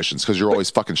people hate Christians, because you're always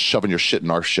fucking shoving your shit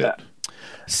in our shit. Yeah.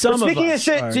 Speaking of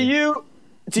shit, do you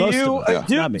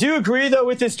agree though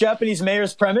with this Japanese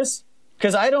mayor's premise?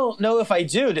 because I don't know if I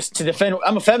do just to defend.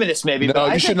 I'm a feminist, maybe. No,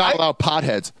 but you should not allow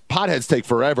potheads. Potheads take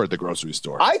forever at the grocery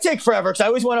store. I take forever because I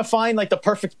always want to find like the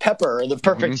perfect pepper or the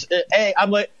perfect. I'm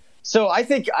like, so I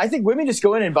think women just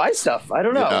go in and buy stuff. I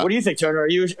don't know. Yeah. What do you think, Turner? Are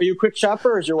you a quick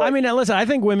shopper or is your wife? I mean, now listen, I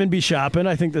think women be shopping.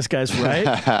 I think this guy's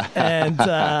right. And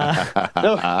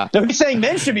no, he's saying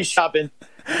men should be shopping.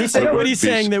 He said, but he's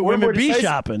saying that women be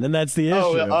shopping, and that's the issue.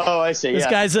 Oh, I see. This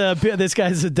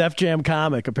guy's a Def Jam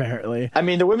comic, apparently. I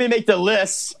mean, the women make the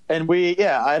lists, and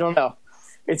I don't know.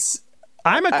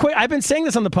 I've been saying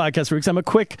this on the podcast for weeks. I'm a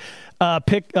quick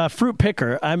fruit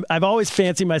picker. I've always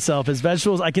fancied myself as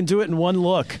vegetables. I can do it in one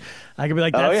look. I can be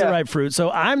like, that's the right fruit.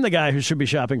 So I'm the guy who should be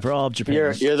shopping for all of Japan.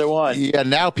 You're the one. Yeah,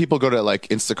 now people go to like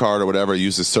Instacart or whatever,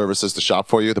 use the services to shop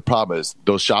for you. The problem is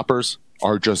those shoppers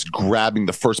are just grabbing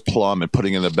the first plum and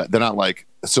putting in the they're not like,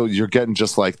 so you're getting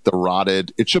just like the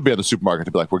rotted. It should be at the supermarket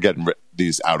to be like, we're getting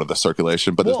these out of the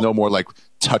circulation, but there's no more like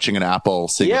touching an apple.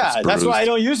 That's why I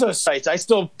don't use those sites. I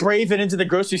still brave it into the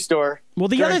grocery store. Well,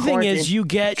 the other thing is you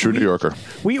get True New Yorker.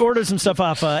 We ordered some stuff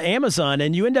off Amazon,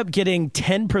 and you end up getting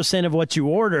 10% of what you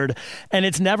ordered, and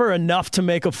it's never enough to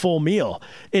make a full meal.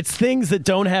 It's things that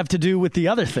don't have to do with the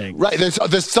other thing. Right.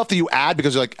 There's stuff that you add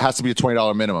because you're like, it has to be a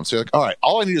 $20 minimum. So you're like, all right,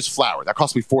 all I need is flour. That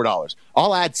costs me $4.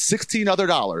 I'll add $16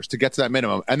 other to get to that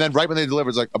minimum. And then right when they deliver,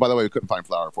 it's like, oh, by the way, we couldn't find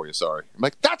flour for you. Sorry. I'm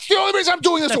like, that's the only reason I'm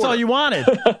doing this. That's all you wanted.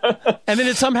 And then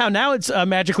it's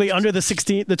magically under the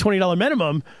 $20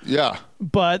 minimum. Yeah.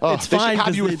 But it's fine. They should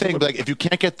have you a thing, like, if you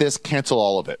can't get this, cancel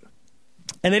all of it.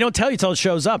 And they don't tell you till it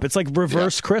shows up. It's like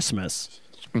reverse Christmas.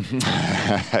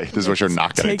 This is what you're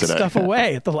not going to take today. Stuff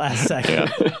away at the last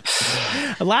second.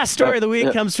 The last story of the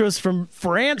week comes to us from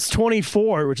France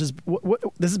 24, which is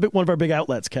this is one of our big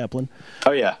outlets, Kaplan.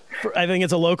 Oh yeah, I think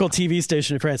it's a local TV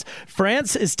station in France.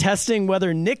 France is testing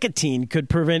whether nicotine could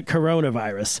prevent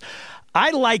coronavirus.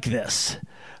 I like this.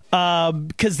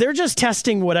 Because they're just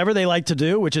testing whatever they like to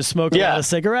do, which is smoke a lot of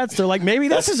cigarettes. They're like, maybe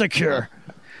this is a cure.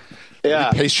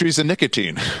 Yeah, pastries and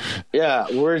nicotine. Yeah,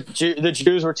 the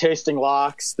Jews were tasting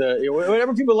lox,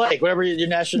 whatever people like, whatever your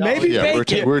nationality. Maybe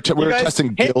bacon. We're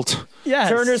testing guilt. Yes.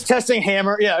 Turner's testing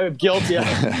hammer. Yeah, guilt.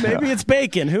 Yeah, maybe it's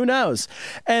bacon. Who knows?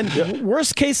 And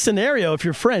worst case scenario, if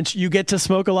you're French, you get to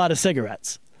smoke a lot of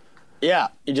cigarettes. Yeah,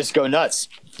 you just go nuts.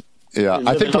 Yeah,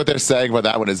 I think what they're saying about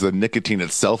that one is the nicotine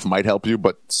itself might help you,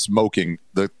 but smoking,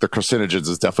 the carcinogens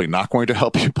is definitely not going to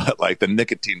help you, but like the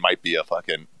nicotine might be a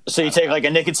fucking... So you take like a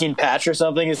nicotine patch or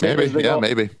something?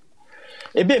 Maybe.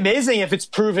 It'd be amazing if it's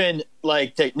proven,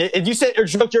 like, if you said or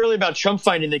joked earlier about Trump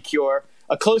finding the cure,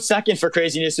 a close second for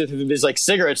craziness is like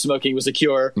cigarette smoking was a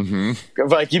cure. Mm-hmm.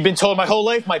 Like, you've been told my whole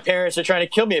life my parents are trying to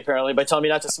kill me, apparently, by telling me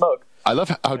not to smoke. I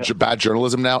love how bad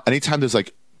journalism now, anytime there's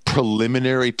like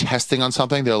preliminary testing on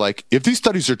something, they're like, if these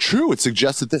studies are true, it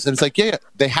suggests that this, and it's like, yeah,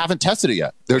 they haven't tested it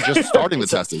yet. They're just starting to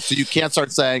test it. So you can't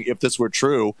start saying, if this were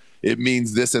true, it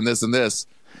means this and this and this.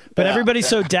 But everybody's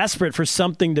so desperate for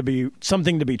something to be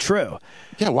true.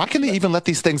 Yeah, why can they even let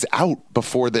these things out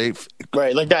before they've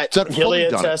like that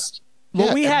Gilead test?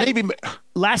 Well,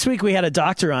 last week we had a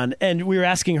doctor on, and we were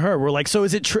asking her. We're like, "So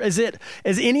is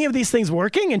any of these things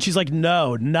working?" And she's like,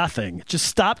 "No, nothing. Just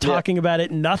stop talking about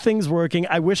it. Nothing's working.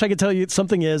 I wish I could tell you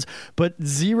something is, but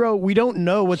zero. We don't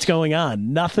know what's going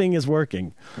on. Nothing is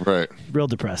working. Right. Real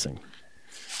depressing.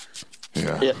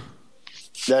 Yeah.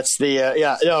 That's the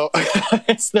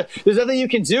there's nothing you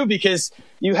can do because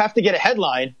you have to get a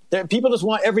headline. People just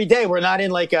want every day. We're not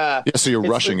in like a so you're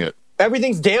rushing it.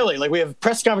 Everything's daily. Like, we have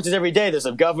press conferences every day. There's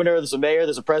a governor, there's a mayor,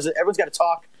 there's a president. Everyone's got to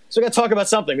talk. So we got to talk about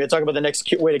something. We got to talk about the next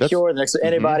way to cure, the next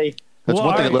antibody. That's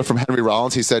one thing I learned from Henry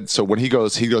Rollins. He said, so when he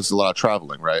does a lot of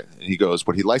traveling, right? And he goes,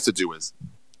 what he likes to do is,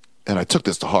 and I took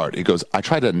this to heart. He goes, I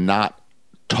try to not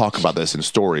talk about this in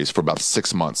stories for about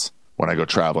 6 months when I go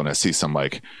traveling. I see some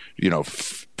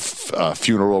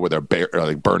funeral where they're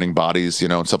like burning bodies,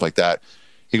 and stuff like that.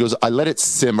 He goes, I let it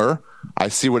simmer. I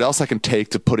see what else I can take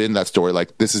to put in that story.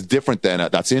 Like, this is different than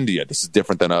that's India. This is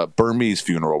different than a Burmese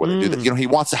funeral where they do that. He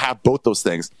wants to have both those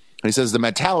things. And he says the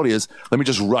mentality is, let me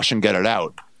just rush and get it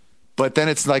out. But then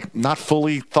it's like not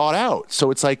fully thought out.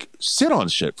 So it's like, sit on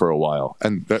shit for a while.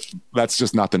 And that's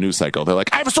just not the news cycle. They're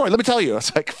like, I have a story. Let me tell you.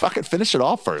 It's like, fucking finish it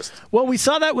off first. Well, we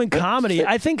saw that when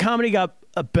I think comedy got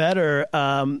better.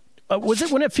 Was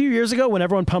it a few years ago when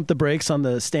everyone pumped the brakes on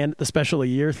the special a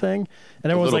year thing?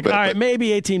 And everyone was like, all right,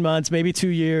 maybe 18 months, maybe 2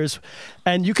 years.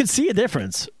 And you could see a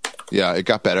difference. Yeah, it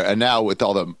got better, and now with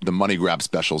all the money grab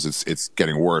specials, it's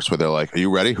getting worse. Where they're like, "Are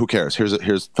you ready? Who cares?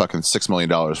 Here's fucking $6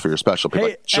 million for your special." People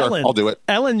Hey, like, sure, Ellen, I'll do it.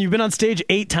 Ellen, you've been on stage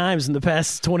 8 times in the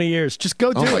past 20 years. Just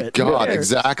go do it. Oh my god,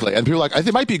 exactly. And people are like, I think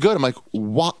it might be good. I'm like,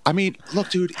 what? I mean, look,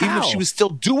 dude. Even if she was still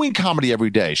doing comedy every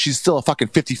day, she's still a fucking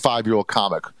 55-year-old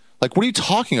comic. Like, what are you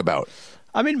talking about?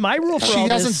 I mean, my rule for she all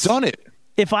hasn't this, done it.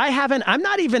 If I haven't, I'm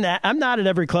not at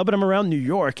every club, but I'm around New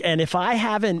York. And if I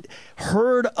haven't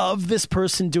heard of this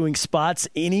person doing spots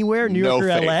anywhere, New York or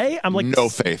LA, I'm like, no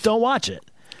faith. Don't watch it.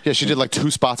 Yeah, she did like 2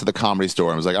 spots at the Comedy Store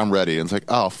and was like, I'm ready. And it's like,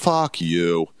 oh, fuck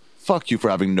you. Fuck you for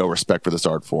having no respect for this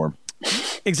art form.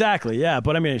 Exactly, yeah.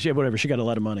 But I mean, whatever. She got a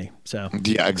lot of money, so.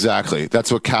 Yeah, exactly.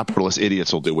 That's what capitalist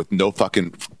idiots will do with no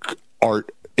fucking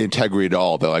art integrity at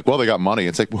all. They're like, well, they got money.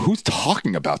 It's like, well, who's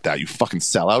talking about that? You fucking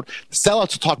sellout.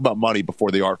 Sellouts will talk about money before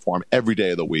the art form every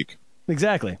day of the week.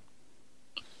 Exactly.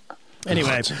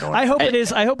 Anyway, I hope it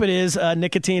is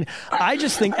nicotine. I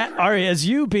just think, Ari, as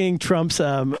you being Trump's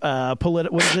advisor,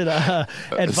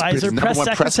 press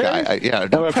secretary?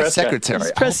 Press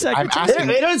secretary. Press secretary.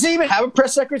 They don't even have a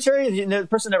press secretary. The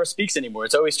person never speaks anymore.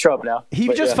 It's always Trump now.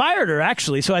 He just fired her,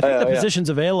 actually, so I think the position's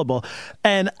available.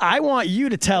 And I want you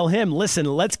to tell him, listen,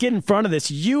 let's get in front of this.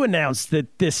 You announced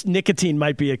that this nicotine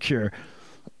might be a cure.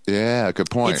 Yeah,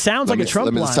 good point. It sounds like a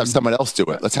Trump line. Let's have someone else do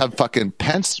it. Let's have fucking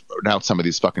Pence announce some of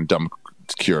these fucking dumb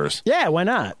cures. Yeah, why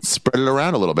not? Spread it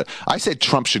around a little bit. I say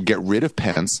Trump should get rid of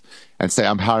Pence and say,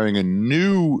 I'm hiring a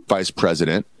new vice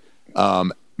president,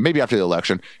 maybe after the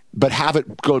election, but have it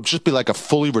just be like a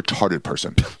fully retarded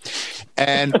person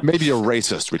and maybe a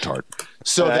racist retard.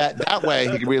 So that way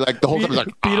he can be like, the whole time he's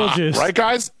like, Beetlejuice.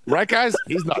 Right, guys?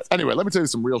 He's nuts. Anyway, let me tell you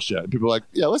some real shit. And people are like,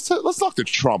 yeah, let's talk to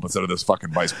Trump instead of this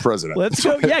fucking vice president. Let's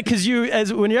go. Yeah, because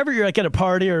whenever you're like at a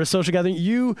party or a social gathering,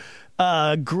 you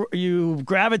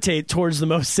gravitate towards the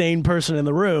most sane person in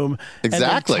the room. Exactly.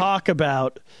 And then talk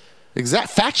about.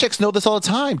 Fat chicks know this all the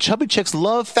time. Chubby chicks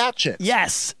love fat chicks.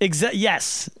 Yes.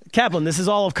 Yes. Kaplan, this is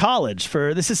all of college.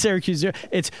 This is Syracuse.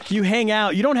 It's you hang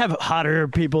out. You don't have hotter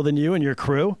people than you and your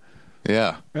crew.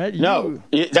 Yeah. Right? No,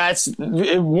 that's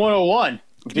 101.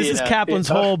 This is Kaplan's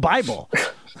whole Bible.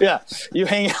 Yeah. You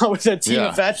hang out with a team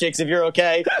of fat chicks if you're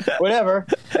okay, whatever.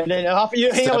 And then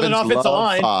you hang out with an offensive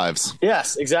line. Fives.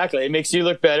 Yes, exactly. It makes you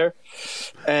look better.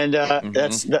 And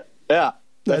that's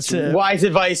wise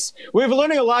advice. We've been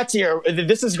learning a lot here.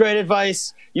 This is great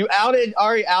advice.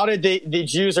 Ari outed the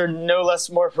Jews are no less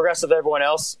more progressive than everyone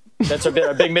else. That's a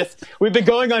big myth. We've been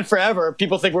going on forever.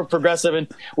 People think we're progressive, and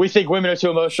we think women are too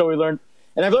emotional. And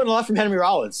I've learned a lot from Henry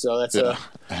Rollins. So that's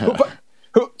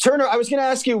Turner. I was going to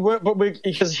ask you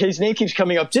because his name keeps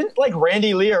coming up. Didn't like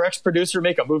Randy Lee, our ex-producer,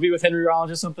 make a movie with Henry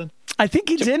Rollins or something? I think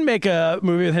he did make a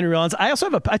movie with Henry Rollins. I also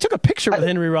I took a picture with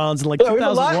Henry Rollins in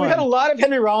 2001. We had a lot of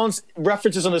Henry Rollins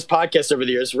references on this podcast over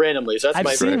the years, randomly. So that's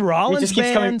I've seen Rollins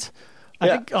band. I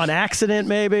think on accident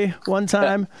maybe one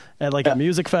time at like a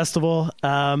music festival.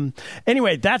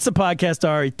 Anyway, that's the podcast,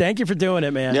 Ari. Thank you for doing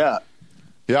it, man. Yeah.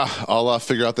 I'll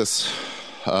figure out this.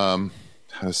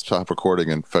 Stop recording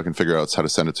and fucking figure out how to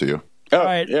send it to you. All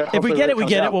right. If we get it, we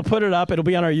get it. We'll put it up. It'll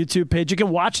be on our YouTube page. You can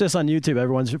watch this on YouTube.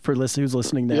 Everyone's who's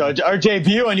listening now. Our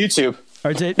debut on YouTube.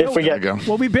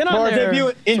 Well, we've been on our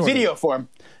debut in video form.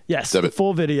 Yes,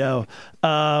 full video.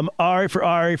 Ari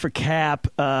for Cap.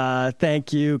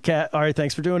 Thank you, Cap. Ari,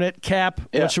 thanks for doing it. Cap,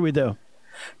 what should we do?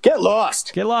 Get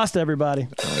lost. Get lost, everybody.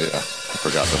 Oh yeah, I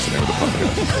forgot that's the name of the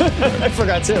podcast. I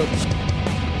forgot too.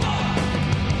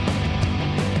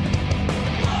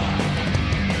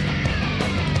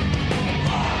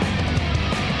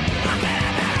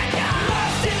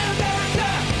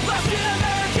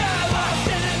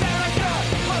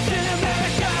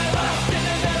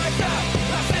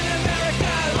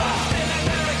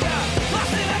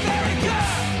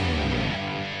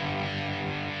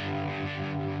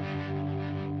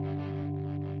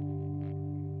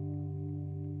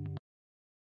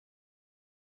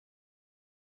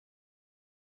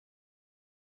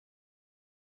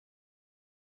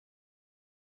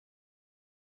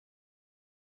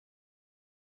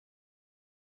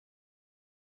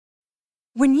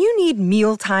 When you need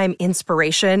mealtime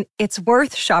inspiration, it's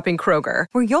worth shopping Kroger,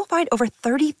 where you'll find over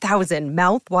 30,000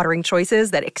 mouth-watering choices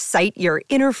that excite your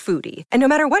inner foodie. And no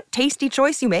matter what tasty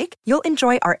choice you make, you'll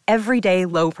enjoy our everyday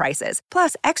low prices,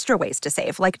 plus extra ways to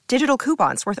save, like digital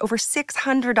coupons worth over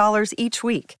 $600 each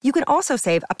week. You can also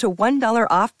save up to $1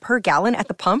 off per gallon at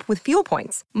the pump with fuel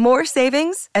points. More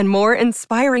savings and more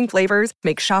inspiring flavors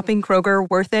make shopping Kroger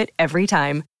worth it every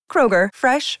time. Kroger,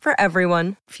 fresh for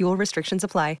everyone. Fuel restrictions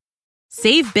apply.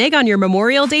 Save big on your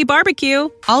Memorial Day barbecue,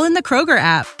 all in the Kroger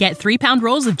app. Get 3-pound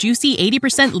rolls of juicy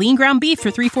 80% lean ground beef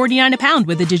for $3.49 a pound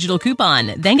with a digital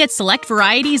coupon. Then get select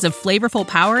varieties of flavorful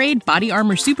Powerade, Body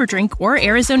Armor Super Drink, or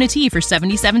Arizona tea for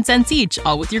 77 cents each,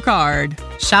 all with your card.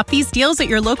 Shop these deals at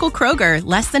your local Kroger,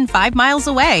 less than 5 miles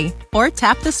away. Or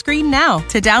tap the screen now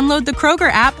to download the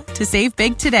Kroger app to save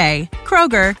big today.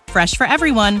 Kroger, fresh for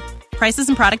everyone. Prices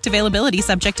and product availability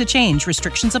subject to change.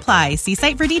 Restrictions apply. See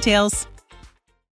site for details.